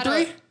restaurant.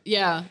 23?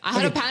 Yeah, I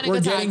had a Okay, panic we're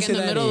attack getting in to the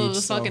that middle of age,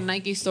 the so- fucking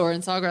Nike store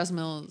in Sawgrass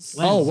Mills.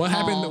 Oh, what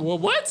happened? Well,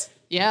 what?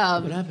 Yeah.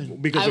 What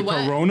happened? Because I of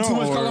went- Corona Too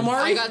much or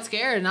calamari? I got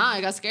scared. Nah,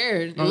 I got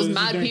scared. It Oh, was this is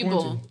mad during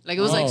people. quarantine. Like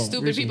it was like Oh,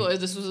 stupid recently. people.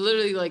 This was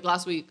literally like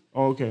last week.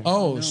 Oh, okay.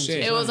 Oh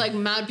shit! It was like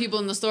mad people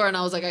in the store, and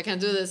I was like, I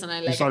can't do this. And I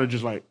You like, started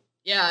just like,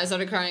 yeah, I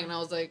started crying, and I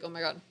was like, oh my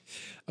god,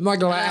 I'm not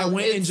gonna lie. I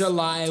went in It's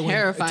July. I went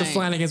terrifying. to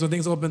Flanagan's when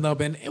things opened up,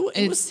 and it was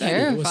It's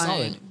steady. It was solid.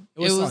 terrifying. It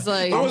was, It was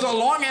solid. like- it was a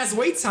long ass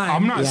wait time.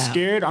 I'm not Yeah.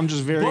 scared. I'm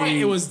just very. but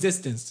it was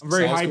distanced. I'm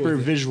very so I was cool hyper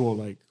with it. visual.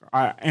 Like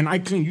I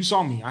clean. You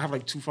saw me. I have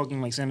like 2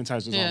 fucking like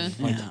sanitizers Yeah.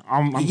 on. Like, Yeah.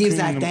 I'm He keeps cleaning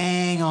that them.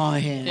 thang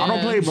on him. I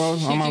don't play, bro.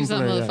 He I'm keeps that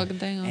play, yeah. motherfucking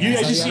thing on. You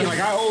guys just so see, yeah. like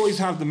I always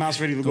have the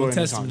mask ready to go.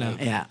 test anytime. him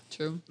now. Yeah.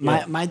 True.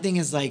 My thing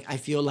is like I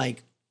feel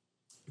like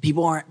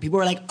people are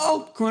like,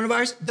 oh,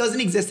 coronavirus doesn't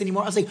exist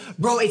anymore. I was like,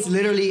 bro, it's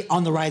literally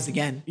on the rise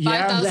again.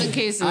 5,000 like,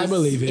 cases. I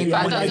believe it.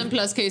 5,000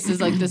 plus cases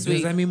like this Does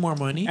week. that mean more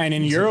money? And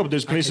in Europe,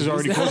 there's places use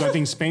already that. closed. I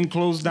think Spain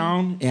closed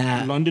down.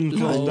 Yeah. London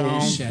closed Holy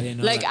down. shit, I didn't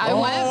know Like that.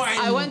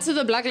 I went to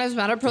the Black Lives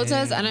Matter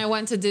protest and I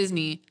went to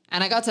Disney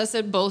and I got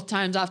tested both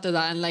times after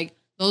that, and like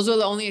those were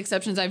the only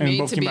exceptions I've made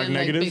both to came be back in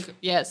like negative? big,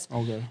 yes.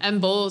 Okay.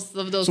 And both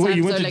of those So wait, times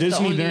you went are to like the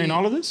Disney only, during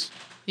all of this?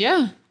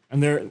 Yeah.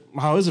 And there,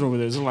 how is it over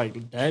there? Is it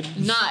like dead?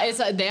 Nah, it's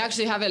they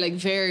actually have it like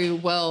very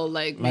well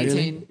like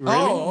maintained. Really?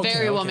 Oh, okay,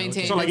 Very well okay,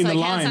 maintained. So, like, it's in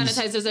the like hand lines.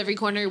 sanitizers every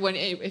corner. When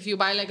if you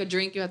buy like a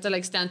drink, you have to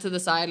like stand to the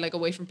side, like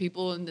away from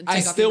people, and then take I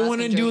off your still mask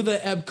want to and do drink.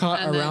 the Epcot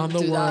And then around the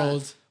do that.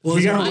 world.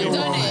 You gotta I've go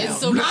done wild. it. It's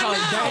super Not fun.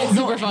 now. It's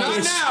super No, fun.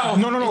 not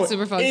now. No. It's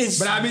super fun. It's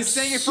But I've been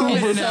saying it for a Super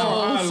minute so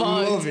now. I fun.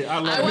 love it. I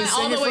love I it. went all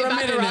singing the way for a back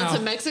minute around now.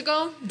 to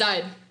Mexico.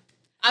 Died.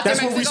 After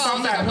That's Mexico, where we stopped I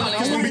was like, at. I'm not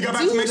Because when going. we got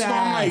back do to Mexico, I'm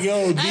that. like, yo,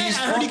 And these I heard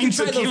you fucking can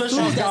try the tequila food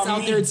shots that's got out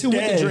me there too with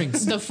the dead.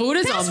 drinks. The food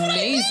is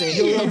amazing.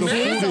 Yo, The the food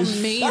is food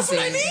amazing. That's what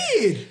I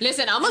need.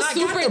 Listen, I'm a And I got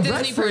super the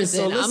bread Disney for it,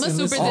 so person. I'm a listen,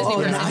 super listen. Disney Oh,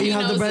 person. now He you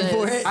have the knows bread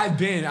for this. it? I've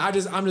been.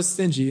 I'm just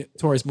stingy.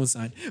 Taurus moon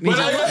sign.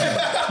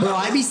 Bro,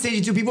 I be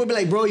stingy too. People be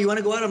like, bro, you want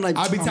to go out? I'm like,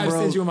 I'll be type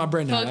bro. stingy with my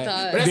bread now. Fuck right?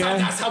 that. But that's, Yeah.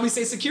 that's how we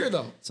stay secure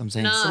though. That's what I'm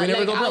saying. Nah, we never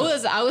like go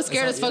broke. I was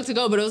scared as fuck to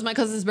go, but it was my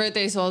cousin's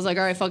birthday, so I was like,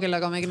 all right, fuck it,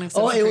 like I'll make an Oh,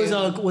 exception. it was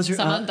for you. what's her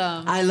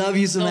Samantha. I love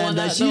you, Samantha.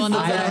 that- She's the one the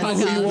that- best. I know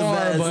She's who you the are,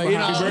 best. but, you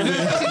know.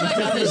 She's my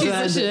cousin.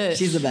 She's the shit.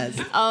 She's the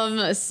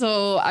best.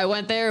 So I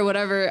went there or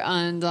whatever,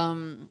 and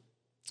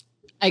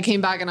I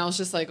came back and I was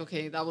just like,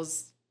 okay, that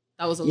was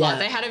a Yeah. lot.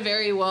 They had it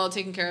very well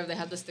taken care of. They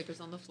had the stickers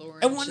on the floor.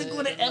 I and want to shit,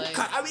 go to and, like-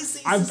 Epcot. I've been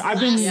saying I've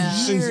been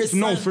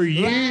since for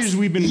years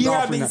we've been I've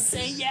offering been that.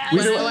 saying yeah.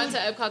 When I went to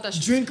Epcot, that's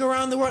Drink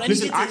around the world. And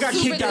Listen, you get to I got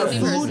super kicked out.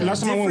 Disney person.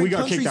 Last time I went, we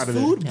got kicked out of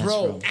there. food, Yes,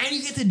 bro. bro. And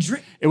you get to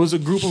drink. It was a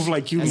group of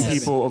like Cuban That's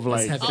people of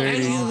like heavy. 30,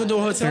 And you can do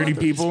a hotel 30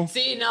 after. people.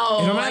 See,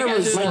 no. No matter I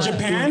what, can't do like that.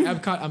 Japan?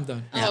 Epcot, I'm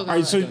done. Oh, All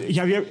right, so God.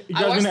 have you I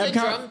guys watched been the to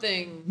Epcot? drum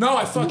thing. No,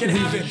 I fucking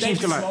haven't.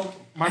 Thank you, Like, Smoke.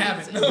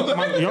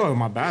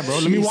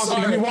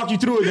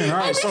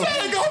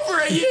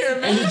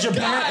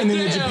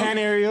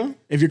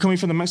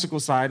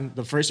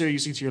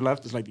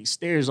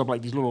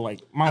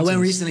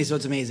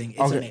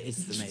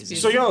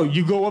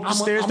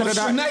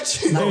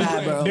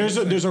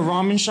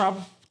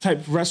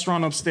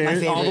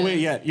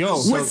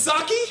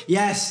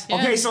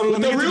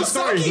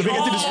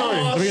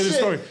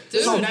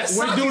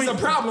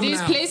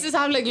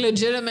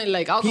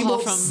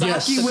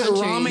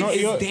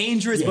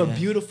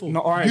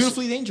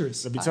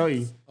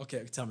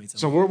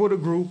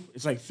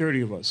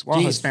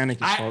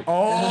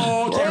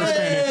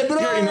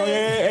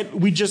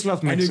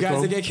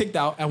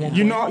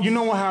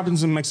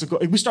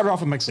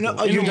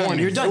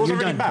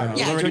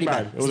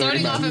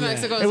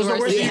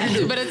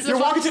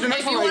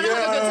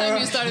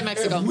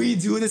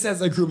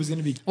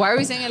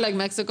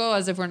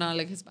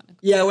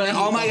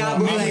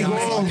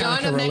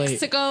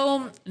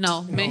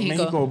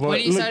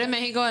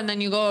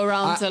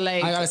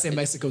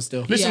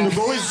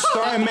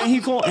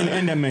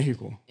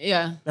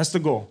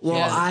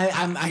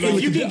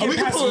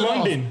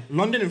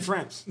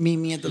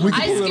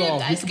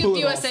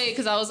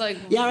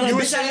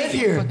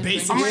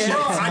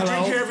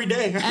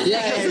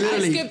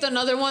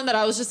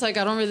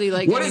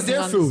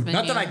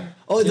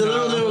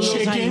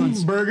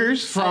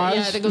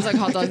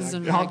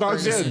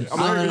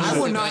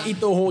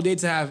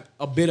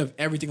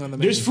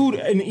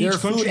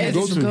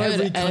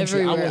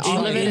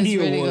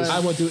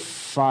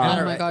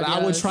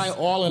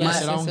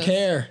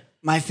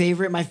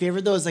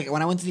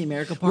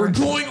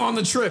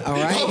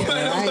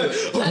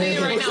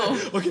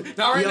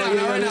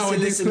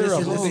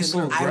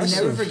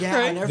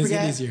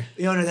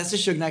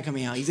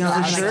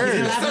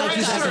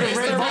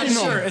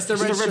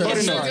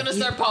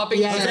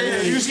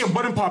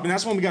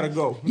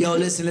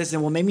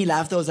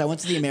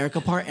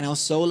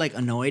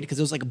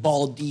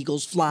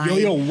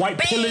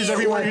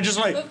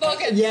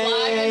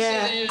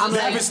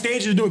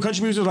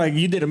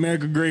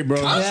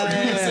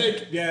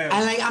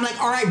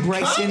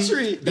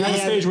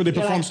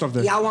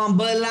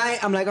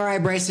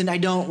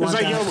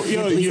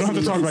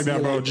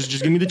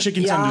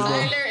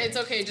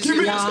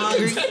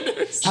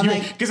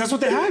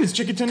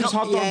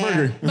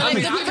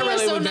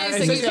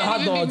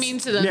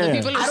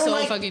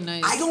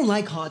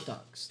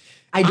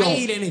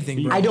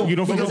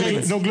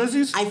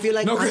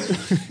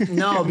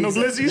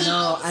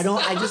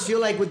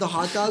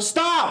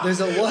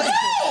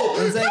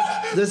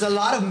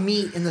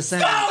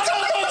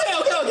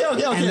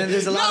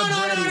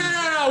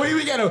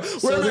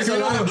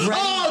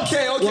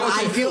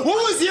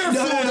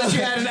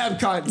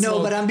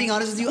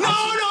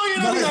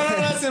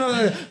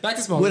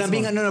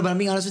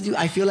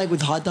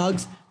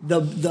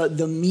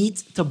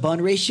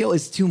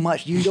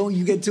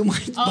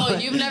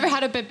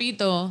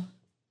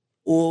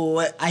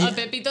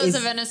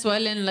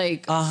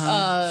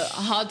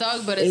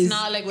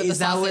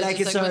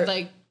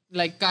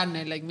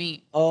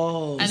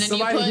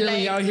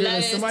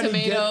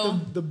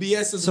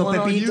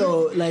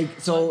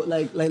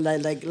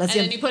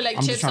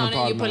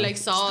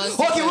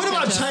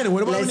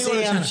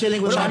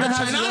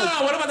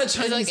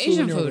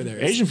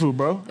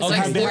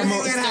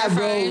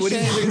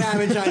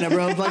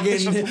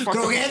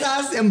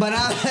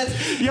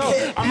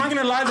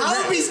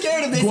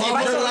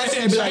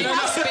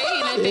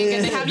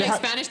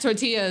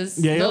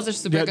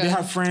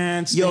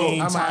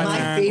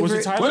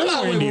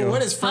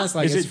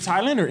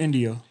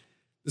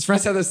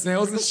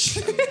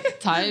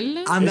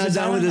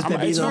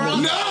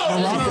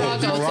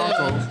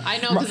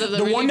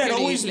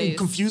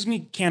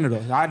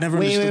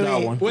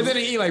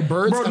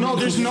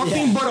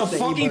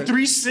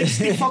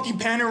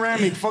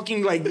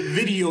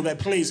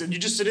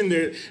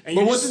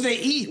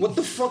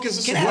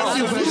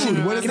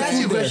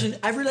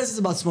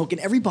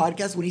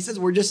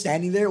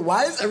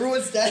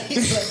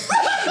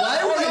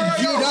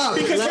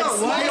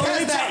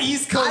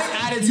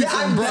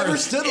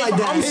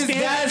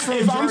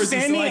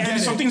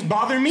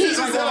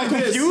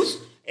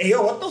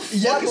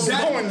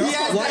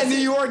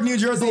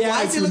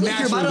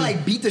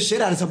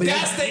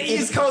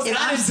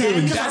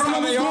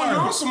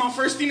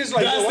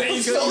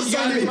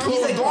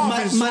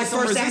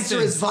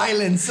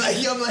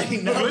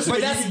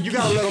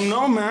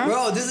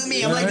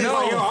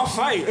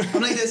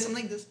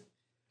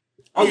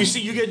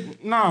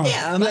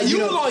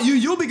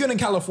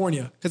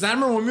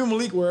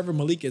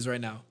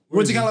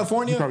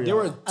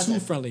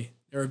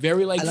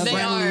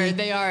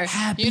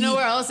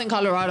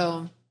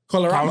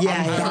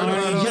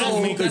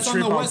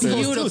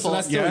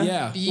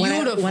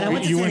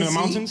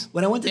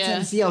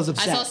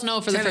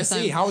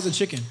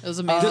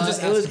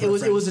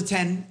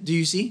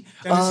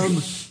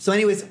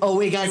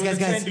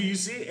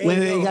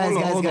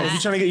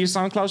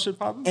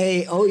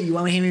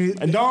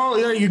 mean, No,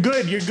 you're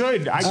good. You're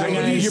good. I got you.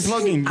 You're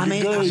plugging. I You're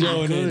mean, good. you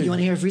You're good. want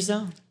to hear a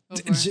freestyle? Go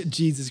for it.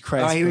 Jesus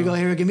Christ. All right, here we bro. go.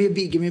 Here, give me a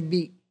beat. Give me a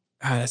beat.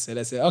 Ah, that's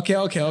it. Okay.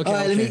 All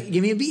right, let me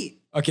give me a beat.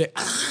 Okay.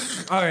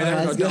 All right, there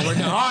let's we go. go. We're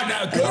done. Oh,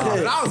 no,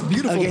 good. That was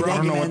beautiful, Okay, bro.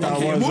 thank I don't you, know what man. that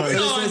Thank you. was. Moving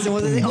on. Listen,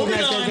 what is it? Oh, Moving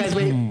guys,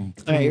 wait. All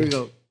right, here we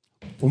go.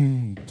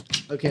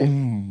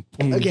 Okay.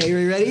 Okay, are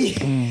you ready?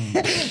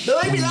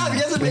 Don't make me laugh.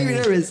 You guys are making me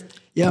nervous.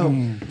 Yo,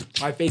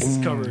 My face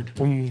is covered.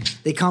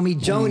 they call me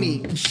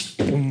Joni.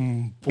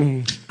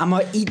 I'm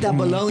gonna eat that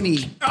bologna.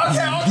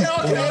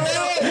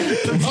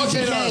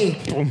 Okay.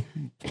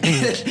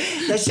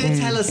 That shit's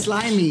hella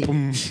slimy,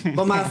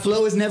 but my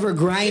flow is never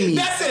grimy.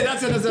 That's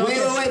it.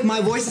 Wait.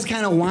 My voice is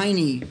kind of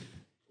whiny.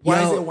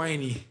 Why Yo, is it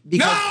whiny?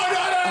 Because,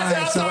 No.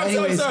 Alright, so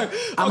anyways,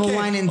 I'm a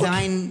wine and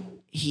dine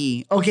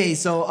he. Okay,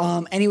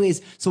 so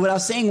anyways, so what I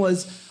was saying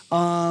was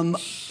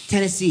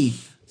Tennessee.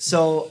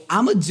 So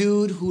I'm a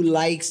dude who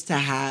likes to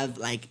have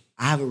like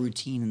I have a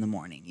routine in the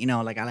morning. You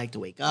know, like I like to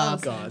wake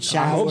up, God.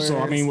 shower. I hope so.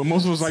 I mean,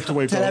 most of us like to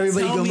wake Tell up.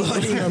 everybody Tell good me.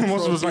 morning.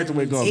 Most of us like to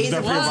wake up. It's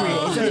Definitely appropriate.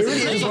 about It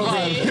really is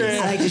appropriate.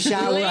 I like to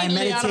shower, I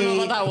Lately, I don't know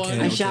meditate. about that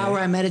one. I shower,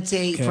 I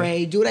meditate,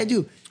 pray, do what I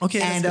do.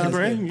 Okay, and that's good.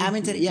 Pray? I'm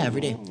into yeah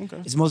every day. okay.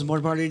 It's the most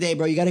important part of the day,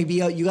 bro. You gotta be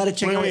out. You gotta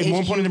check out Wait, more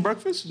HQ. important than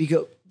breakfast?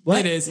 Because what?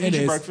 It is. Eat It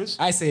your is.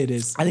 breakfast. I say it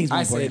is. I think it's more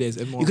I say important. it is.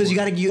 It's more because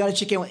important. you gotta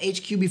check in with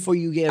HQ before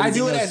you get. I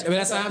do everything it. else. But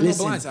that's why I have no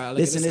blinds. I look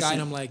at the sky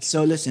and I'm like,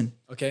 So listen.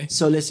 Okay.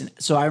 So listen.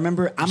 So I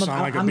remember I'm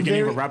sound like a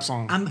beginning of a rap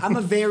song. I'm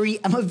a very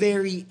I'm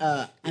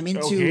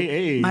into Okay,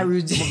 hey. my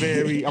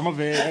routine. I'm a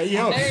very,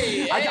 yo.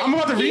 Hey, I'm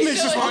about to he's remix this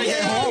still- when I he's get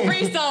still home.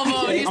 Freestyle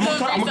mode. He's I'm still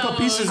gonna cut freestyle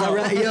pieces mode. out. All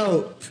right,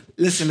 yo.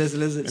 Listen.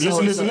 Listen. So-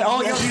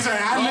 Oh, yo, these are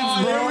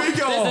ad-libs, bro. Here we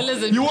go.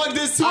 Listen. You want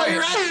this too? All Are you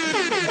right.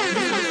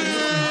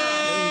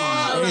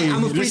 ready?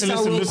 I'm a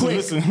freestyle real quick.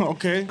 Listen.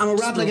 Okay. I'm gonna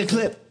rap like a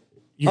clip.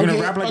 You're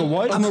gonna rap like a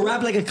what? I'm gonna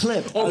rap like a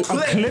clip. Oh,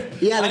 clip.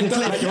 Yeah, like a I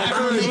clip. thought-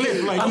 I'm gonna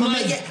clip,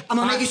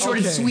 like- make it short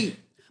and Okay. sweet.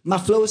 My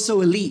flow is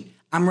so elite.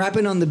 I'm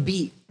rapping on the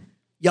beat.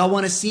 Y'all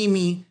want to see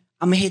me?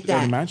 I'm gonna hit Got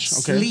a that match?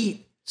 Okay.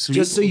 sleep. Sleep,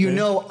 Just so you okay.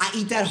 know, I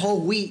eat that whole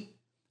wheat.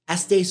 I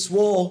stay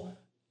swole.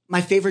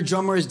 My favorite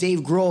drummer is Dave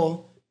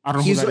Grohl. I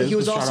don't know who that is, He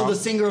was but shout also out. the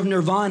singer of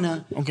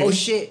Nirvana. Okay. Oh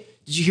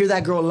shit! Did you hear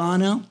that girl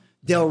Lana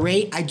Del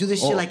Rey? I do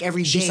this shit like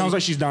every day. She sounds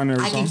like she's down there.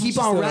 I can keep She's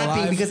on still rapping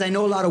alive? because I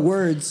know a lot of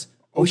words.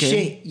 Oh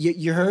Okay. shit!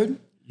 You heard?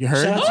 You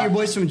heard? Shout out to your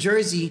boys from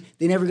Jersey.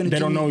 They never gonna. They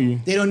do don't me- know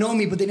you. They don't know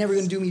me, but they never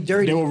gonna do me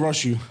dirty. They will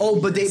rush you. Oh,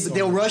 but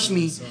they'll rush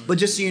me. But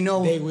just so you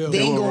know, They will. they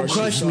They ain't will gonna rush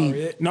crush you.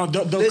 me. No,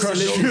 they'll Listen, crush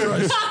listen, you.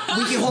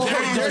 we can hold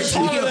hands.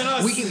 taller than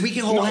us. We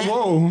can hold No, hands.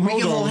 whoa, We hold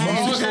can hold on.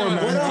 hands. Hold on,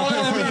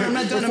 man. I'm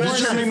not done. You're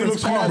trying to make me look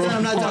smart, bro.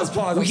 I'm not done.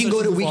 Pause. We can I'm go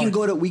to. searching We can for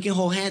go to. We can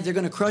hold hands. They're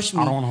gonna crush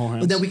me. I don't wanna hold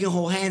hands. But then we can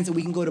hold hands and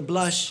we can go to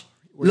blush,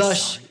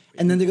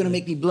 and then they're gonna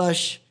make me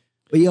blush.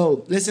 But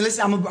yo, listen.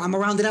 I'm gonna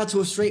round it out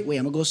to a straight way.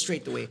 I'm gonna go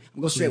straight way.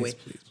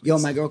 Yo,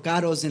 my girl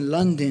Caro's in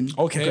London.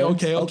 Okay. I'm Shout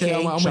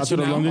with to you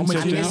the now. London I'm with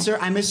I you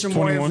sisters. now. miss her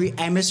more 21.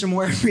 I miss her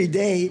more every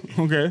day.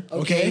 Okay.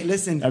 Okay,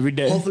 listen. Every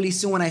day. Hopefully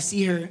soon when I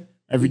see her.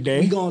 Every day?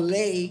 We gonna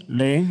lay.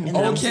 Lay. And then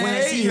when I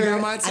Okay, see you her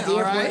got my at time, the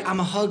airport, alright. I'm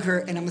gonna hug her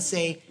and I'm gonna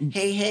say,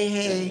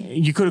 hey.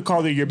 You could have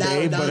called her your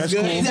babe, but was that's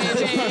good.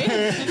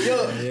 cool.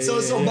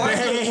 Yo, so Bart,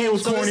 Hey, it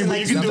was so corny, listen, but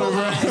you can do it,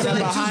 bro. so like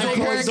Behind two-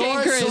 closed Hurricane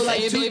doors, Chris, so like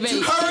hey, two-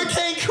 baby.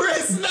 Hurricane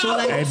Chris. No. so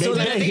like, Hey, so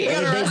babe,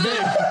 like,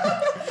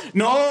 babe.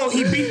 No,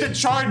 he beat the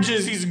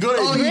charges. He's good.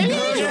 Oh, he beat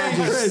the Yeah.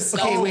 Chris.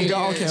 Okay, Oh, wait.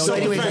 God, okay. So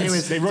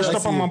anyways, They rushed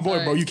up on my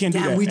boy, bro. You can't do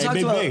damn, that. we Hey, talked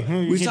babe, about babe,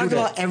 you we can't talked do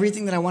that. about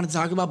everything that I want to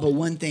talk about, but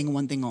one thing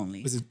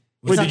only. Was it?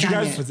 Wait, not did you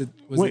time guys? yet.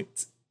 Was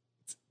it?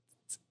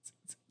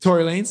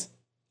 Tory Lanez?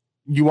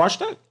 You watched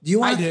that? Do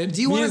you I want? did.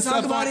 Do you Me want and to talk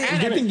Stefan, about it?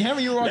 and I think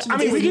Henry, you were watching. I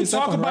the mean, we TV can and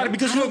talk Stefan, about it right?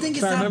 because I don't look, think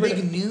it's Fam, that remember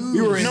big news.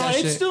 we were in no, that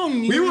it's shit. still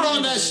news. We were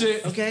on that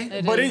shit. Okay.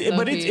 It But is but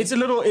low-key. it's a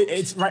little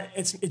it's right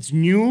it's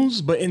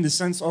news, but in the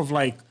sense of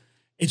like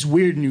it's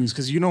weird news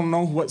because you don't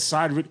know what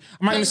side. I'm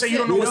not gonna say you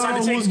don't know We what don't side know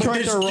to take, who's but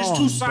correct there's or two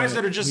wrong, sides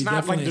but that are just we not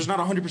like definitely- there's not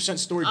 100%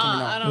 story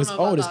coming I out. don't Was- know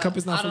oh, about this that. cup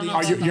is not I don't fully- know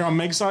Are you about you're that. on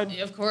Meg's side?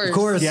 Of course. Of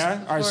course.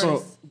 Yeah. All right. So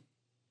course.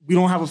 we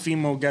don't have a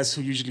female guest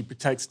who usually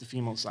protects the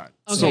female side.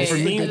 So Okay, for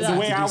me, that's the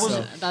way to I do was,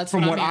 so. That's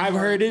from what what I'm here I've for.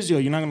 heard is,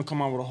 you're not gonna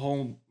come out with a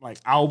whole like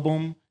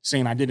album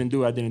saying I didn't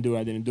do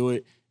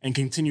it, and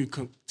continue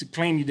to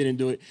claim you didn't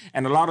do it.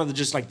 And a lot of the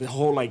just like the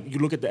whole like you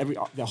look at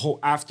the whole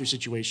after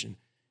situation.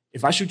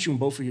 If I shoot you in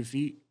both of your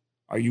feet,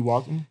 are you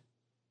walking?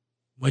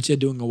 What you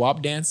doing a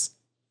WAP dance?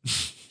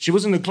 She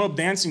was in the club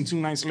dancing 2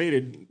 nights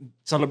later,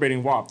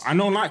 celebrating WAP. I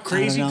know not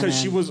crazy know, because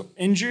she man. was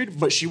injured,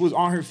 but she was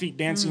on her feet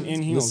dancing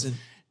in heels.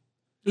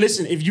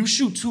 Listen, if you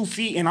shoot 2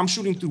 feet and I'm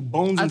shooting through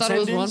bones I and thought it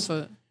tendons, was 1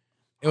 foot.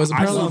 It was I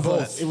apparently thought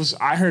both. It was.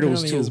 I heard it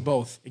was Apparently 2. it was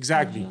both.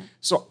 Exactly.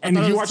 So, and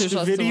thought if it you was watch 2 the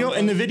shots to video, one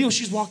in the foot. video,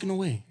 she's walking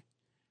away.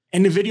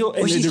 In the video,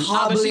 and she's the,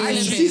 hobbling. limping.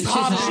 She's She's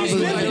hobbling.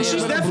 hobbling. she's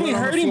Blood definitely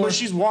on the hurting, floor. but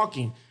she's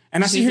walking.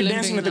 And I see She's her limping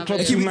dancing at in the club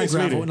that 2 video. nights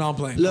Gravel. later. No, I'm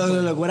playing.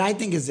 Look. What I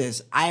think is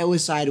this: I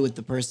always side with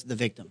the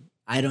victim.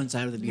 I don't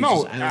side with the abusers.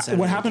 No, I always side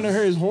what with happened to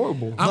her is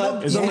horrible.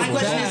 But It's my horrible.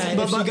 question is,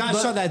 If she got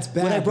shot, that's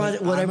bad, What I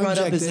brought but I'm up is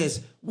objective.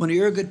 this: when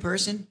you're a good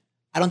person,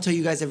 I don't tell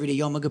you guys every day,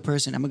 yo, I'm a good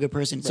person. I'm a good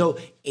person. So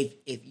if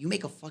you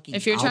make a fucking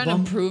If you're trying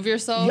album, to prove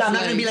yourself, yeah, I'm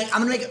not gonna be like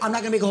I'm not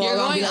gonna make a whole you're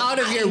album. going Be like, out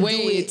of I your didn't do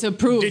way it. to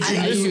prove Did you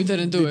that listen- you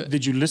didn't do it.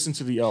 Did you listen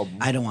to the album?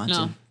 I don't want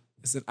No. to.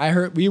 Listen, I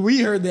heard we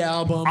heard the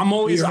album. I'm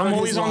always We heard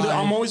his on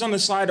live. the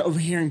side of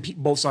hearing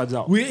both sides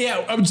out.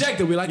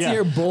 Objective. We like to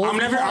hear both. I'm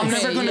never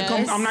Okay, gonna come.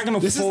 yes. I'm not gonna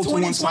This is fold to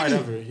one side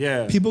 2020. ever.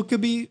 Yeah. People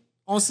could be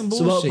on some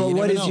So, bullshit. but You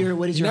what never is know.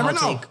 your You hot never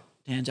know. take?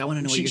 Tange, I want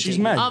to know what you're She's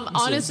taking. mad.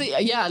 Honestly,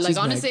 yeah, like She's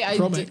honestly, Meg.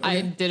 Pro Meg, I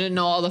okay. didn't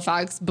know all the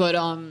facts, but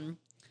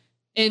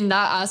in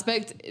that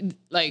aspect,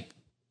 like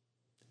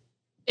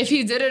if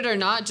he did it or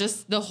not,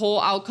 just the whole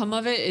outcome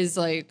of it is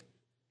like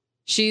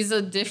she's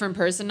a different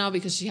person now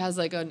because she has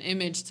like an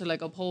image to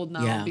like uphold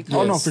now. Yeah. Because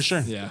Oh no, for sure.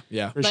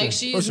 Yeah. For like sure.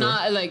 she's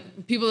not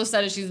like people have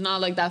said it. She's not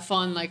like that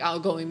fun, like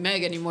outgoing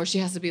Meg anymore. She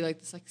has to be like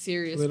this like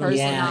serious Little- person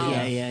Yeah,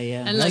 now.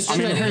 yeah. And like, That's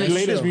true. she's Her like,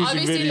 latest music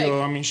obviously, video,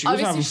 like, I mean, she was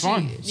having obviously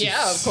fun.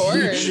 yeah, of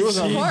course. She was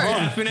having of course.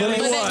 fun. Definitely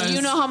But then was.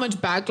 you know how much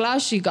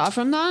backlash she got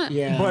from that.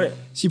 Yeah. But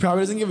She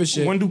probably doesn't give a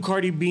shit. when do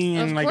Cardi B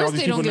and Of like course all these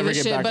they people don't give never a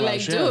get shit, backlash? but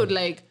like, Yeah. dude,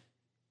 like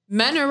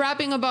men are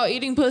rapping about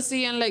eating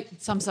pussy and like,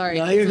 I'm sorry.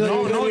 No, you're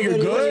good. No, you're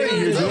good.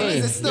 You're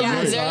good. This is the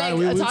Yeah, reason. they're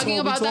like We talking told-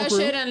 about we that told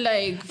shit Peru. and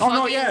like Oh fucking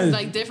no, yeah.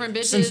 like different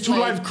bitches. Since Two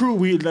like, Live Crew,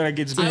 we like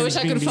it's been. I wish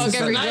I been could fuck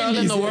consistent. every girl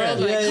in the world.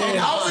 Like, Yeah, come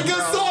that on, was a good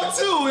bro. song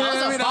too. You know That was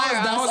what I a mean?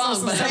 fire That was ass some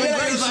song, but-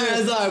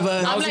 celebration.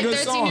 but I'm was a like good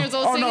 13 song. years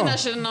old Oh, singing no. that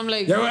shit, and I'm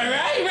like, Yeah,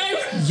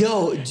 right.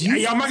 yo, do you?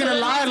 Yeah, I'm not gonna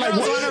lie. Like,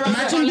 girls wanna what, rap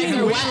imagine about, like, being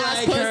their a wet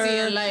ass pussy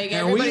and like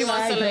And we everybody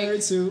wants to like her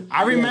like. too.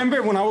 I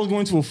remember when I was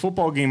going to a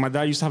football game, my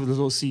dad used to have this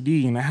little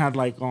CD, and it had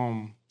like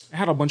it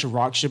had a bunch of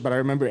rock shit, but I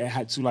remember it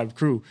had Two Live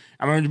Crew.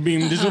 I remember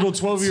being this little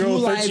 12-year-old,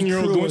 Two Live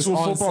 13-year-old Crew going was to a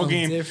on football some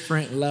game.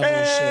 different level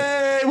of shit.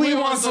 Hey, we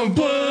want some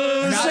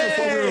That's pussy.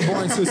 before we were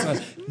born too. So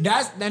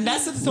that's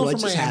the tone What from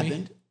just Miami.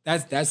 happened?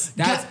 That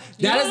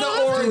is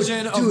the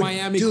origin of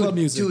Miami club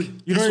music.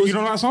 Dude, You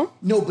know that song?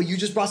 no, but you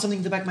just brought something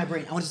to the back of my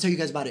brain. I want to tell you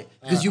guys about it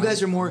because you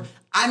guys are more.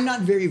 I'm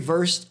not very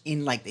versed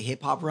in like the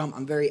hip hop realm.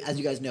 I'm very, as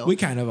you guys know, We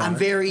kind of I'm are,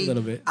 very, a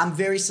little bit. I'm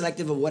very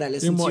selective of what I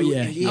listen You're more- to.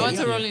 yeah. And I went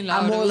to Rolling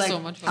Loud. I'm more It was like, so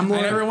much fun. I'm more.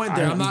 I never went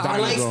there. I'm not I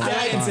like-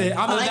 that into. I'm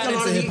I not like that a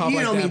lot into of hip hop you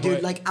like know me, that, dude.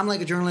 but- Like I'm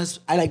like a journalist.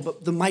 I like,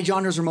 but my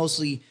genres are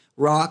mostly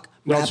rock,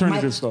 The rap.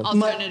 alternative stuff.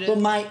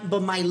 Alternative.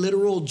 But my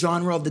literal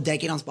genre of the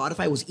decade on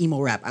Spotify was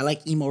emo rap. I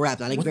like emo rap.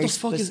 I like What very the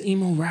fuck is specific-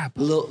 emo rap?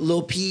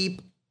 Lil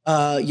Peep,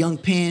 Young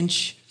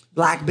Pinch,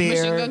 Black Bear,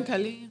 Machine Gun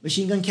Kelly.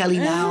 Machine Gun Kelly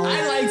now.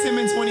 I liked him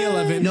in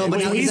 2011. No, but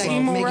Wait, now he's he's like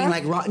emo making rap?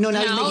 like rock. No, now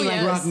he's Now, making like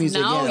yes. rock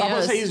music. Now, yeah. I'm about to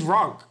yes. say he's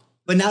rock.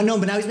 But now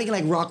he's making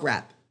like rock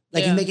rap.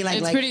 Like Yeah. he's making like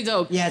It's like pretty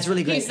dope. Yeah, it's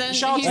really He great. sends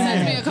Shout out me to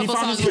him. a He couple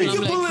found songs his when way.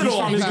 I'm He can pull like, it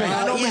off. He's Okay.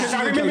 got- Because yeah.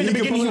 I remember in the He can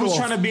beginning he pull it was off.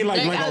 trying to be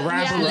like a rapper.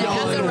 yeah, like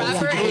as a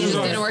rapper, Yeah. it just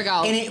didn't work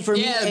out. And it, for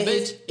me, yeah,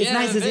 it's bitch.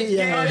 nice to see. bitch.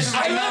 Yeah.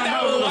 I love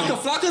that one.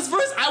 Waka Flocka's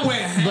verse. I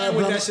went ham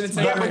with that shit. and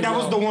Yeah, but that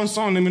was the one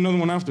song. Name another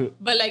one after it.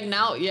 But like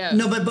now, yeah.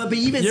 No, but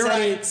even You're said,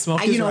 right.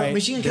 Smoke I, is you know, right.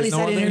 Machine Gun There's Kelly no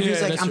said in other- interviews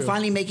yeah, like, that's I'm true.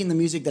 finally making the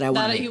music that I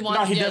want. That to he make. wants.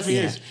 No, he yes. definitely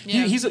is.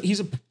 Yeah. He's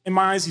a in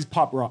my eyes he's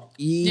pop rock.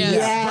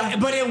 Yeah.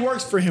 But it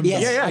works for him.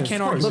 Yes. though. Yeah, I of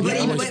can't course. argue.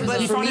 But with he- that.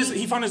 but he for found me-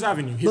 he found his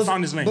avenue. He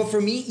found his lane. But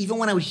for me, even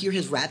when I would hear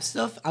his rap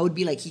stuff, I would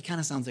be like, he kind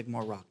of sounds like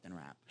more rock than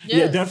rap. Yeah,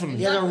 Yes. definitely.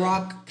 He has a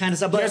rock kind of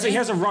stuff. But He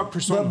has a rock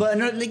persona. But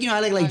no, like, you know, I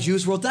like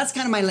Juice WRLD. That's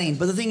kind of my lane.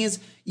 But the thing is,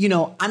 you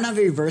know, I'm not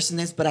very versed in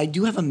this, but I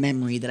do have a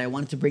memory that I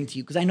wanted to bring to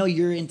you because I know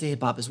you're into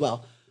hip hop as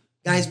well.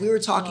 Guys, we were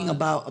talking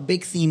about a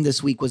big theme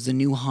this week was the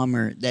new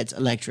Hummer that's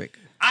electric.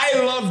 I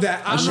love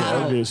that. I'm shit not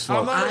ugly as fuck.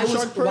 I'm not I a was,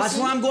 truck that's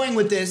person. where I'm going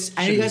with this.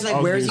 I know you guys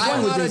like, where is he ugly. going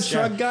I'm with not a this?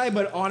 truck guy,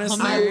 but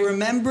honestly, I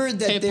remember that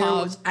there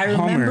Hip-hop. was. I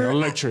remember Hummer,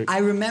 electric. I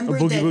remember A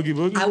boogie, that boogie,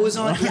 boogie? I was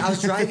on. Yeah, I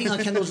was driving on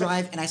Kendall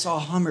Drive and I saw a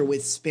Hummer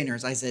with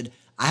spinners. I said,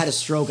 I had a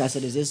stroke. I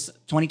said, is this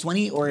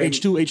 2020 or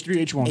H2,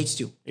 H3, H1.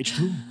 H2.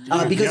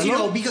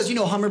 H2. Because you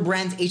know Hummer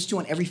brands H2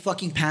 on every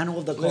fucking panel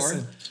of the car.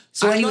 Listen,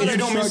 So I'm anyway, not a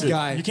don't truck miss it.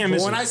 guy. You can't but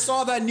miss when it. I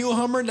saw that new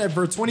Hummer that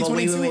for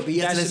 2022, but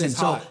you have that to shit listen. is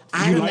So hot. I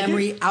had a like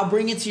memory. it? I'll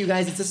bring it to you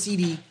guys. It's a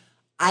CD.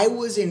 I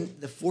was in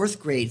the 4th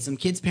grade. Some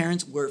kids'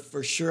 parents were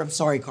for sure. I'm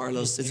sorry,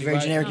 Carlos. It's a very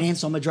Anybody? generic name,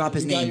 so I'm gonna drop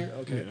his You got name. your-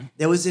 okay.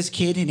 There was this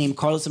kid named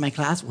Carlos in my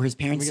class where his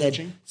parents Let me get a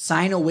said, chain?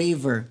 sign a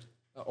waiver.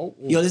 Oh,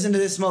 Yo, listen to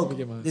this smoke.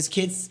 get mine. This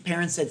kid's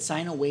parents said,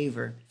 sign a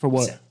waiver. For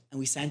what? And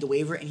we signed a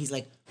waiver, and he's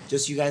like,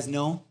 just so you guys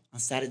know, on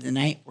Saturday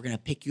night, we're gonna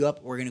pick you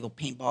up. We're gonna go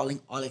paintballing,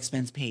 all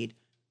expense paid.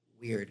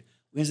 Weird.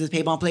 We went to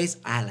this paintball place.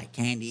 I had like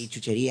candy,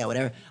 chucheria,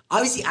 whatever.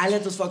 Obviously, I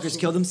let those fuckers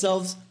kill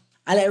themselves.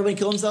 I let everybody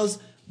kill themselves,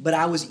 but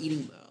I was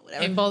eating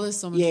whatever. Paintball is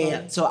so much Yeah, fun.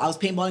 yeah. So I was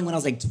paintballing when I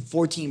was like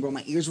 14, bro.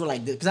 My ears were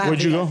like this. Because I had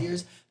Where'd you big go? ass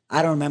ears.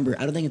 I don't remember.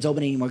 I don't think it's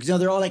open anymore. Because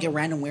they're all like at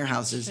random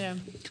warehouses. Yeah.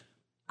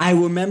 I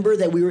remember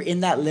that we were in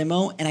that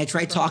limo and I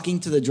tried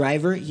talking to the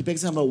driver. He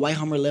picks up a white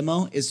Hummer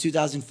limo. It's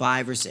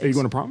 2005 or 6. Are you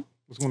going to prom?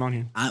 What's going on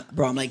here?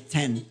 Bro, I'm like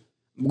 10.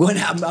 I'm going.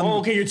 I'm, Oh,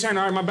 okay, you're 10.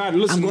 All right, my bad.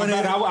 Listen, I'm my going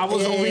bad. to- I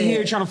was yeah, over yeah, here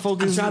yeah. trying to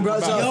focus. I'm trying, bro, My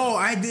bad. so- Yo,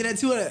 I did that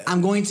too.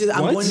 I'm going to.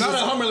 I'm What? going to. Not a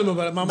Hummer limo,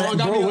 but my mom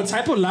got Bro, me. what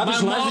type of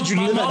lavish life did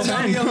you live My at mom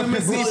got 10? me a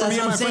limousine Bro, for that's me what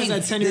and I'm my friends saying.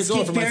 at 10 years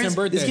old for my 10th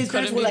birthday. This kid's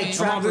parents were like Couldn't be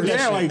trappers. me.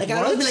 Yeah, like, I'd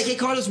always be what? like, hey,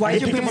 Carlos, why They are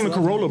your picked up parents?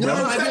 on a Corolla, bro.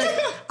 No,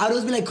 I'd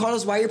always be like,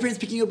 Carlos, why are your parents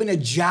picking you up in a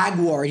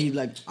Jaguar? He'd be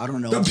like, I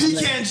don't know. The I'm like,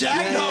 pecan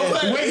jack? yeah, No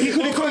yeah. way. Wait, he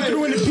could have come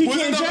through in the Was it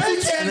pecan the jack?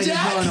 pecan I'm like,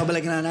 jack? no, but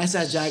like in a nice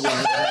ass Jaguar.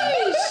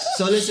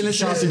 So listen.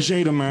 Shout out to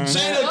Jada, man.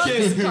 Jada Fuck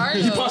kid. this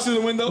Carlos. He pops through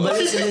the window. But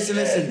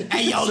listen.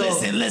 Hey, yo,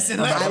 So, listen.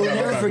 I would Go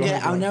never back, forget. go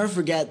back. I would never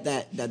forget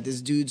that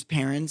this dude's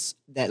parents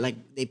that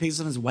like they picked us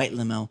up in his white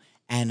limo,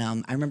 and I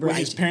remember Wait,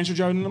 his parents were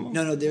driving the limo?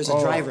 No, there's a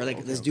Oh, driver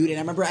like this dude, and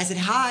I remember I said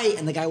hi,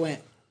 and the guy went.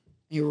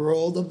 He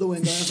rolled up the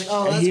window. And I was like,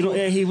 oh, And that's he, cool.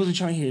 he wasn't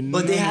trying to hear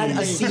But they had a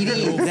nothing. CD.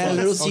 They had a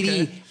little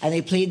CD, Okay. and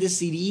they played this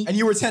CD. And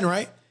you were 10,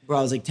 right? Bro,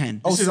 I was like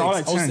 10. This is all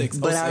at 10. 06.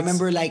 But I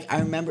remember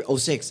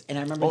 06, and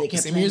I remember they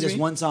kept same playing year as this me?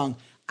 one song.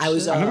 I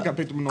was I never got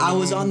picked up in no I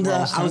was limo on when I the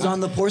was I was 10. on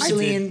the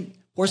porcelain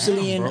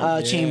Damn,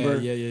 bro. chamber.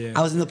 Yeah.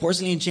 I was in the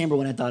porcelain chamber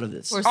when I thought of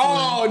this.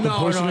 Oh, no,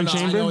 porcelain I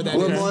chamber? know what that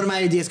Where is. more of my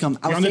ideas come.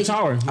 I You're was on the taking,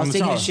 tower. I On was the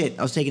taking a tower. shit.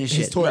 I was taking a His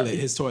shit.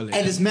 toilet.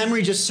 And this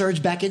memory just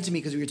surged back into me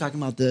because we were talking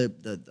about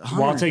the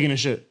Hummer. While taking a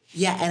shit.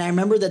 Yeah, and I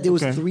remember that there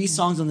was Okay. 3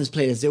 songs on this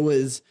playlist. There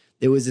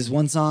was this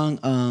one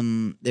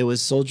song. There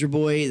was Soldier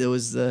Boy. There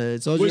was the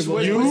Soldier Which Boy.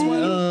 one?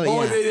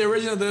 yeah. The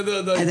original,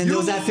 the And then there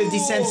was that 50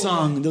 Cent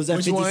song. There was that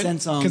Which 50 one?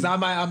 Cent song. Because I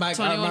might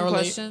 21 relate.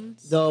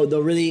 questions.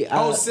 The really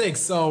Oh, 06.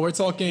 So we're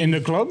talking. In the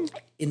club?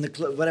 in the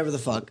club, whatever the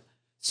fuck.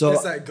 So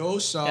It's that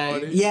ghost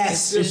shot.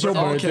 yes. It's your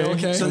birthday.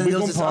 Okay. So then We there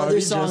gon' was this party other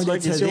just song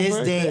like that to it's your this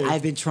day birthday.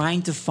 I've been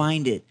trying to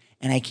find it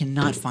and I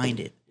cannot find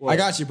it. I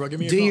got you, bro. Give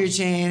me your Do phone. your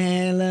chain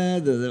and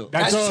love the.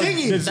 That's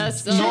Chingy.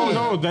 That's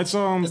no, that's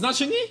It's not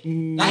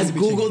Chingy? I've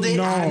Googled it.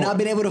 No. I have not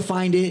been able to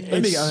find it.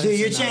 Let me It's go. Do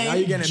your Now chain.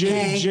 you're getting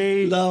chain,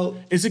 J. low.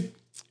 Is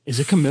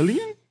it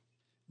Chameleon?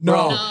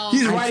 No. No.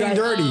 He's I writing tried-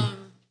 dirty.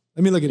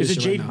 Let me look at Is this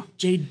it shit J. right now.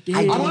 J. D? I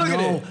I'm don't looking at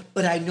know, it.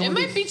 but I know. It that-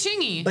 might be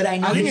Chingy. But I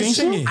know. I think that- it's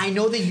Chingy. I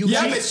know that you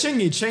Yeah, guys. it's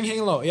Chingy. Cheng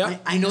Hang Low. Yeah.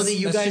 I know that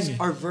you That's guys Chingy.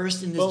 are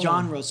versed in this Boom.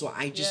 genre, so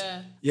I just. Yeah.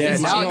 Yeah,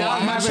 It's now Chingy.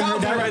 I'm I haven't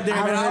heard that right there. I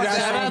haven't heard that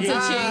Shout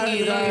out song.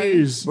 to Chingy.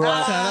 Guys. Bro,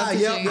 Shout out to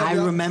Chingy. I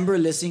remember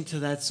listening to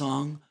that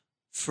song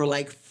for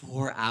like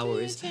 4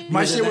 hours.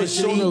 My And shit was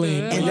eventually- shoulder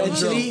lean.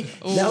 Eventually,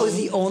 that was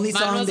the only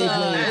Mine song was they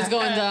played. it's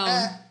going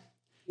down.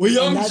 Well,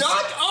 Young that's-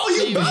 Jock?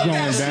 Oh, you got It's that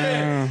going shit.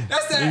 down.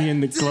 That's that. We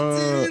in the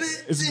club.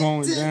 It's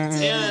going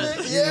down.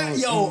 Yeah,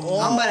 yo.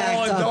 I'm about to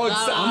act up. don't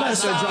I'm about to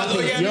start stop. dropping.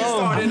 Don't get me Yo,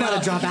 started I'm about now.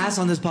 to drop ass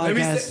on this me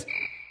podcast. say-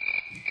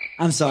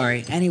 I'm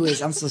sorry.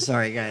 Anyways, I'm so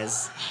sorry,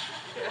 guys.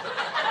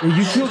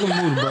 You kill the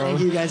mood, bro. Thank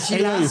you, guys. She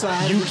Hey, laughed, so I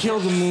had you to- kill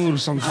the mood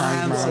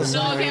sometimes, I'm man. so No,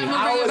 sorry. okay, I'm I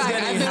gonna bring was it back.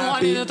 getting I've been happy.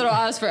 wanting to throw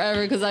ass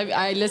forever because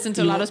I listen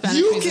to a lot of Spanish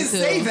You music can too.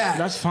 say that.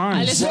 That's I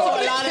fine. listen to a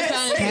lot of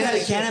Spanish Can a-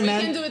 music. can a We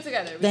man- can do it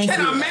together. Thank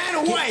Can you. a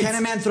man white? Can a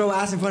man throw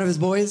ass in front of his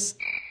boys?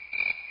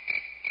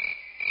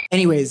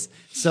 Anyways,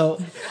 so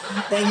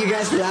thank you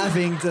guys for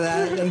laughing to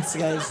that. Thanks,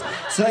 guys.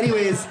 So,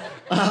 anyways,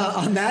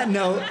 on that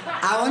note,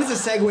 I wanted to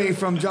segue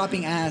from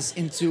dropping ass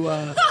into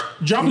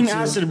Dropping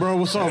acid, bro.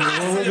 What's up?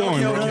 Where we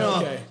going, Okay, bro?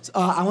 okay.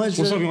 I wanted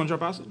What's up? to You want to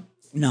drop acid?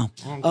 no.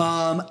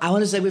 I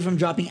want to segue from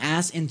dropping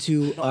ass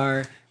into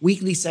our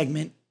weekly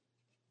segment.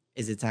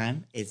 Is it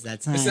time? It's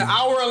that time, It's an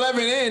hour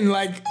 11 in.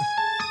 Like,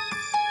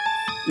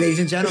 ladies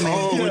and gentlemen.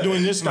 Oh, we're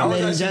doing this now.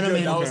 Ladies and actually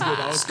good. gentlemen, That was good.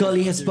 That was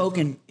Scully has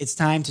spoken. It's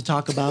time to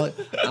talk about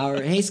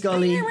our. Hey,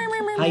 Scully,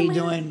 how you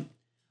doing?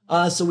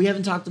 So we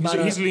haven't talked about.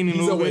 He's our- leaning a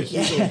He's little awake.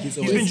 bit. He's awake. He's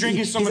He's been awake.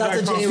 drinking some He's of out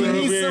that the coffee. J-Room. over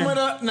You need there. some of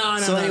the. No.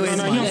 So anyways,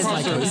 no, let he's me-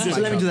 fine. just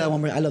let me do that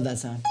one more. I love that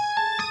sound.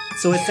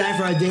 So it's time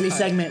for our daily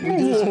segment. We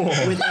do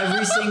this with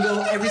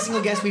every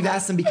single guest we've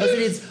asked them because it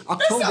is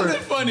October. sounded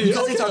funny.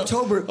 Because it's Okay.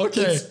 October.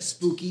 Okay. It's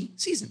spooky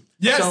season.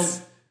 Yes.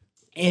 So,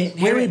 and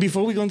Wait,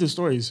 before we go into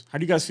stories, how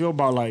do you guys feel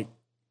about like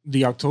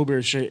the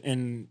October shit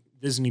and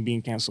Disney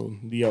being canceled,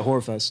 the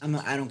Horror Fest?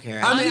 I don't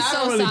care. I mean, I'm I so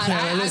don't really sad. care.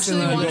 I Listen, actually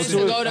like, wanted go to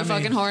do it. go to I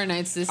fucking mean, Horror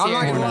Nights this I'm year.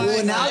 not gonna lie.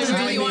 Well, now I they're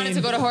really doing- wanted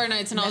to go to Horror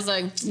Nights, and I was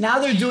like, now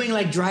they're doing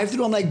like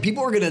drive-through. I'm like,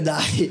 people are gonna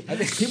die.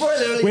 People are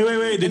literally. Wait.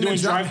 They're And doing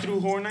the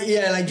drive-through Horror Night?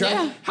 Yeah, like drive.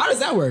 yeah. How does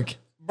that work?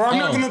 Bro, I'm Yo.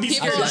 not gonna be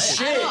People, scared of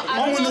shit. I don't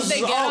know when if this they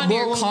is get out, on bro,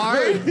 your what's car,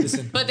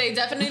 good? but they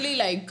definitely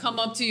like come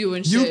up to you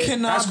and You shit.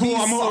 cannot That's cool. be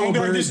I'm gonna be like,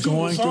 sober this dude, going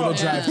what's through the up?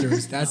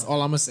 drive-thrus. That's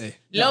all I'm gonna say.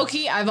 Low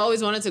key, I've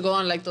always wanted to go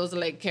on like those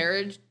like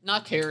carriage,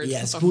 not carriage. Yeah,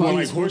 what the spooky. fuck?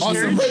 Like horse On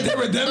some carriage? Red Dead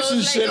Redemption Those,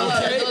 like, shit,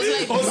 okay? those,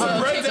 like, On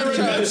some Red Dead pickup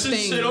truck Redemption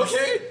things. shit,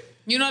 okay?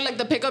 You know, like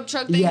the pickup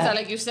truck things Yeah. that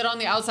like you sit on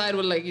the outside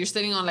with like you're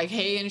sitting on like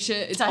hay and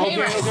shit. It's a Okay, hay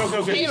ride.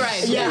 okay. Hay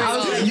ride. Yeah, There I we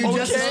was go. like, you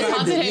just Okay. described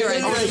Haunted it. hay You're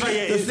ride. like,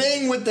 Okay. the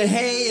thing with the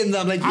hay and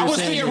the like. I you're was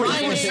saying. thinking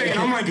Ryan was saying,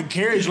 I'm like a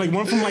carriage, like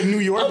one from like New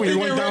York where you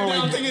thinking went down right now,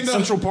 I'm like thinking the-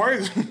 Central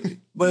Park.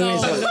 But No,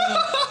 anyways, so-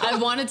 I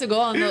wanted to go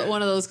on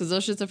one of those because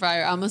those shits are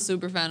fire. I'm a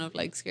super fan of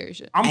like scary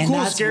shit. I'm And cool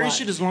with that's scary why-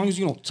 shit as long as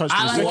you don't touch me.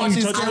 I The like second watching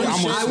you touch scary me, I'm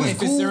shit gonna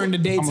if it's during the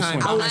daytime. swim.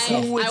 by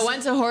myself. I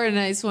went to Horror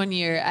Nights one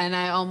year and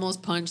I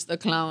almost punched the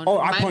clown. Oh,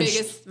 I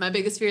punched. My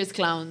biggest fear is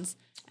clowns.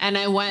 And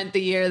I went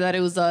the year that it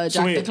was Jack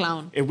So wait, the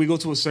Clown. if we go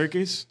to a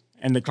circus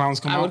and the clowns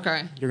come out, I would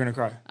cry. you're gonna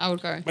cry. I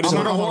would cry. But it's I'm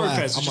not a gonna horror laugh.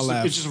 fest. I'm gonna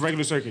laugh. It's just a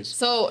regular circus.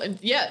 So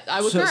yeah,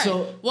 I would So- cry.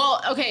 so-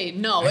 Well, okay,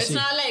 no, it's Actually,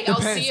 not like I'll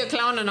depends. see a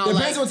clown and I'll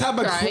Depends like what type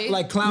of cry.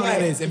 like clown Yeah.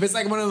 it is. If it's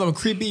like one of them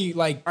creepy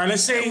like All right,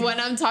 let's say When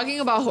I'm talking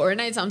about horror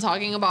nights, I'm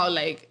talking about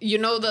like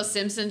the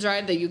Simpsons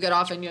ride that you get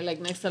off and you're like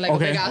next to like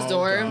Okay. a big ass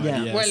door God.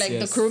 Yeah. where Yes, like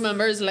yes. the crew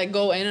members like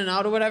go in and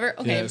out or whatever.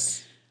 Okay.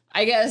 Yes.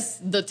 I guess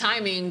the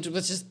timing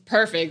was just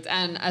perfect,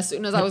 and as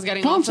soon as I was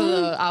getting off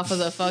of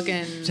the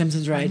fucking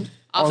Simpsons ride.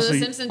 off of Also, the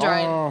you- Simpsons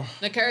ride, oh.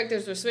 the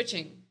characters were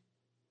switching,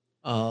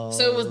 Oh.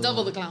 so it was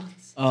double the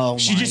clowns. Oh,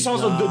 she just saw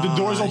the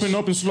doors open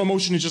up in slow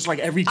motion. It's just like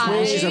every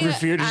clone she's ever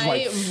feared is I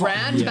like, fuck.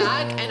 ran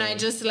back and I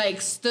just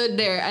like stood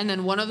there, and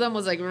then one of them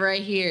was like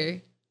right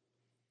here.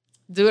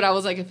 Dude, I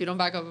was like, if you don't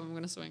back up, I'm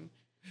gonna swing.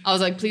 I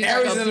was like, please back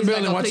Aries up, in the please back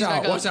building. up, Watch please back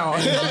out. up. Watch out. I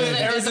was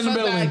like, Aries get in the fuck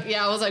building. back.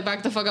 Yeah, I was like,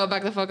 back the fuck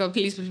up,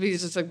 please,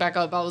 just like back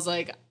up. I was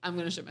like, I'm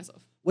gonna shit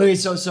myself. Wait,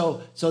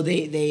 so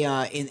they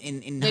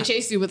in They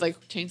chased you with like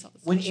chainsaws.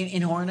 when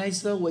in Horror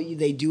Nights though, what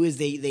they do is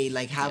they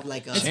like have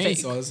like a It's fake.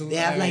 chainsaws. they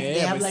have like Yeah, they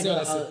have but like still,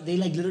 that's they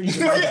like literally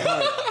divide the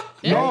car.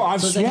 No, I've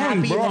So it's like swung,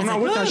 happy, bro. and I'm it's not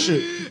like, with that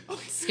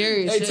shit.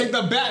 Scary as Hey, shit. take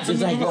the bat from It's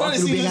the like walk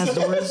through big ass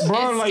doors.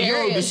 Bro, It's like,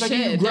 scary yo, the as second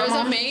you shit. grab There's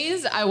a my-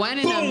 maze. I went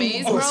in a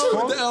maze, Oh, bro.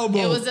 shit with the elbow.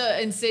 It was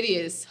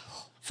Insidious.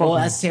 Oh,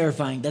 that's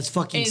terrifying. That's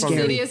fucking scary.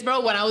 Insidious,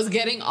 bro. When I was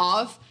getting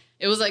off,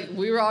 it was like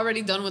we were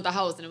already done with the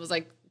house, and it was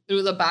like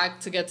through the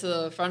back to get to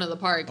the front of the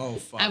park. Oh,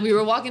 fuck. And we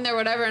were walking there,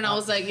 whatever, and I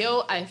was like,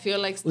 yo, I feel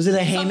like Was it a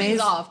hay something's maze?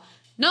 off.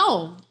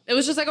 No, it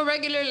was just like a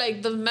regular,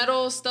 like the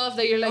metal stuff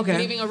that you're like Okay.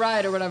 leaving a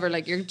ride or whatever,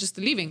 like you're just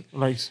leaving.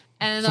 Like,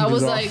 And I something's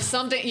was off.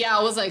 like,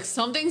 I was like,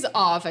 something's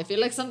off. I feel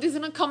like something's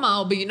gonna come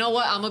out, but you know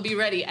what? I'm gonna be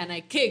ready. And I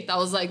kicked. I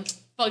was like,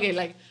 fuck it,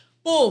 like,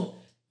 boom.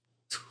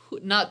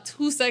 Not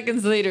 2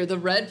 seconds later, the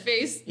red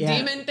face Yeah.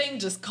 demon thing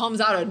just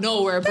comes out of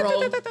nowhere,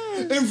 bro.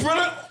 in front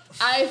of.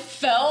 I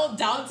fell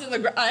down to the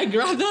ground. I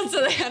grabbed onto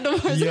the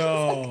handlebars.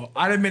 Yo,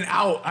 I'd have been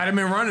out. I'd have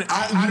been running.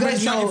 I'd have been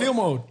stuck in field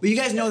mode. But you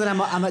guys know that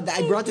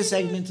I brought this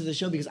segment to the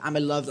show because I'm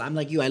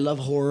like you. I love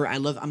horror.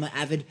 I'm an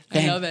avid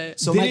fan. love it.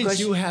 So my Didn't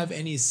question, you have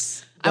any?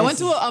 I went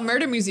to a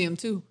murder museum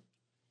too.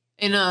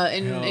 In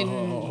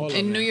hold up,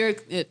 New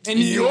York. In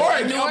New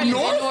York? In Up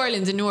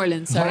north? New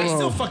Orleans. Sorry. It's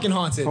still fucking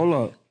haunted. hold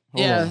up.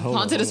 Yeah,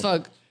 haunted as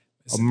fuck.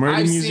 A murder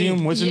I've museum?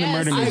 seen- What's in the Yes,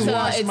 murder I I museum?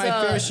 watched- watched it's my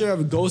a- fair share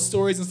of ghost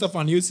stories and stuff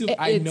on YouTube.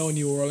 I know It's-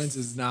 New Orleans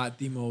is not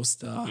the most.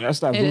 That's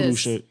that It voodoo is.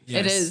 shit.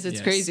 It is. It's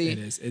yes, crazy. It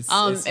is. It's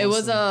It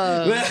was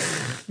awesome.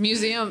 a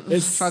museum.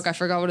 It's- Fuck, I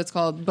forgot what it's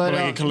called. But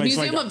Like it collects,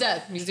 Museum like- of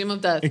Death. Museum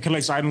of Death. It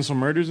collects items from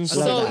murders and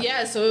stuff. So that.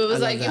 yeah, so it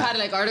was I like love you that. had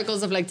like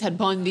articles of like Ted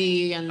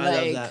Bundy and I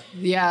love like that.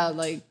 yeah,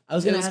 like I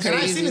was it gonna was ask- And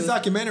I've crazy. seen this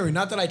documentary.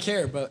 Not that I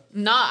care, but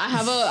Nah, I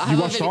have a You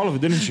watched video. all of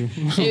it, didn't you?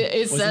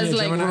 It says it a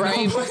like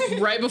Gemini?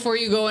 right before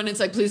you go, and it's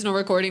like please no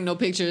recording, no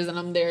pictures, and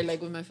I'm there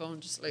like with my phone,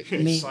 just like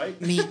me.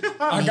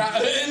 I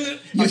got.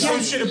 You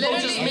some shit approaches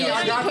literally, me. I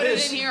literally got put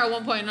this. it in here at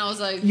one point, and I was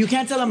like, You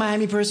can't tell a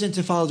Miami person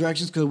to follow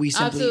directions because we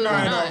simply. absolutely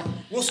I not. know.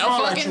 We'll A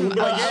smile at you. fucking We'll be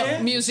like,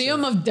 yeah.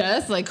 Museum of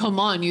Death, like come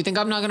on, you think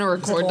I'm not gonna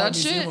record that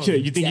shit?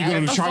 Shit, you think you're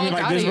gonna Get the try me fuck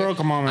like outta this, here. bro?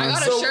 Come on, man. I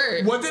got So a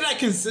shirt. what did that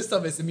consist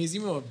of? It's the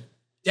Museum of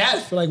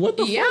Death. Like what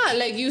the Yeah, fuck?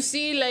 like you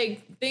see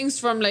like things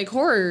from like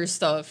horror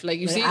stuff, like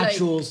you see like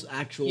actuals.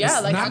 yeah,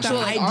 like Not actual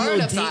the like, ideal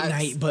date artifacts.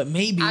 night, but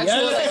maybe.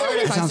 Actual like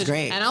artifacts. sounds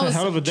great. And I was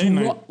Hell of a day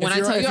night. when I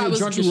tell you I was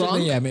drunk, as shit, drunk.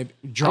 then yeah, maybe.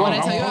 Drunk. When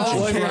I tell you I I'll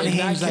was watch If it. it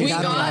names like we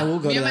that, I will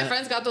got go me to and my that.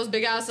 friends got those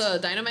big ass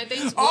dynamite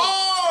things.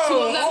 Oh, Two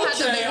of them had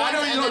the okay. big I ones,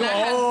 know and you then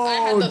know. I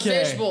had the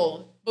Okay.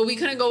 fishbowl, but we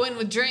couldn't go in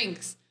with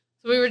drinks.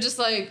 So we were just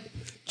like,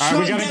 All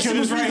right, we gotta kill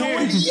this right here.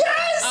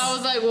 Yes. I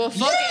was like, well,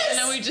 fuck it, and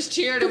then we just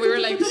cheered and we were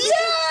like,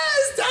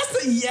 Yes,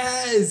 that's the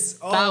yes.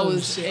 Oh, that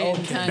was shit.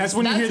 intense. That's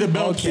when you hear the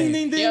bell. Okay. Ding,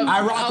 ding, ding. Yep.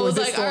 I rock with was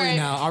this like, story alright,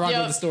 now. I rock yep.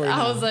 with the story I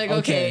now. was like,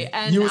 okay.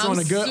 And You was I'm on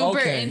a good. super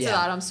Okay. into yeah.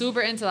 that. I'm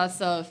super into that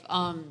stuff.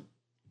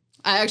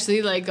 I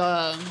actually like,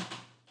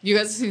 you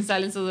guys have seen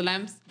Silence of the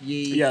Lambs?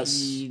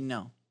 Yes.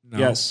 No. No.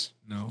 Yes.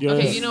 No. Yeah.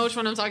 Okay, you know which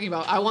one I'm talking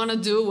about. I want to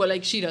do what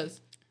like she does.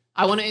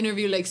 I want to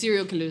interview like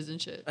serial killers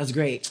and shit. That's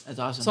great. That's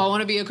awesome. So I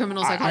want to be a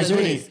criminal I psychologist.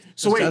 really.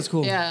 So wait, That's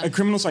cool. Yeah. a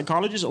criminal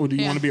psychologist, or do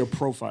you Yeah. want to be a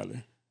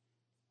profiler?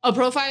 A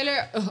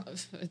profiler,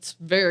 it's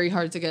very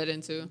hard to get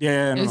into.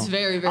 Yeah, no, It's no.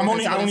 very, very I hard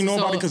only to get know into. about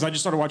it So- because I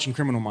just started watching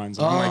Criminal Minds.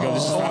 I'm like, yo,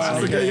 this is Oh, that's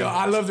fascinating. okay. Yo,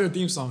 I love their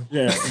theme song.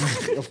 Yeah,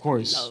 of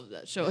course. Love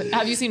that show.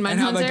 Have you seen And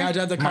how the Mindhunter? guy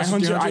drive the car. Mindhunter,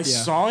 I 300,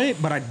 yeah. saw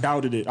it, but I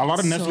doubted it. A lot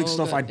of So Netflix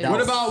stuff, I good.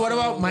 doubt. What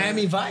about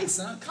Miami Vice?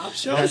 Huh? Cop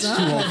shows. That's huh?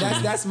 too old for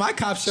me. That's my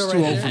cop show It's right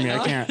too old there. for me.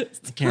 I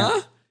can't.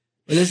 Huh?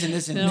 But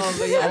listen. No,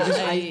 but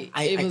yeah,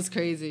 I it was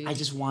crazy. I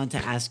just want to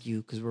ask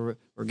you because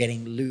we're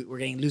getting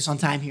loose on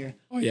time here.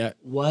 Oh yeah.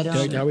 What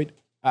Good. Are we?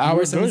 We're Hour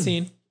good.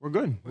 17. We're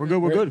good. We're good.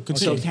 We're good. So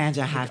Continue. Tans,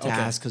 I have to Okay.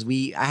 ask because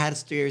I had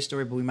a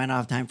story, but we might not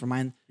have time for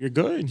mine. You're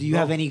good. Do you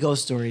have any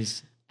ghost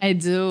stories? I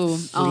do.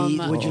 Please,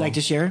 would you like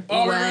to share?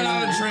 Oh, we ran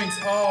out of drinks.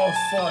 Oh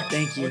fuck.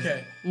 Thank you.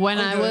 Okay. When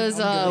I'm I good. was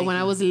I'm good. when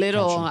I was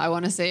little, I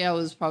want to say I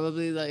was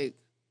probably like,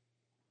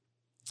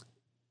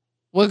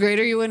 what grade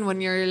are you in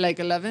when you're like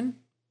 11?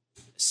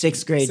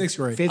 Sixth grade. Sixth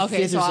grade. Fifth, Okay,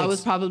 fifth so or I sixth.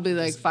 was probably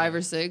like 5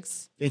 or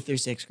 6. Fifth or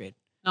sixth grade.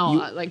 No,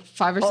 like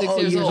 5 or 6 oh,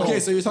 years years old. old. Okay,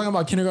 so you're talking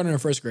about kindergarten or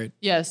first grade?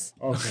 Yes.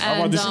 Okay. I'm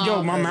about to say,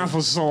 yo, my math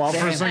was so off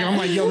for a second. I'm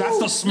like, yo, that's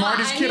the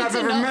smartest I kid need I've to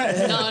ever know-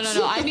 met.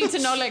 No. I need to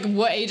know like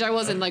what age I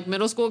was in like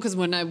middle school because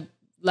when I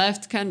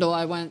left Kendall,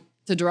 I went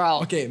to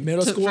Doral. Okay,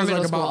 middle school for is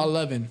like middle about school.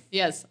 11.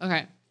 Yes.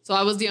 Okay. So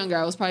I was the younger.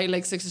 I was probably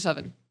like 6 or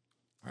 7.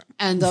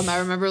 And I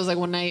remember it was like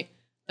one night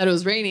that it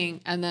was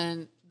raining and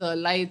then the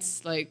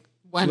lights like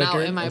went out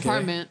Flickered? in my Okay.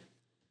 apartment.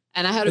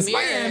 And I had It's a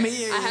mirror.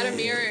 Miami. I had a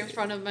mirror in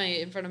front of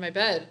my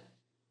bed.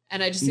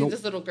 And I just see Nope.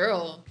 this little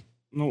girl.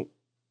 No.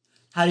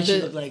 How did she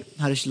The- look like?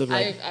 How did she look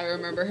like? I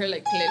remember her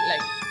like play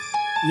like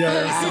Yeah,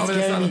 That's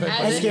scary. as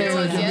That's if it scary.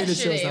 was Give me the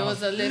yesterday. chills It now.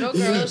 was a little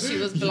girl. She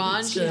was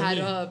blonde. She Scared had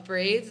me.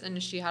 braids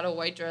and she had a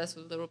white dress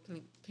with little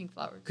pink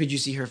flowers. Could you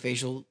see her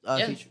facial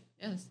Yes. feature?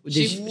 Yes.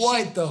 Did she-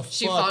 What the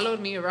She fuck? followed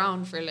me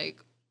around for like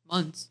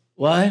months.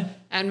 What?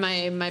 And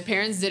my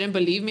parents didn't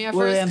believe me at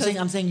Wait, first. I'm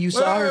 'cause- saying you Wait,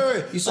 saw her.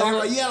 wait. You saw her.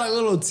 Like, you had like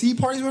little tea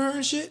parties with her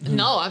and shit?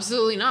 No,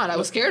 absolutely not. I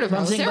was scared of her. I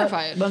I'm was saying,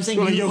 terrified. But I'm saying,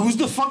 Yo, you, yo, who's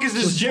the fuck is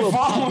this jit Well,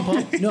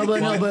 following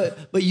me?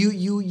 but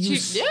you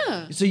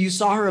Yeah. So you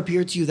saw her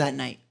appear to you that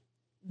night.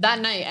 That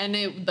night,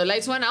 and the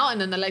lights went out,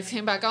 and then the lights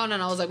came back on,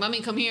 and I was like,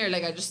 "Mommy, come here!"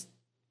 Like I just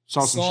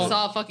Saw some shit.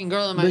 saw a fucking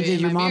girl in my, But did in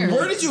your my mom- mirror.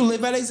 Where did you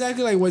live at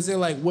exactly? Like, was it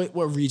like what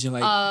region?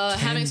 Like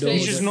Hammocks Kendall?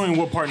 Place. Just knowing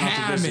what part not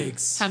to visit.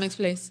 Hammocks. Hammocks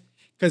Place.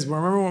 Because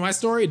remember when my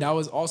story? That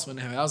was also in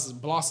Hammocks. That was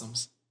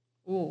Blossoms.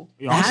 Ooh.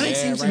 Yo, The I'm hammock saying-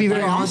 seems to be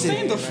very right by- I'm haunted.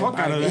 staying the fuck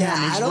out of the Yeah,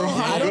 hammocks, I bro.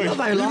 don't know if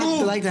I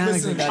like the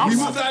hammocks like that. We I'm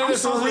moved out of there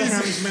so for a reason.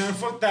 hammocks, man.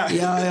 Fuck that.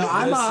 Yeah,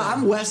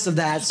 I'm west of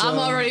that. So. I'm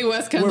already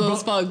West Kendall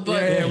as fuck,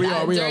 but Yeah, we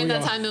are, during that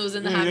we are. time it was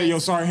in the Yo, hammocks. yo,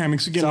 sorry,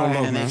 hammocks. You get no Sorry,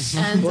 love, man. hammocks.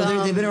 And,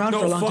 Well, they've been around for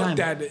a No, long fuck time.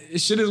 that.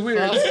 Shit is weird.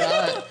 Oh,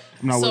 God.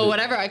 I'm not with So it.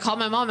 whatever, I called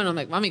my mom and I'm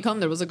like, "Mommy, come."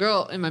 There was a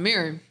girl in my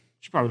mirror.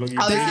 She probably looking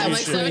I was crazy like, as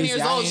shit. 7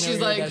 years old. She's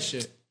like, that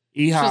shit.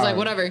 she was like,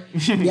 whatever.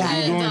 Yeah.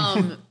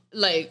 And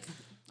like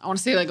I want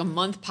to say like a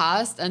month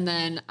passed, and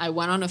then I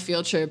went on a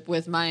field trip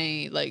with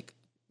my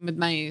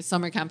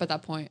summer camp at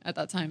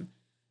that time,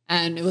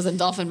 and it was in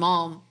Dolphin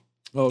Mall.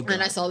 Oh, God.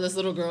 And I saw this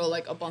little girl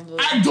like up on the.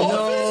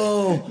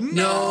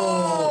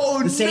 No.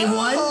 The same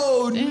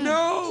one?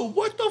 No.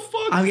 What the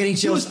fuck? I'm getting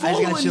She was chills. I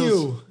just got following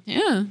chills. you.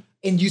 Yeah.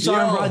 And you saw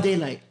her in Yo. broad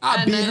daylight. I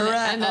And beat then- her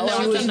ass. and then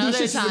there was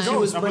another time. She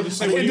was, I'm about to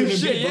say, I what can't you do gonna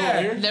shit, be, bro?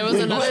 yeah. Here? There was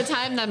another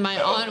time that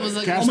my aunt was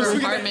looking Casper. for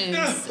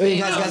apartments. wait,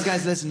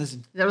 guys,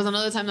 listen. There was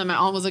another time that my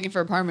aunt was looking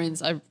for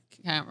apartments. I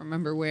can't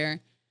remember where,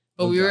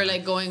 but we were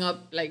like going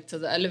up like to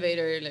the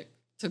elevator like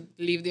to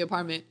leave the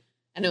apartment,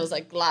 and it was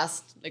like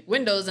glass like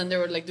windows, and they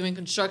were like doing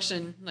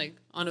construction like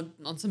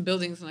on some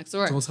buildings next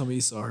door. Don't tell me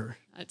you saw her.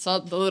 I saw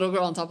the little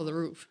girl on top of the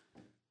roof.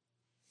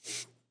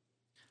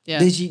 Yeah.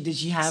 Did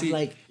she have See,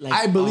 like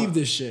I believe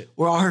this shit.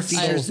 were all her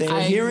features there?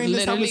 I hearing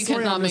this type of literally story,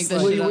 could not I'm make just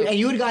this like- shit up. And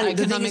you would got I it.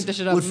 The could not thing make is, this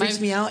shit up. what freaks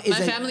me out is my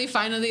that family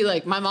finally,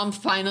 like, my mom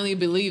finally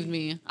believed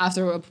me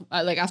after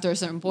a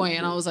certain point,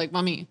 and I was like,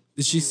 "Mommy,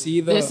 Did she see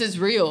the? this is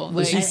real.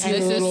 Like, she this see the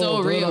is little-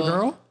 so the real." little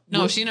girl?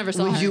 No, she never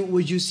saw her.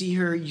 would you see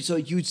her? So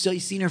you'd still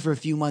seen her for a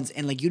few months,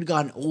 and like you'd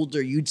gotten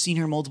older. You'd seen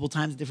her multiple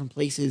times at different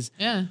places.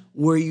 Yeah.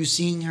 Were you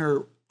seeing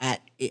her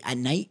at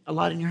night a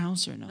lot in your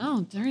house or no?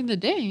 No, during the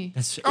day.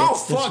 That's fuck no!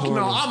 horrible.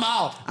 I'm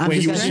out.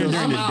 Wait, you were just seeing her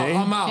asking- during the day?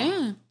 I'm out.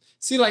 Yeah.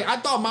 See, like I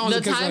thought mine was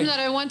The because, time like, that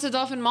I went to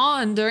Dolphin Mall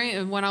and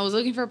when I was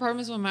looking for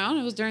apartments with my aunt,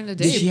 it was during the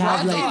day. Did she I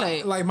have, broad thought,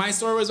 daylight. like my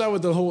story was about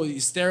with the whole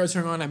stereo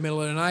turn on at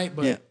middle of the night,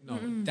 but Yeah. no,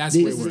 that's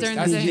Did- way This is worse. during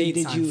That's the day.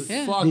 daytime. Did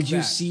you Fuck did you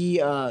that. see?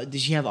 Did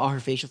she have all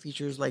her facial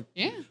features like?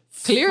 Yeah.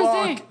 Clear as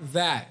day. Fuck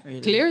that.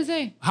 Clear as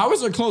day. How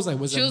was her clothes like?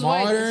 Was She it was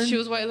modern? white. She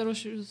was white little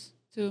shoes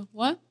too.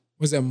 What?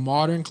 Was it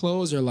modern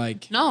clothes or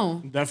like?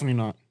 No. Definitely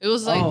not. It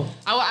was like Oh.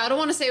 I don't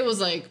want to say it was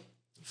like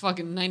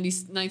fucking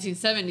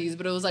 1970s,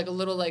 but it was like a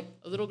little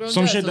girl.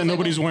 Some dress. shit It that was like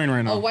nobody's wearing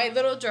right A now. white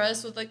little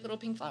dress with like little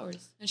pink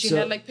flowers, and she So-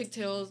 had like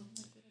pigtails.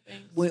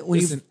 When you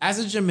Listen, as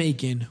a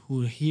Jamaican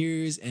who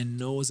hears and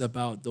knows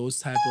about those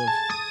type of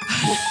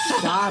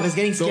stop, it's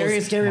getting scarier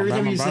and scarier every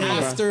time you say my it.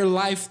 bad.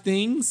 afterlife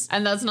things.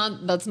 And that's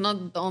not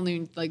the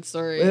only like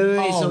story. Wait,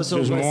 Oh, so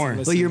there's but- more.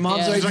 But your mom's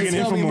Yeah. already It's like an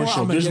Tell me more, I'm infomercial.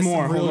 gonna There's get some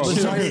more. real Hold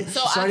on. shit.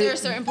 So after a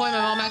certain point,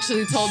 my mom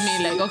actually told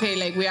me like, okay,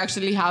 like we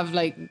actually have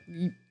like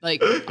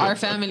our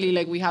family,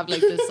 like we have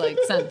like this like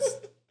sense.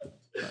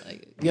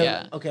 Like,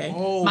 yeah. Okay.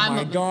 Oh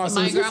my god! So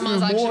My is this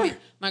grandma's even more? actually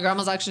my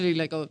grandma's actually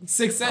like a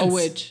Sixth a Sense.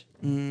 witch.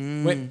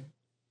 Wait.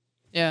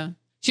 Yeah.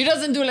 She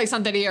doesn't do like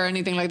Santeria or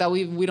anything like that.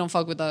 We don't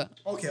fuck with that.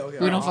 Okay.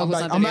 We don't fuck with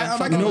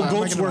Santeria. No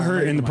goats were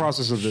hurt in the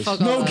process of this.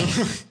 Fuck all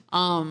that.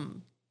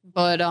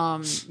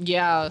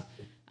 Yeah.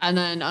 And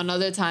then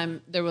another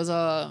time there was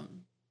I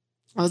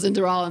was in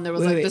Doral and there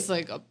was Wait, like wait. this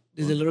like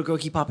Does the little girl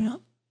keep popping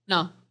up?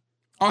 no.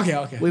 Okay.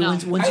 Wait, No.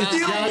 once I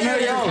you,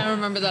 can't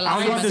remember the last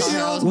was time I about to saw her.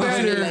 I was say,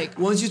 probably better. like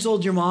once you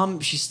told your mom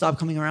she stopped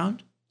coming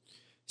around,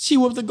 She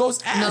whooped the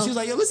ghost's ass. No. She was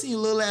like, "Yo, listen, you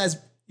little ass."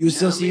 you would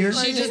still see her.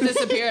 she just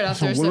disappeared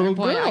after a Little certain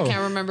point. I girl.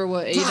 can't remember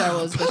what age I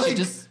was, but she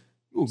just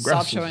Ooh,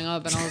 stopped aggressive. showing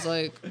up and I was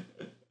like,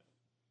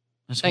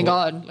 That's thank cool.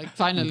 God, like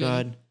finally.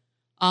 God.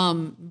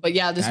 But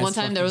yeah, this That's one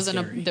time there was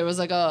fucking scary. there was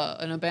like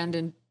an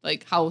abandoned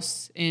like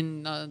house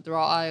in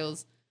Doral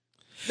Isles,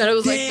 That it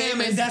was like Damn,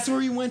 famous. and that's where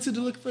we went to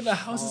look for the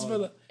houses for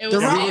the. It The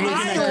was Route we were looking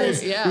at Isles.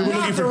 cribs. Yeah. We were looking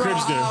Not for the cribs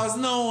Route Oh, there. Isles.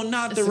 No,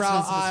 not the It's Route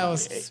expensive.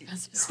 Isles. It's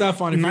expensive.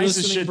 Stefan, if you're Nice as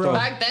listening, shit, bro. though.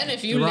 Back then,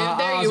 if you The lived Route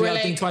there, Isles, you you were gotta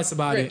like think twice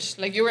about it. rich.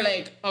 Like you were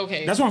like,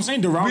 okay. That's what I'm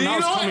saying. The route You now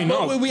is know, coming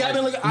but up. we have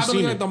been looking. I've been seen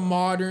looking it. at the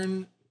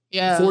modern.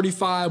 yeah.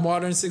 45,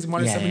 modern 60,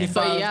 modern Yeah, yeah. 75.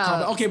 But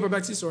yeah. Okay, but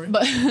back to your story.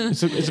 But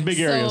It's a big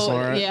area, so all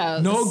right. yeah.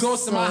 No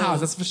ghosts in my house,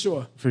 that's for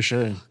sure. For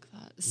sure.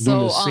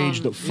 So to sage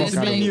the fuck this,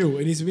 out of like, it. New.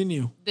 It needs to be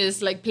new.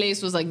 this like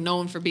place was like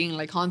known for being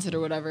like haunted or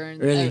whatever. And,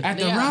 Really? At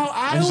the yeah. Route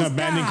Isles? an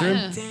abandoned crib?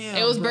 Yeah. Damn,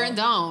 It was bro. burned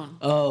down.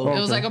 Oh, It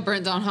was Okay. like a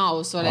burnt down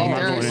house. So like I'm not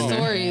there are going in there.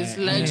 stories,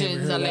 legends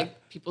heard that that.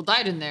 like people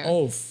died in there.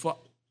 Oh,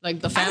 fuck. Like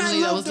the I family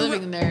that love was the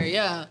living in there.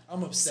 Yeah.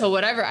 I'm upset. So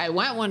whatever. I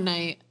went one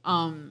night.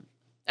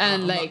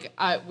 And like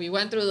we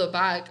went through the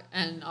back,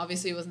 and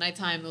obviously it was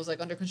nighttime. It was like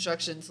under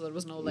construction, so there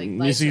was no like.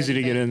 Lights It's or easy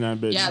to get anything. in that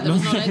bitch. Yeah, there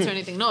was no lights or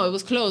anything. No, it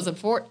was closed.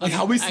 Like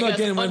how we I snuck guess,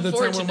 in when the time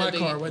when my unfortunately.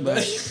 car went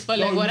that. But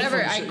like No, whatever,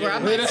 you I shit,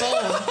 grabbed yeah. my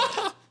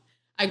phone.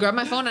 I grabbed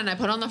my phone and I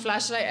put on the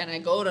flashlight and I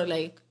go to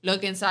like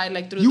look inside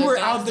like through You the were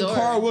glass out the door.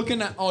 car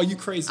looking at. Oh, you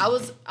crazy. I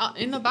was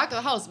in the back of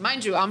the house,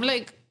 mind you. I'm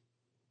like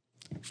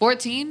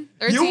 14,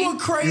 13. You were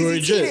crazy You were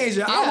legit.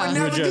 teenager. I Yeah. would You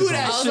never were do legit.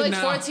 that I was shit like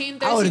now. 14,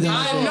 I would've 13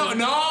 done years that. old.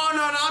 No,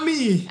 not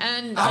me.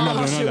 And I don't know No,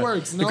 how no, shit no.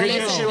 works. The No,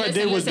 craziest no. shit I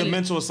did was the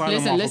mental asylum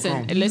Listen, off of listen,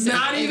 Chrome. listen.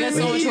 Not It even gets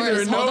so me much either,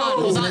 worse. no.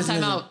 Hold on, Listen,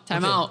 time out,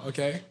 time out.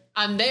 Okay.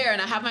 I'm there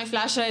and I have my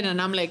flashlight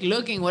and I'm like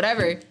looking,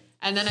 whatever.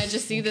 And then I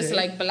just see this Okay.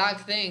 like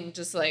black thing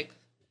just like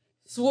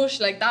swoosh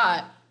like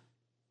that.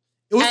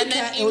 It was And a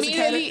then cat. It was a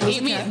cat. It was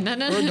a cat.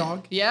 no, Or a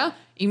dog. Yeah.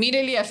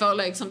 Immediately I felt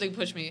like something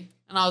pushed me.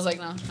 And I was like,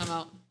 no, I'm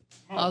out.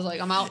 I was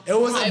like, I'm out. It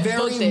was I a very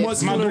booked it. I'm not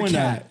muscular doing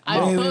cat. I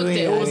Wait, booked wait, it.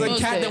 wait, It was I a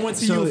booked cat it. that went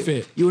to So you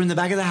fit. you were in the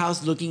back of the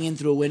house looking in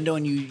through a window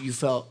and you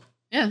felt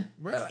Yeah.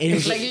 it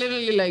was Like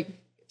literally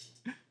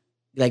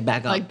like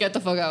back up. like get the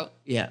fuck out.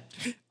 Yeah.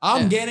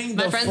 I'm getting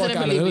My the friends fuck didn't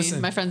out of believe it. me.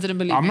 Listen, My friends didn't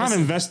believe I'm me. not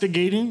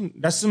investigating.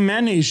 That's some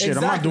mayonnaise shit. I'm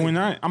not Exactly. doing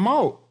that. I'm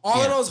out. all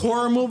Yeah. of those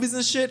horror movies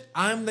and shit,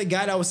 I'm the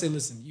guy that would say,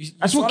 listen, you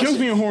That's saw what that kills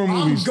shit? me in horror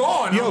movies. I'm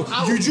gone. Yo,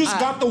 I'm you out. just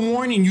got the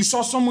warning. You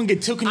saw someone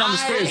get taken down the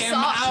I stairs. am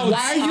saw- out.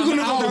 Why are you gonna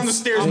go I'm down the out.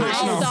 stairs I'm next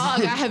out. now? I saw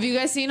a guy. Have you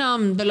guys seen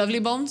The Lovely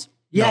Bones?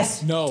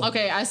 Yes. No.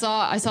 Okay, I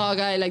saw a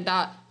guy like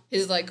that.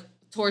 His like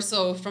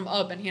torso from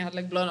up, and he had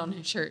like blood on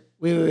his shirt.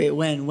 Wait.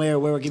 When?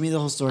 Where? Give me the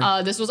whole story.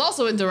 This was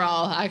also in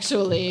Doral,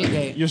 actually.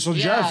 Okay. Yo, so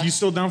Yeah. Jeff, you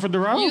still down for the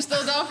route? You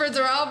still down for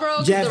Doral, bro?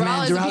 'Cause Jeff, Doral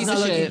man, is a Dural's piece not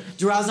of looking. shit.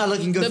 Dural's not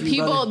looking good The for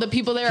you, brother.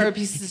 people there are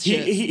pieces of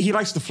shit. He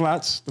likes the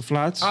flats. The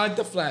flats. I like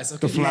the flats.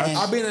 Okay. The flats.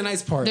 I'll be in the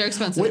nice part. They're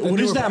expensive. Wait, what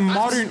is that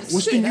modern? What's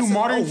the Shit, new that's a-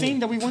 modern oh. thing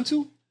that we went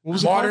to? What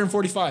was Modern it?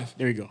 45.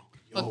 There you go.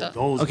 Fuck that.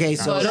 Those Okay,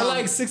 guys. so- They're um,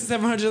 like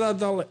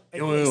 $600-$700.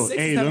 Yo,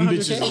 hey, them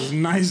bitches is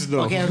nice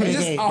though. Okay. It's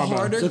just a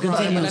harder So crime,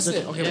 continue. and that's So,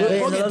 it. Okay,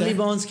 wait, we'll the get Lovely there.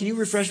 Bones. Can you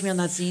refresh me on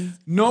that scene?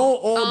 No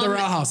old Doral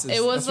houses.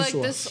 It was that's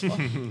like for sure.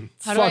 this.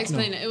 How do I Fuck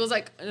explain no. it? It was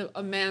like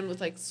a man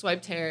with like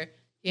swiped hair.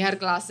 He had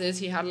glasses.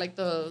 He had like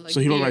the like. So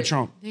he looked like beard.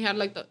 Trump? He had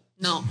like the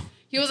no.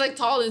 He was like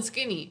tall and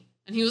skinny,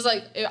 and he was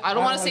like I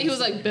don't want to say he was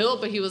like built,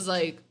 but he was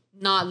like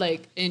not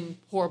like in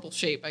horrible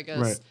shape, I guess.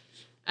 Right.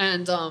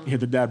 And He had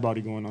the dad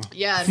body going on.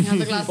 yeah, and he had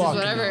the glasses, Fuck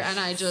whatever. no. And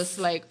I just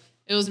like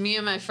it was me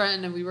and my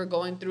friend, and we were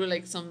going through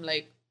like some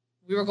like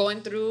we were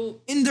going through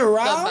In the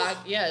Doral? back.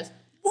 Yes.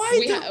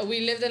 Why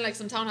We lived in like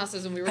some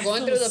townhouses, and we were I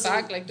going feel through the so-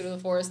 back, like through the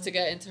forest, to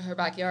get into her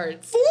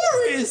backyard.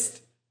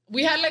 Forest?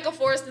 We had like a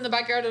forest in the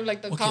backyard of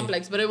like the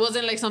complex, but it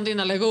wasn't like something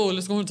that like, oh,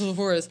 let's go into the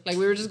forest. Like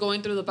we were just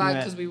going through the back Right.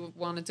 because we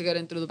wanted to get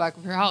in through the back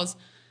of her house.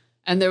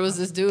 And there was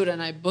this dude,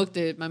 and I booked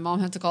it. My mom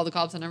had to call the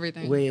cops and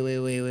everything.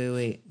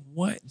 Wait.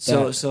 What?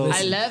 So-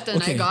 I left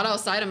and I got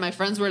outside, and my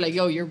friends were like,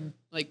 yo, you're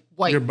like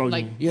white. You're bugging.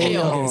 Like, Yeah,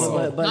 pale. okay, so-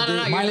 no, but no. the-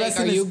 You're my like,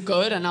 lesson are you is,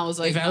 good? And I was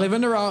like, If I no. live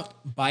in Doral,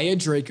 buy a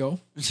Draco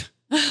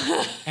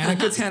and a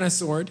katana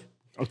sword.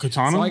 A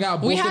katana. So I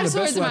got both We of had the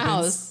swords best in my weapons.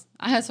 house.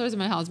 I had swords in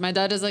my house. My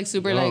dad is like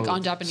super like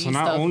on Japanese So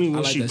not stuff. only I will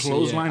like she that shit,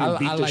 clothesline yeah. and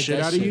beat I the like shit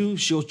that out of shit. you,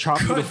 she'll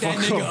chop you the Cut that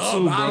fuck nigga up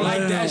too, up. I bro.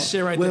 like that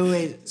shit right there.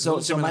 Wait. So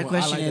my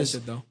question I like that is,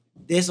 shit, though.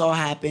 this all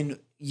happened.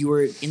 You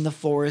were in the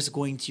forest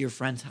going to your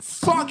friend's house.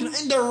 Fucking in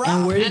Doral.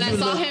 And where did And I you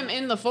saw look? him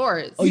in the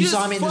forest. Oh, you just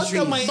saw him in the fucked street.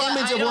 up my But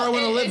image of where I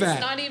want to live it's at.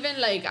 not even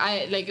like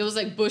it was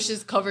like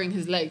bushes covering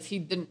his legs. He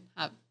didn't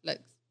have legs.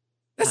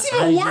 That's How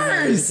did even you know? You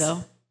could worse.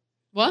 tell?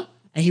 What?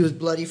 And he was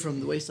bloody from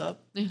the waist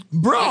up. Yeah.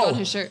 Bro, Like on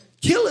his shirt.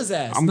 kill his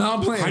ass. I'm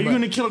playing. How you bro.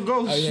 gonna kill a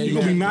ghost? Oh, yeah, you you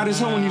gonna be got- mad as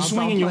hell when you Nah, swing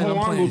I'm and your playing,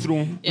 whole I'm arm go playing. through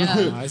him. Yeah,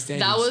 Nah, it's that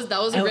dangerous.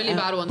 was a really And-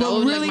 bad one. That but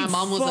was really, like my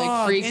mom was fuck,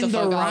 like freaked the in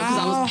fuck out because I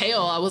Doral? was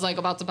pale. I was like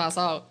about to pass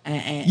out.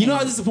 You know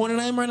how disappointed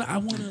I am right now? I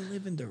want to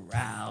live in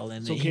Doral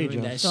and okay, hearing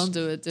Joe. that Don't shit.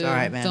 do it, dude. all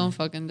right, man. Don't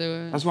fucking do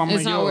it. That's why I'm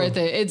it's like, not yo, worth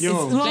it. It's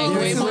yo. like No,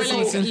 way it's more like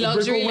like some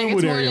luxury. Like it's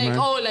Wynwood more area, like man.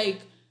 oh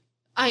like.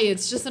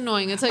 It's just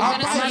annoying. It's like I'm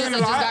Venezuelans not that gonna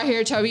just lie. got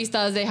here,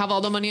 Chavistas. They have all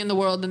the money in the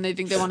world and they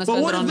think they want to But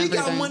spend what it if on we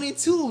everything. got money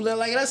too?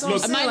 Like that's what I'm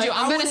Look, saying. mind Like, you, I'm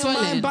I wouldn't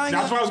Venezuelan. mind buying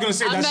That's a- what I was gonna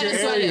say. I'm That's your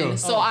Venezuelan, area.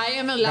 so I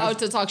am allowed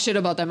to talk shit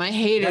about them. I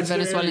hated That's your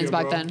Venezuelans area,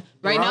 back bro. then.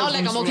 Right Bro, now, I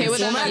like was I'm okay with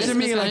So them. I imagine listen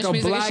to me like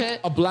Spanish music and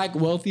shit. a black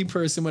wealthy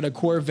person with a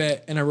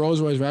Corvette and a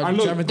Rolls Royce I driving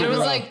look, through There was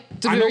Doral. like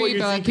I know what 3 you're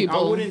black thinking.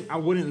 people. I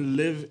wouldn't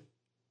live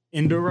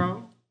in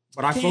Doral,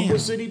 But I fuck Damn.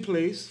 with City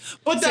Place.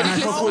 But the I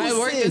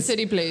worked at houses.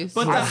 City Place.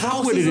 But the I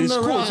fuck with houses it. in It's the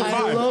cool. row. It's a I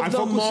vibe. love I the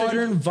fuck with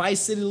modern Vice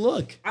City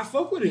look. I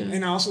fuck with it,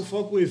 and I also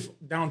fuck with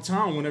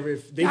downtown whenever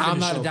if they Nah, I'm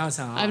finish not a up.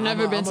 downtown. I've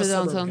never been to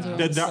downtown guy. Doral.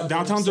 The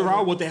downtown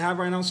Doral, what they have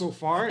right now so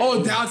far.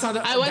 Oh, downtown.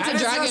 I went to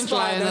Dragonfly,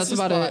 and that's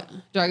about it.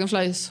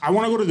 Dragonflies. I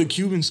want to go to the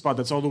Cuban spot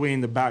that's all the way in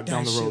the back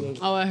down the road.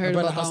 Oh, I heard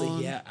about that like,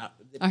 one. yeah.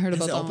 I heard Has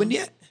about it that opened one.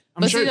 yet?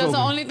 I'm But sure see, it's that's the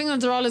open. only thing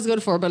that Doral is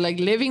good for. But like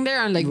living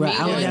there and like Right, me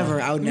I would going,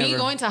 never- I would me never.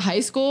 going to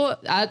high school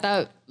at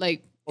that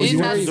like Oh, in you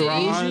that went to city.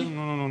 Doral High?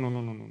 No.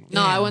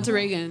 No, I went to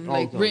Reagan.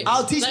 Like, Okay.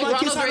 I'll teach like my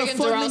kids Ronald how to Reagan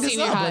fuck Doral niggas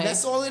Senior up, High. but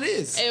that's all it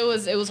is.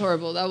 It was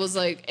horrible. That was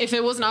like if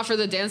it was not for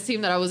the dance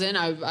team that I was in,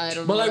 I don't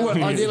know. But like, what,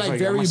 are they It's like like,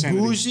 very my sanity.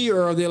 bougie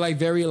or are they like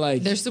very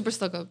like? They're super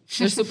stuck up.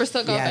 They're super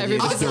stuck up. Yeah,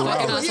 dude. Everybody's a Doral,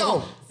 fucking like, asshole.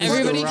 yo,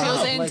 Everybody fuck feels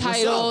Doral. Like, what's up?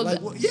 entitled.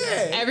 Like, what- yeah.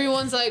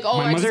 Everyone's like, oh,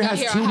 My I just mother got has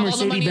here. I two have all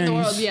the money in the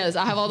world. Mercedes-Benz. Yes,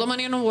 I have all the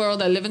money in the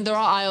world. I live in Doral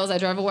Isles. I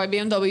drive a white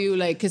BMW.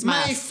 Like, kiss my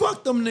Man, ass.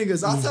 fuck them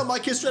niggas. I'll tell my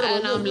kids straight up.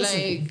 And I'm listen,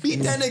 like- beat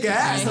that nigga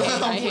ass.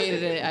 I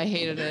hated it. I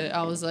hated it.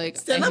 I was like,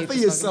 Stand I up hate for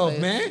this fucking yourself,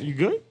 place. man. You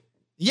good?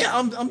 Yeah,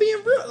 I'm being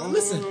real.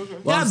 Listen, Well,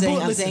 yeah, I'm saying,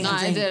 but I'm listen, saying, Nah, I'm I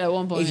saying, did at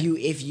one point.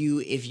 If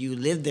you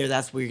live there,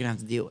 that's what you're gonna have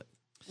to deal with.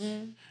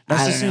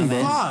 That's I the don't same, know,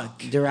 bro. man.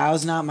 Fuck.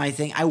 Doral's not my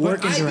thing. I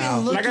work in I've been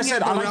Doral. looking Like I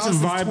said, at I like to Doral since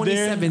vibe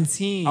there.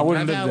 2017. I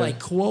wouldn't I've live had there. like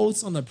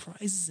quotes on the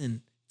prices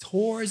and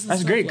tours. And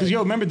That's stuff, great because like, yo,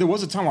 remember there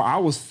was a time where I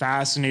was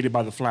fascinated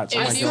by the flats.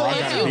 I'm If like, you, yo, I if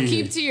gotta you be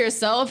keep here. to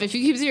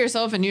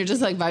yourself, and you're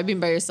just like vibing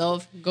by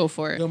yourself, go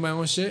for it. do my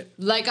own shit.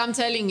 Like I'm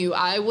telling you,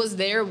 I was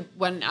there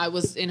when I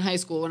was in high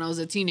school, when I was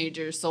a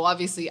teenager. So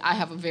obviously, I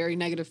have a very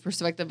negative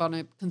perspective on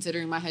it,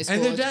 considering my high school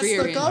And they're that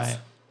experience. stuck up.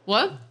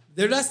 What?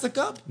 They're that stuck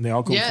up. They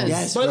all come Yes. from.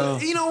 Yes, But bro.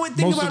 you know what?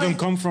 Think Most about of them it.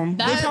 come from.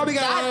 They probably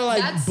got a lot of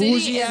like that city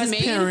bougie is ass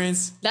made-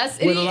 parents That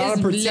city with a lot of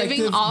is protective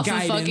living off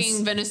guidance. of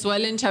fucking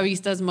Venezuelan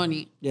chavistas'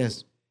 money.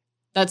 Yes.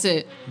 That's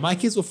it. My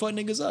kids will fuck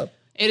niggas up.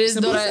 It is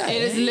Simple as Doral, that.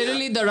 it is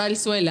literally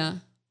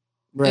Doralzuela,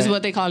 Right. is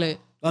what they call it.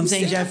 But I'm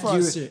saying, stand Jeff, for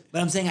our shit.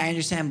 but I'm saying I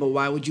understand, but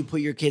why would you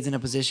put your kids in a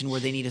position where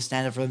they need to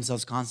stand up for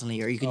themselves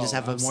constantly? Or you could just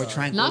have a more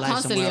tranquil Not life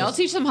constantly. somewhere I'll else?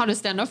 teach them how to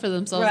stand up for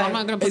themselves. I'm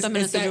not going to put them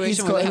in a It's that situation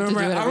East where they have Coast.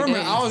 to do it I every remember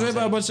day. I was raised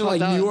by a bunch of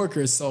like Fuck New that.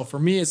 Yorkers, so for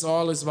me it's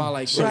all about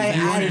like. Right,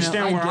 You I don't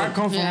understand know. where I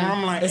come from? Yeah. Where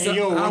I'm like, It's hey,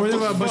 yo, I'm what raised the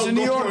by a bunch fuck of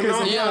New going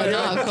Yorkers. on? Yeah,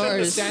 no, of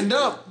course. Stand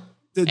up.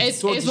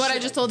 It's what I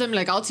just told him.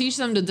 Like, I'll teach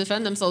them to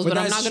defend themselves, But but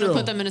I'm that's not going to true.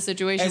 put them in a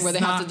situation It's where they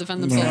have not- to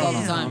defend themselves all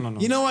the time. No.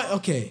 You know what?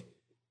 Okay.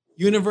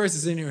 Universe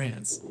is in your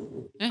hands.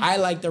 Yeah. I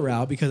like the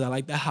route because I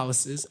like the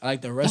houses. I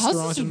like the houses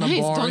restaurants are and the nice.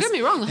 bars. Don't get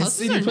me wrong, the and houses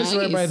City are Place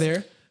right by nice.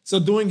 there. So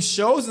doing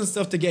shows and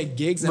stuff to get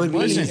gigs and Would be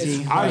money. easy.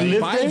 is I right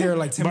live by there,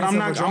 like 10 but I'm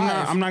minutes not, of a I'm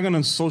drive. not. I'm not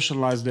gonna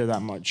socialize there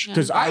that much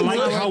because I It's like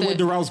not how worth with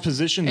it. Doral's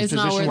position, It's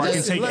not where I worth can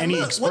it. take any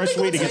Look, what they expressway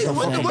gonna to get tell from you?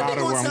 What fucking they Nevada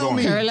gonna where I'm tell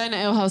me? going. Carolina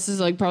Ale House is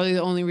like probably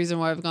the only reason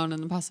why I've gone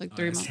in the past like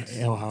 3 months.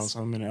 Ale House.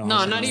 I'm in Ale No,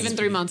 House. not even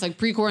 3 months. Like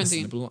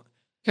pre-quarantine. Listen,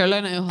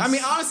 Carolina Ale House. I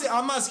mean, honestly,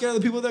 I'm not scared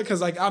of the people there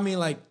because, like, I mean,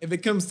 like, if it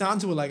comes down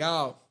to it, like,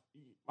 I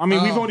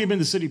mean, we've only been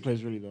to City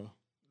Place really though.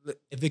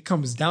 if it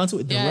comes down to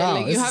it, the yeah, route,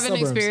 like it's you the haven't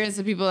suburbs. experienced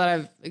the people that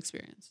I've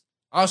experienced.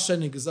 I'll shut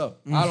niggas up.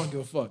 I don't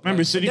give a fuck.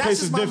 Remember, Like, City that's Place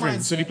just is my different.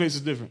 mindset. City Place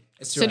is different.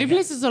 It's true, City I can't-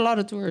 Place is a lot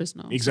of tourists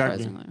now.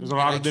 Exactly. surprisingly. There's a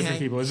lot And of I different can't-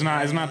 people. It's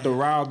not the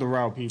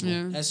Row people.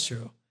 Yeah. That's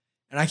true.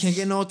 And I can't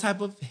get no type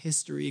of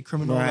history,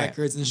 criminal Right.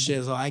 records and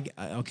shit. So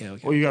okay.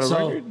 Oh, you got a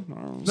So- record? No.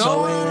 No, So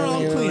no, wait, no, wait,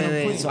 I'm wait, clean. wait, I'm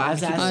wait. clean. So I have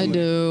to ask I you.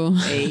 do.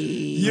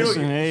 Hey.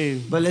 Listen,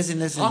 hey. But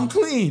listen. I'm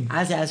clean. I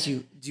have to ask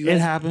you. Do you It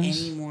have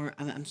happens. any more?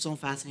 I'm so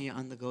fascinated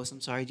on the ghost.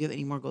 I'm sorry. Do you have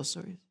any more ghost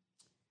stories?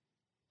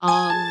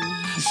 Um,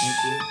 Thank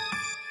you.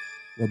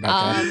 We're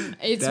back at it.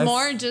 it's That's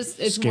more just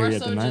it's scary more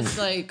at so the night. just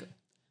like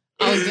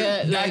I'll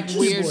get like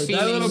keyboard, weird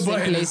that little feelings in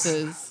button.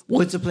 places.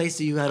 What's a place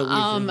that you had a weird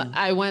feeling?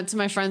 I went to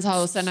my friend's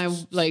house and I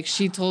like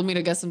she told me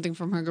to get something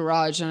from her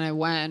garage and I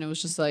went and it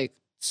was just like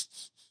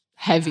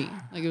heavy.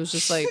 Like it was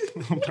just like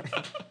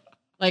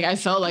like I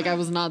felt like I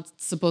was not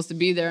supposed to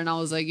be there and I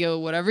was like, yo,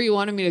 whatever you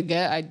wanted me to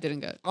get, I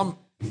didn't get.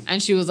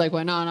 And she was like,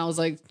 why not? And I was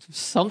like,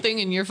 something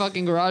in your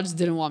fucking garage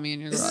didn't want me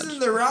in your This garage. is in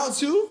the route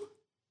too.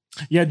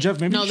 Yeah, Jeff,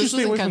 maybe No, you should this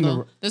was stay in away from the.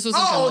 Kendall. This was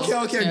in Oh,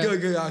 Kendall. okay,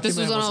 good. I'll This keep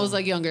my was when I episode. was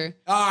like younger.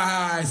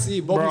 I see.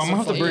 Bro, I'm gonna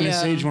have to burn Yeah. the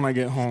sage when I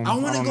get home. I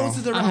want to don't go know. to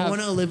the I route. I have-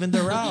 want to live in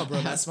the route,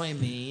 bro. That's my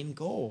main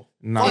goal.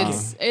 Nah.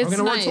 It's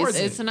gonna work nice. towards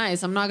it. It's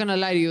nice. I'm not gonna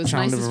lie to you. It's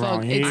Trying to nice as live fuck.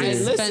 around It's here. Hey,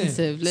 listen,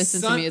 expensive.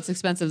 Listen to son- me. It's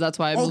expensive. That's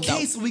why I moved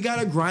Okay, out. so we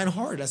gotta grind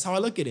hard. That's how I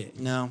look at it.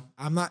 No,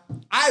 I'm not.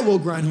 I will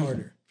grind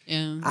harder.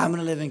 Yeah. I'm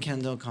gonna live in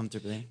Kendall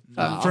comfortably.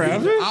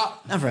 Forever?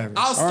 Not forever.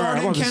 I'll start I'm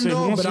in about to say, who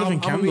Kendall, wants but to live I'm in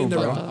gonna be in the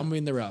Kendall, route. bro? I'm gonna be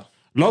in the route.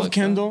 Love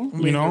Kendall, you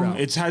in the know, route.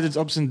 it's had its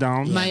ups and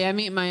downs.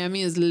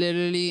 Miami is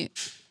literally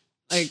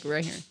like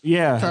right here.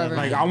 Yeah, Forever.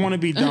 like I want to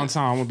be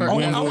downtown. I want to be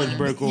Forever. Wynwood,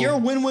 Brickell. You're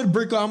Wynwood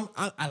Brickell.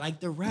 I like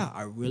the route.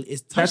 I really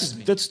it touches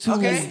me. That's too.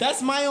 Okay.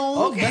 That's my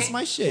own. That's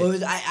my shit. Well,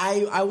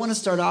 I want to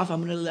start off. I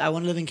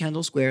want to live in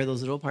Kendall Square.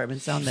 Those little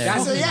apartments down there.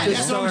 That's Okay.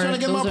 that's what I'm trying to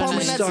get my Those are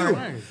apartment nice. at too.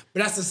 Start.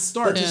 But that's a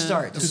start. To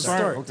start. To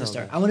start. Okay, To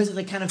start. I want to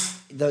like kind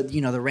of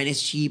the rent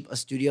is cheap, a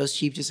studio's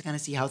cheap, just to kind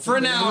of see how it's For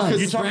gonna now, run. 'cause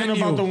You it's talking brand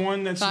about new. the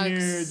one that's Facts.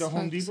 near the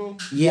Home Facts. Depot?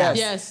 Yes.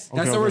 Yes. That's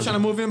Okay, what we're okay. trying to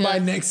move in by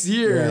Yeah. next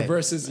year Right.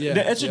 versus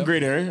It's a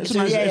great area. It's a So,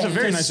 nice. yeah, It's a yeah,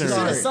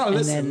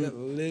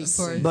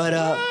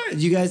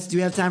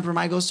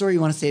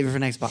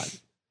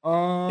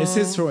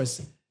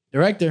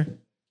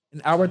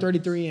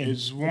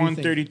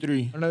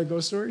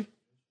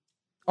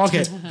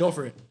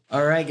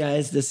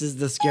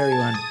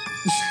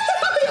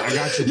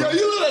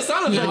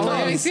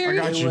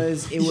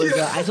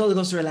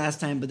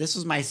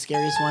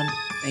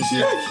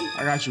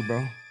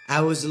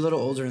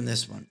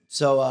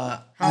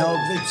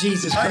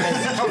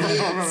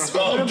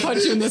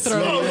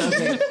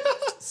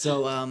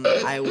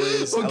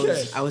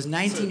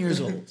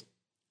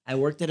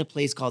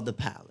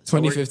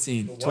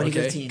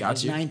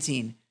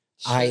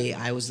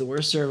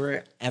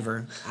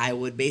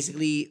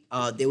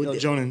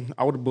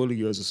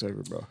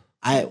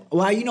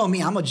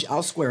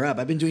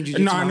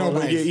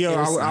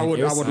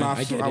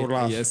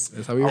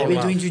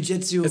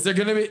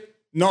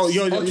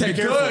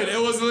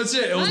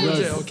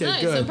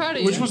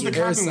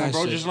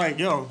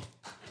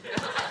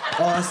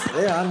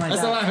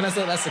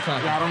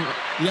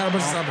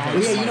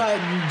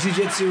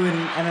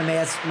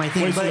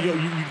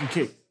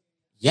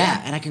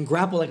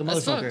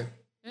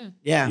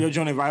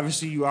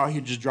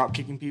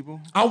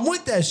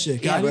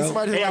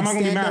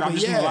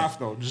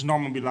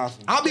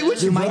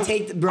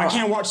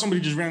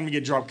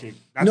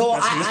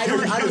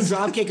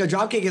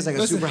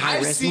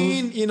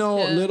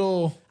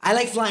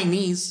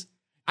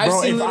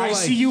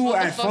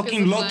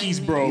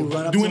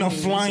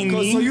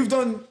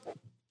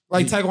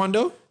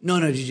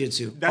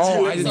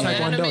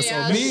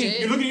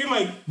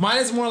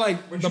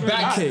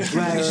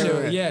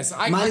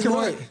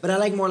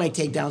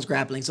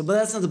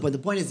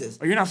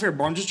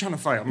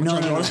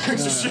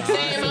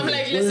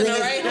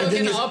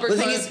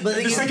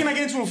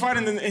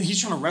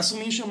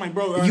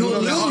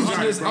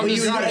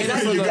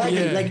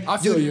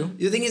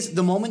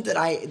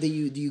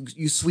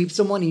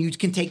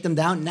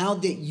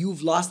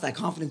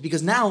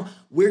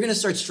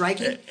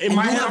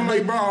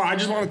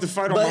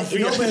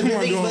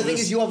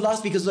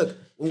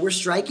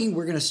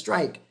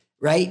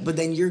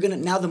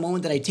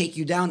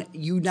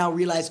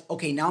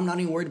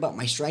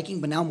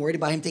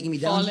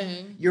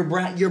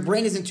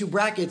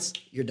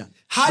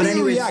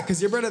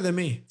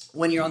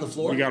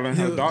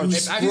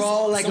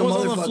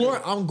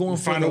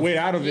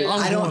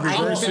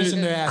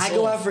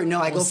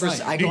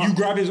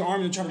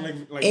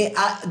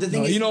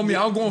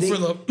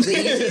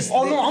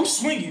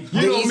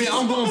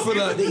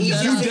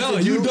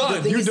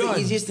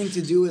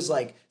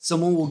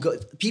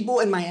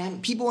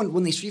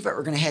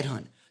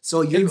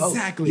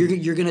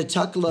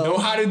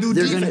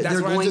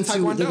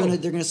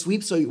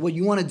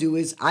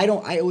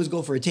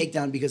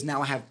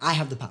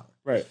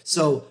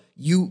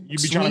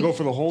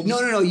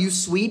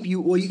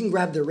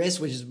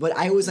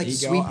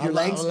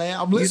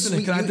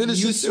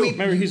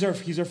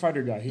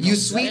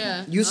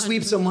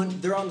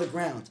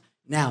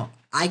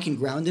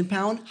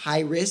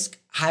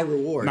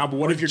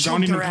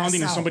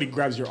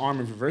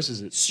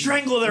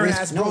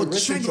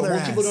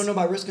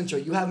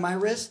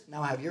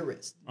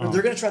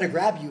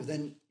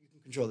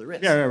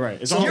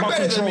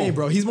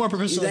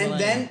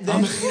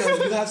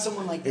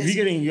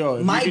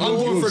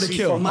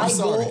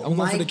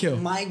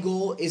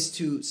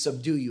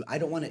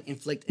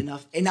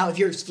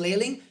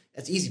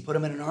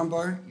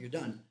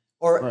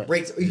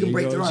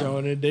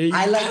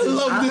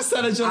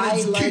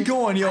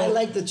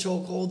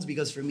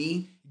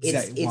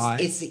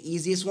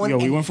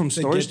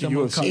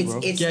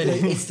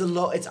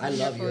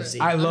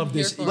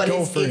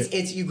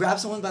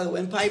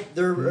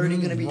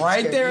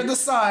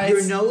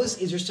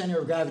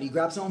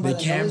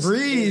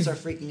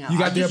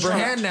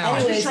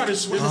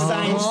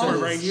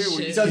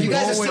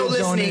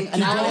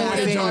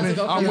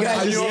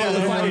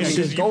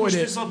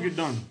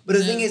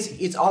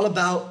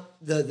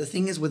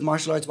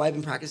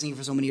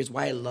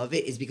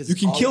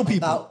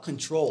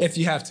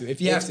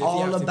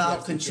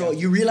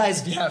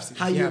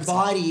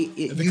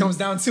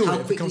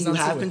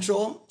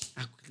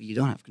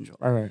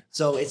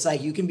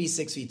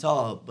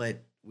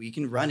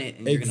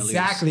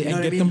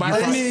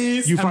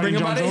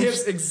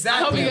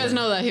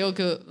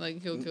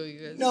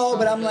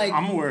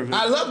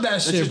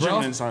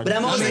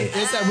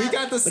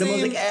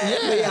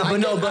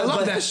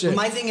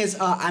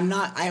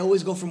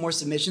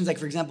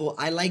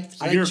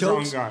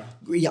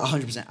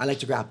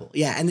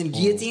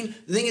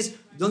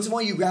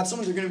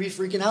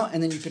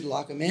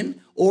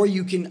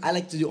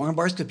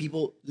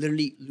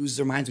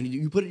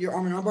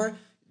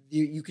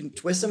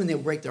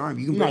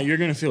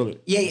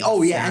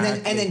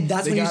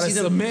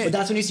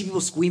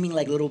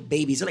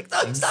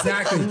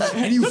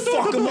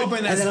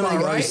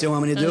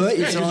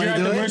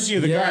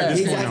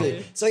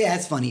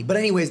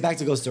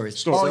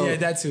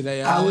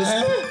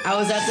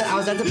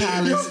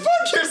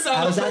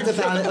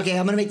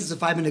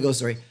 happened to ghost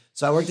story.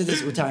 So I worked at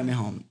this retirement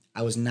home,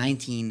 I was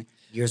 19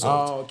 years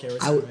old. Oh, okay,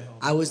 I, retirement home.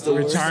 I was the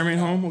worst. Retirement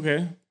home,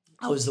 okay.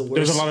 I was the worst.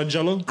 There's a lot of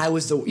Jello. I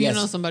was the You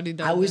know somebody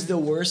died I was there.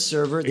 the worst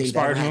server they've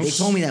Expired ever had. They house?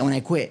 told me that when I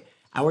quit.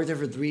 I worked there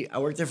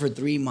for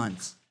 3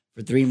 months.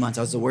 For 3 months,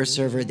 I was the worst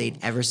server they'd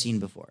ever seen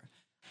before.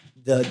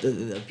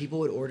 The people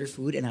would order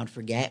food and I would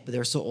forget, but they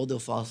were so old they'll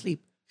fall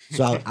asleep.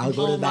 So I would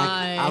go to Oh the back.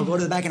 my. I would go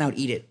to the back and I would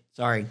eat it.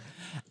 Sorry.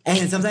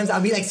 And sometimes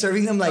I'll be like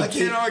serving them like. I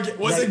can't argue.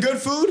 Was like- it good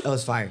food? It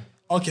was fire.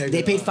 Okay.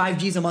 They good. paid 5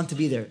 G's a month to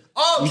be there.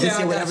 Oh, okay. You can say I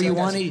got whatever I you got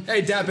want.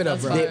 Hey, dap it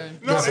up, bro. fire.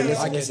 Listen,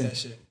 I get listen. that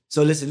shit.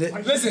 So listen.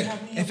 Listen,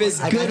 if it's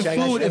I got good you, I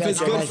got you, food, I if got it's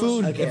you, I good got you.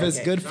 food, Okay, if it's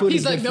okay. good food,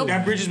 He's it's like, good nope. food.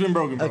 That bridge has been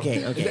broken, bro.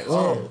 Okay.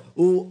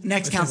 Ooh,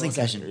 next counseling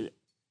session.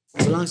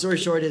 So long story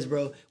short is,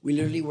 bro, we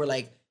literally were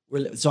like,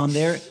 so I'm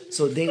there.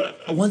 So they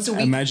once a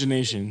week.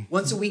 Imagination.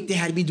 Once a week, they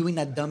had me doing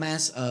that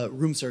dumbass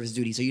room service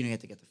duty. So you have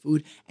to get the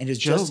food, and it was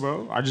Chill, just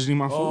bro. I just need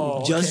my food.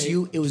 Oh. just okay.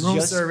 you. It was Room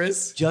just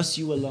service. just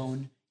you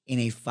alone in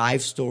a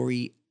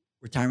 5-story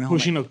retirement home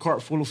Pushing a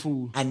cart full of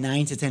food. at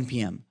 9 to 10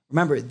 p.m.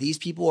 Remember, these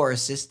people are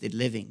assisted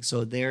living,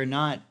 so they're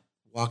not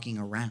walking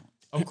around.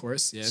 Of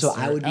course, yes. So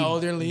I they're would be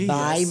elderly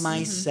by yes.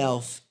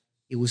 myself.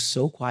 It was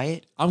so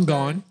quiet. I'm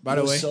gone. By It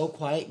the was way. so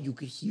quiet you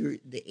could hear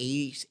the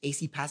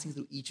AC passing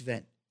through each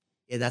vent.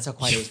 Yeah, that's how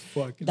quiet it was.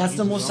 Fucking That's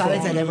the most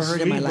silence I'd ever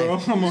heard in my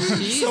life.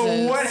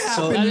 So what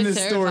happened That in is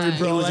this story, terrifying.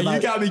 bro? It was Like, about-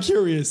 you got me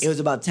curious. It was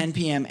about 10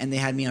 p.m. and they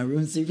had me on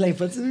room. So you playing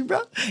footsie,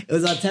 bro? It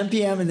was about 10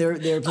 p.m. and they were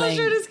I'm playing.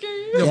 sure to scare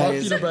you. Yeah, Yeah, my it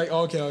is. feet are like,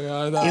 okay.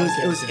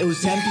 It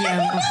was 10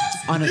 p.m.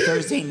 on a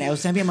Thursday night. It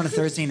was 10 p.m. on a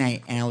Thursday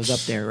night, and I was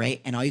up there,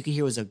 right? And all you could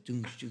hear was a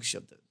doom doosh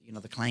of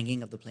the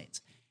clanging of the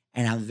planes.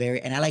 And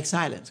I like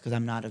silence because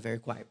I'm not a very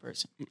quiet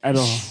person. At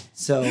all.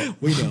 So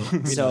We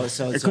know.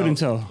 So I couldn't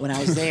tell. when I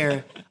was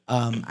there.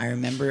 I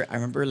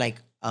remember like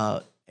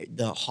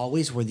the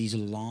hallways were these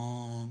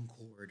long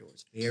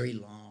corridors, very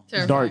long,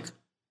 Terrifying. Dark.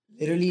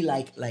 literally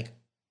like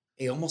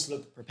it almost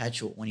looked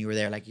perpetual when you were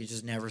there. Like you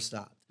just never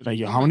stopped. Like,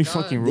 yo, how many God.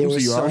 fucking There rooms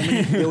was do you so are?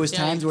 many. There was Yikes.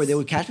 times where they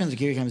would catch me on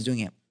security cameras doing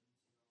it.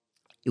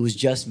 It was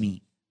just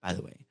me, by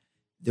the way.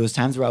 There was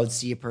times where I would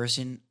see a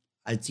person.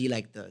 I'd see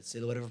like the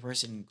silhouette of a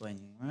person going,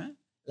 what?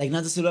 Like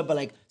not the silhouette, but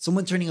like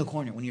someone turning a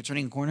corner. When you're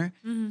turning a corner,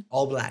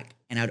 all black,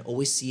 and I'd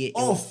always see it. It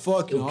Oh, would-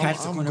 fuck It would no. catch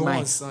the I'm corner of going,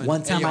 my eye. son.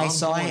 One Hey, time yo, I I'm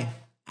saw going. it.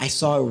 I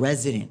saw a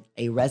resident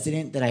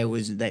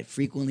that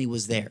frequently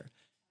was there,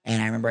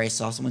 and I remember I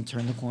saw someone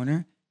turn the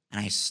corner, and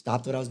I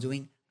stopped what I was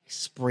doing. I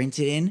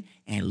sprinted in,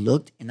 and I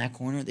looked in that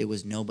corner. There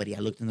was nobody. I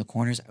looked in the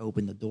corners. I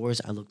opened the doors.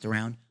 I looked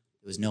around.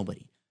 There was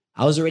nobody.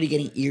 I was already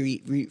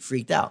getting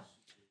freaked out.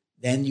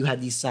 Then you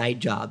had these side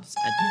jobs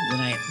at the end of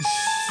the night.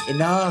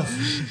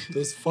 Enough.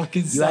 Those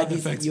fucking You had sound these.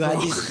 effects, You had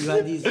bro.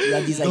 these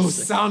like Those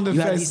sound you had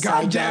effects, these God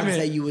side damn jobs it.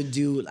 that you would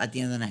do at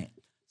the end of the night.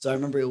 So I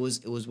remember it was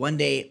one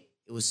day.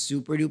 It was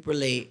super duper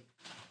late,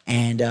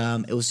 and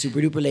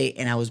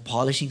I was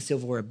polishing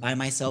silverware by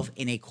myself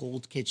in a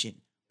cold kitchen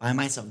by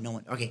myself. No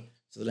one. Okay,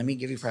 so let me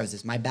give you preface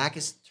this. My back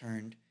is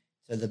turned,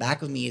 so the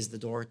back of me is the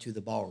door to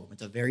the ballroom.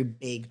 It's a very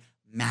big,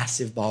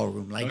 massive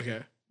ballroom, like Okay.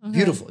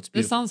 beautiful. It's This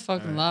beautiful. sounds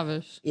fucking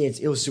lavish.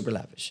 It was super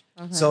lavish.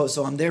 So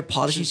I'm there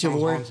polishing Shit sounds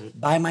silverware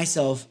haunted. by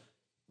myself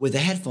with a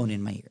headphone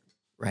in my ear.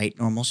 Right?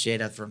 Normal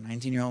shit for a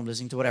 19-year-old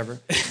listening to whatever.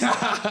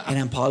 And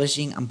I'm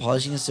polishing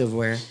the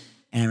silverware.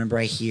 And I remember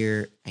I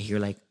hear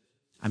like,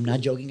 I'm not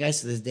joking, guys,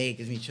 to this day, it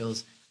gives me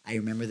chills. I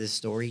remember this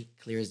story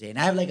clear as day. And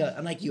I have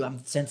I'm like you,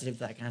 I'm sensitive to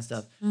that kind of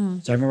stuff.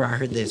 So I remember I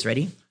heard this.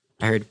 Ready?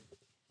 I heard,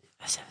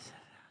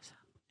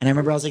 and I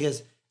remember I was like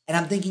this, and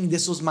I'm thinking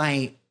this was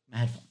my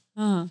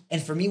headphone.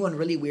 And for me, when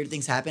really weird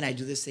things happen, I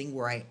do this thing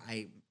where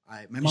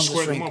my mom's a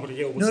square them shrink. up, like,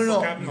 yo, what No, the no,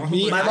 fuck no. happened?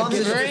 Me, My I mom's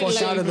get a the shrink.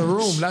 fuck out of the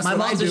room. That's My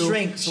what I mom's a do.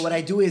 shrink. So what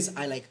I do is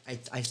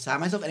I stop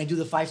myself and I do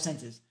the 5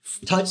 senses: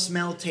 touch,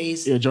 smell,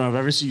 taste. Yeah, John, if I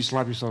ever see you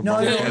slap yourself, No,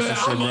 bro, no, that's no, some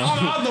shit, bro.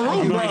 out the room,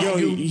 I'm bro. like, yo,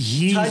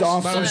 he's touch,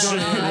 off smell, some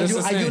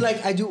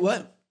shit. I do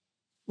what?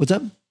 What's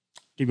up?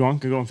 Keep going,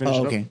 finish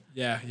Oh, it okay. up.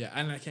 Yeah,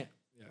 and I can't.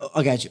 Yeah.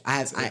 I got you.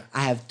 I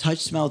have touch,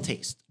 smell,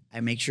 taste. I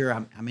make sure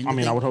I'm in. I mean,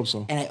 thing. I would hope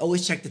so. And I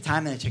always check the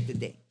time and I check the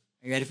day.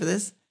 Are you ready for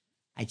this?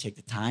 I check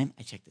the time.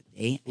 I check the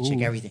day. I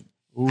check everything.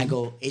 I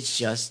go. It's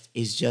just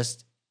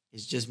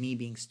me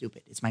being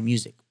stupid. It's my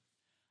music.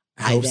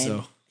 I hope then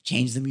so.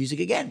 change the music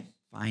again.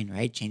 Fine,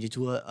 right? Change it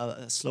to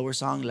a slower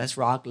song, less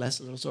rock,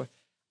 less a little slower.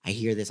 I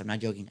hear this. I'm not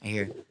joking. I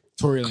hear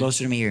Tory Lanez.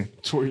 closer to my ear.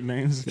 Tory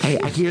Lanez.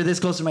 I hear this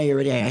close to my ear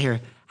already. I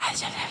hear.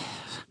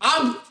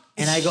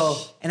 And I go,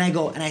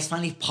 and I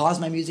finally pause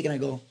my music and I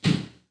go,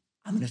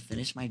 I'm gonna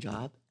finish my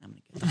job. I'm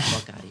gonna get the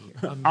fuck out of here.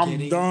 I'm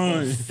kidding.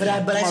 done. But I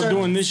I'm not start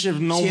doing this shit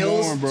no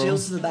chills, more, bro.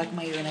 chills to the back of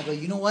my ear, and I go,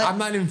 you know what? I'm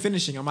not even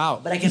finishing. I'm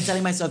out. But I kept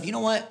telling myself, you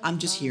know what? I'm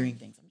just hearing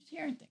things. I'm just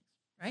hearing things,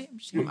 right? I'm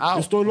just hearing. out.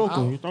 Estoy loco.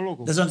 Out. Estoy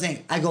loco. That's what I'm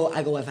saying. I go.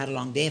 I've had a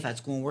long day. I've had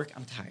school and work.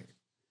 I'm tired.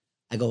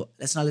 I go.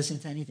 Let's not listen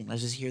to anything.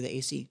 Let's just hear the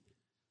AC.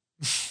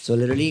 So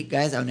literally,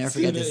 guys, I'll never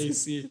forget this.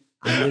 AC.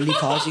 I'm literally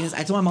polishing this.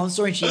 I told my mom the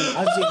story, and she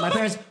obviously my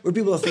parents were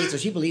people of faith, so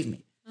she believed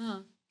me.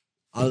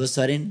 All of a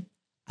sudden,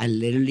 I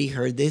literally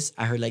heard this.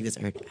 I heard like this.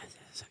 I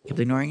kept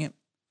ignoring it,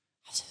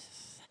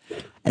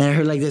 and I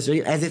heard like this,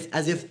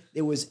 as if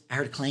there was. I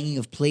heard clanging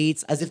of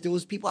plates, as if there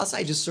was people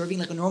outside just serving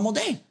like a normal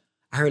day.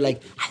 I heard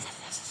like,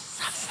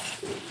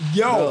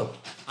 Yo, Bro.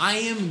 I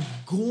am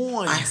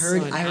gone. I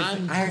heard, son.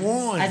 I heard,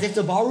 gone. as if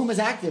the ballroom is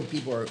active.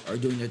 People are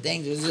doing their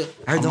things.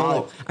 I heard I'm the whole,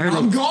 out. I heard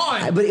I'm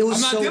gone. but it was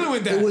I'm not so, dealing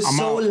with that. It was I'm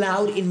so out.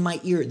 loud in my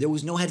ear. There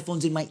was no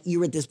headphones in my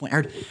ear at this point. I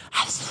heard,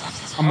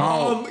 I'm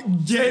out.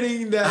 I'm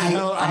getting the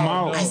hell I'm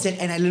out. out. I said,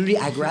 and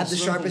I grabbed the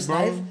Simple, sharpest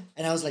bro. knife,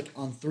 and I was like,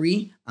 on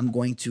 3, I'm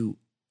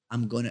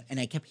gonna, and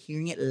I kept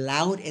hearing it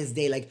loud as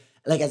day, like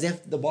as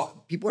if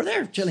people were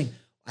there chilling.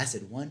 I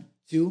said 1,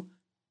 2,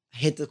 I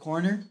hit the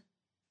corner,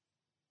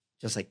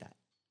 just like that,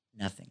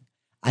 nothing.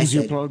 Who's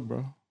your plug,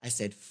 bro? I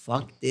said,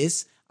 fuck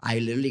this. I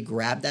literally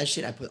grabbed that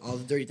shit. I put all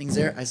the dirty things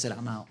there. I said,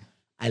 I'm out.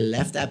 I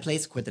left that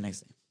place, quit the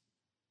next day.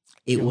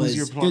 It Who's was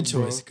your plug, Good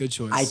bro? choice. Good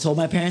choice. I told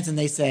my parents and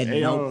they said, Hey,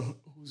 no.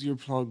 who's your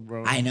plug,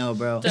 bro? I know,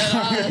 bro.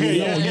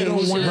 Yeah, you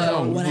don't want to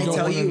know. When You I don't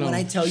tell wanna you, know. when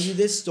I tell you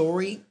this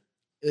story,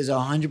 it was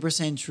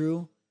 100%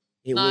 true.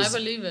 It No, was, I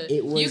believe it.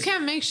 It was, You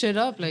can't make shit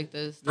up like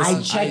this. I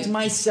Listen, checked I-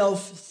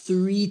 myself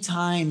 3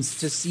 times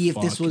to see if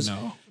this Fuck was.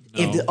 no.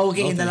 If No.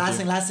 okay, No, and the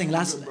thank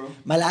last you. thing,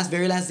 my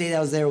very last day that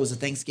I was there was a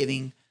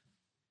Thanksgiving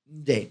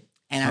day,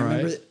 and I All right.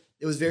 remember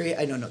it was very.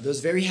 I don't know. There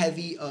was very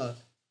heavy.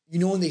 You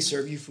know when they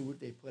serve you food,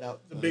 they put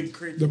out the big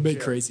crate. The big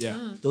crates,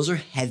 yeah. Those are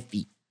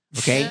heavy.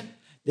 Okay, Yeah.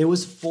 there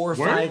was 4 or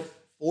Word?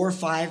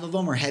 5 of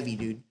them are heavy,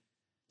 dude.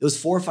 There was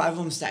 4 or 5 of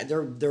them stacked.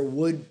 They're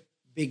wood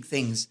big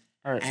things,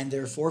 All right. and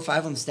there are 4 or 5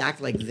 of them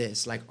stacked like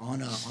this, like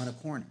on a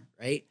corner,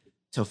 right?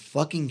 To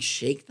fucking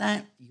shake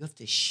that, you have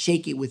to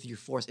shake it with your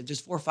force. If there's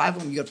 4 or 5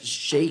 of them, you have to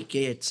shake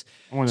it.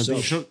 I want to So-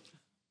 be shook.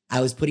 I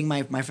was putting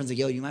my friends like,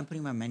 yo, you mind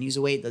putting my menus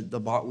away? The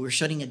bar, we were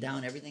shutting it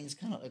down. Everything's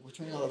kind of like, we're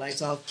turning all the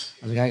lights off.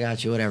 I was like, I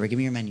got you, whatever. Give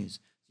me your menus.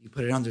 You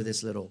put it under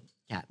this little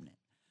cabinet.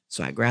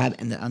 So I grabbed,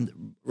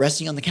 and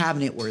resting on the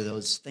cabinet were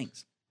those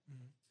things.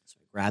 So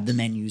I grabbed the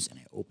menus and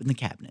I opened the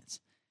cabinets,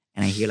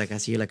 and I see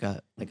like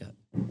a,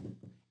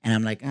 and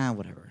I'm like,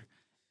 whatever.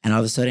 And all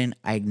of a sudden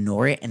I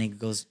ignore it, and it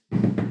goes,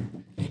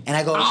 and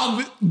I go,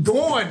 I'm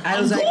gone. I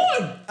was I'm like,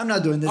 gone. I'm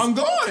not doing this. I'm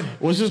gone.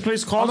 What's this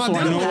place called? I'm So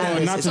not I know doing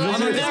that. not to It's-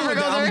 visit. it's- never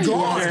go I'm there.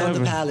 gone. It's called the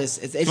Yeah. Palace.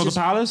 It's Called the just-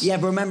 Palace? Yeah,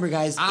 but remember,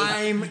 guys.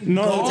 I'm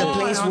No. gone. It's a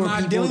place I'm where not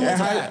people- dealing It with has,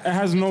 that. it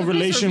has no It's a place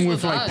relation where with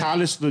people like die.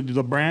 Palace, the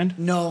brand.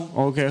 No.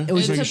 Okay. It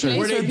was It's a Making place sure. Where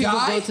where they people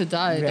die? go to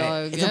die, Right.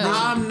 dog. It's a Yeah.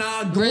 I'm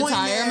not going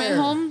Retirement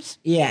there. homes.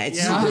 Yeah,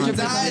 it's You not can 100%.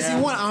 die if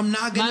you want. I'm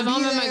not My gonna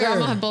mom be and my there.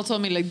 grandma had both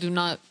told me, like,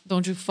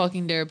 don't you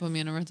fucking dare put me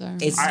in a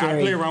retirement. It's I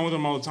scary. play around with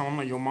them all the time. I'm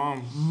like, yo,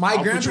 mom. My I'll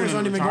put you grandparents in a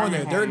aren't even going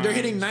there. retirement They're home, they're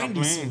man. hitting Stop 90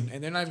 playing. soon,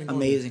 and they're not even going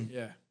Amazing.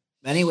 there. Yeah.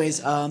 Anyways,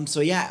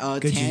 so yeah,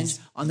 Good Tanj. genes.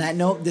 On that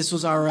note, this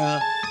was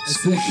our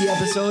spooky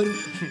episode.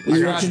 I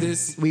got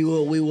this. We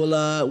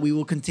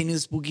will continue the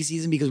spooky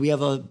season because we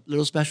have a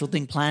little special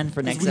thing planned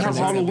for next We have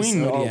episode.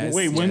 Halloween. episode, yes,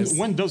 Wait, yes.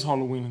 when does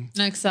Halloween?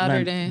 Next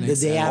Saturday. The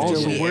day after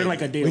Also, we. we're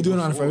like a day. We do it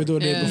on before. we do it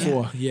the day Yeah.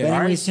 before. But Yeah.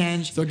 anyways,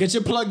 Tanj, So get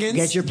your plugins.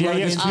 get your Yeah, plugins,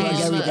 yes, plug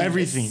please. everything.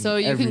 Everything. So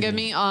you can get Everything.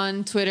 me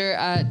on Twitter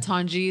at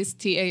Tanjis,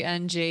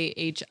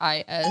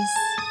 TANJHIS.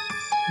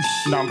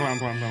 No, I'm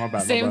playing. My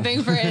bad. Same my bad.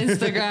 thing for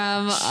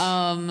Instagram.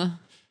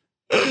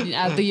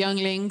 At the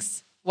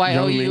Younglinks,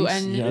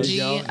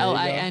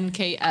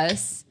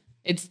 YOUNGLINKS.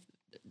 It's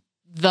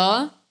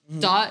the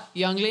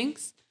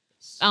 .Younglinks.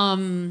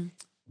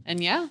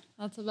 And yeah,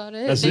 that's about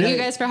it. That's Thank it. you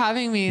guys for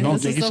having me. No,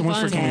 This thank is you so much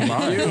fun. for coming by.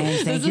 Tanj, This is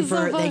so thank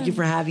you fun.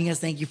 for having us.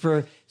 Thank you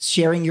for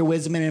sharing your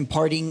wisdom and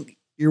imparting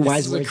your wise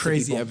This is a words. to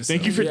crazy people. episode.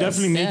 Thank you for Yes.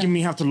 definitely making Yeah.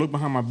 me have to look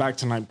behind my back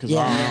tonight because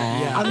Yeah.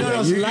 Yeah.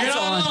 No, You're lights not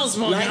on. alone,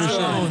 Smoke. Lights You're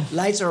are not on. alone.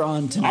 Lights are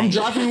on tonight.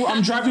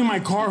 I'm driving my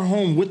car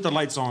home with the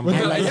lights on. bro.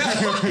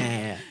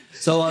 Yeah.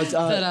 So,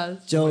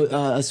 Deadass.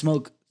 Joe,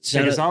 Smoke.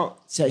 Check us out.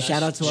 Shout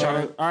out to Shout our.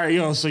 out. All right,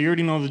 yo. So you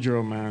already know the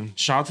drill, man.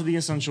 Shout out to the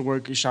essential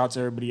workers. Shout out to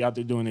everybody out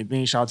there doing their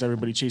thing. Shout out to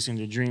everybody chasing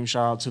their dream.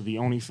 Shout out to the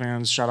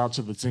OnlyFans. Shout out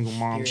to the single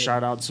mom. Period.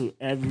 Shout out to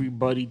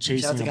everybody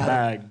chasing to a God.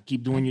 bag.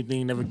 Keep doing your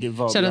thing. Never give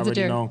up. Shout You out to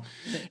already Jared. know.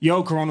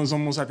 Yo, Corona's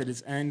almost at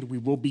its end. We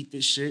will beat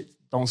this shit.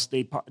 Don't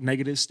stay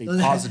negative. Stay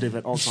positive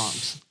at all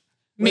times.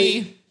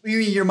 Me.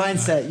 Your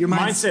mindset. Your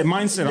mindset.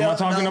 Mindset. I'm No, not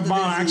talking no,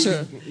 about this is-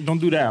 action. Don't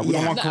do that. We Yeah.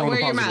 don't want Corona Wear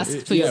your positive.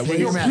 mask, please. Yeah, wear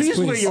your Yo, mask, please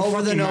wear please. your Over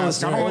the fucking nose,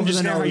 mask. I over don't the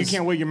understand how you nose.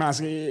 can't wear your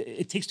mask.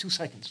 It takes 2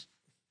 seconds.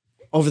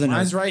 Over the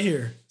Mine's nose. right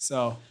here.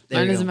 So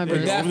Mine we is go. in my With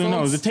purse. that, Over the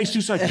nose. folks, It takes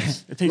 2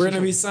 seconds. It takes we're 2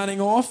 gonna be seconds.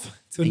 signing off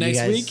till Thank you next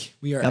guys. week.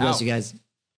 We are God bless out. you guys.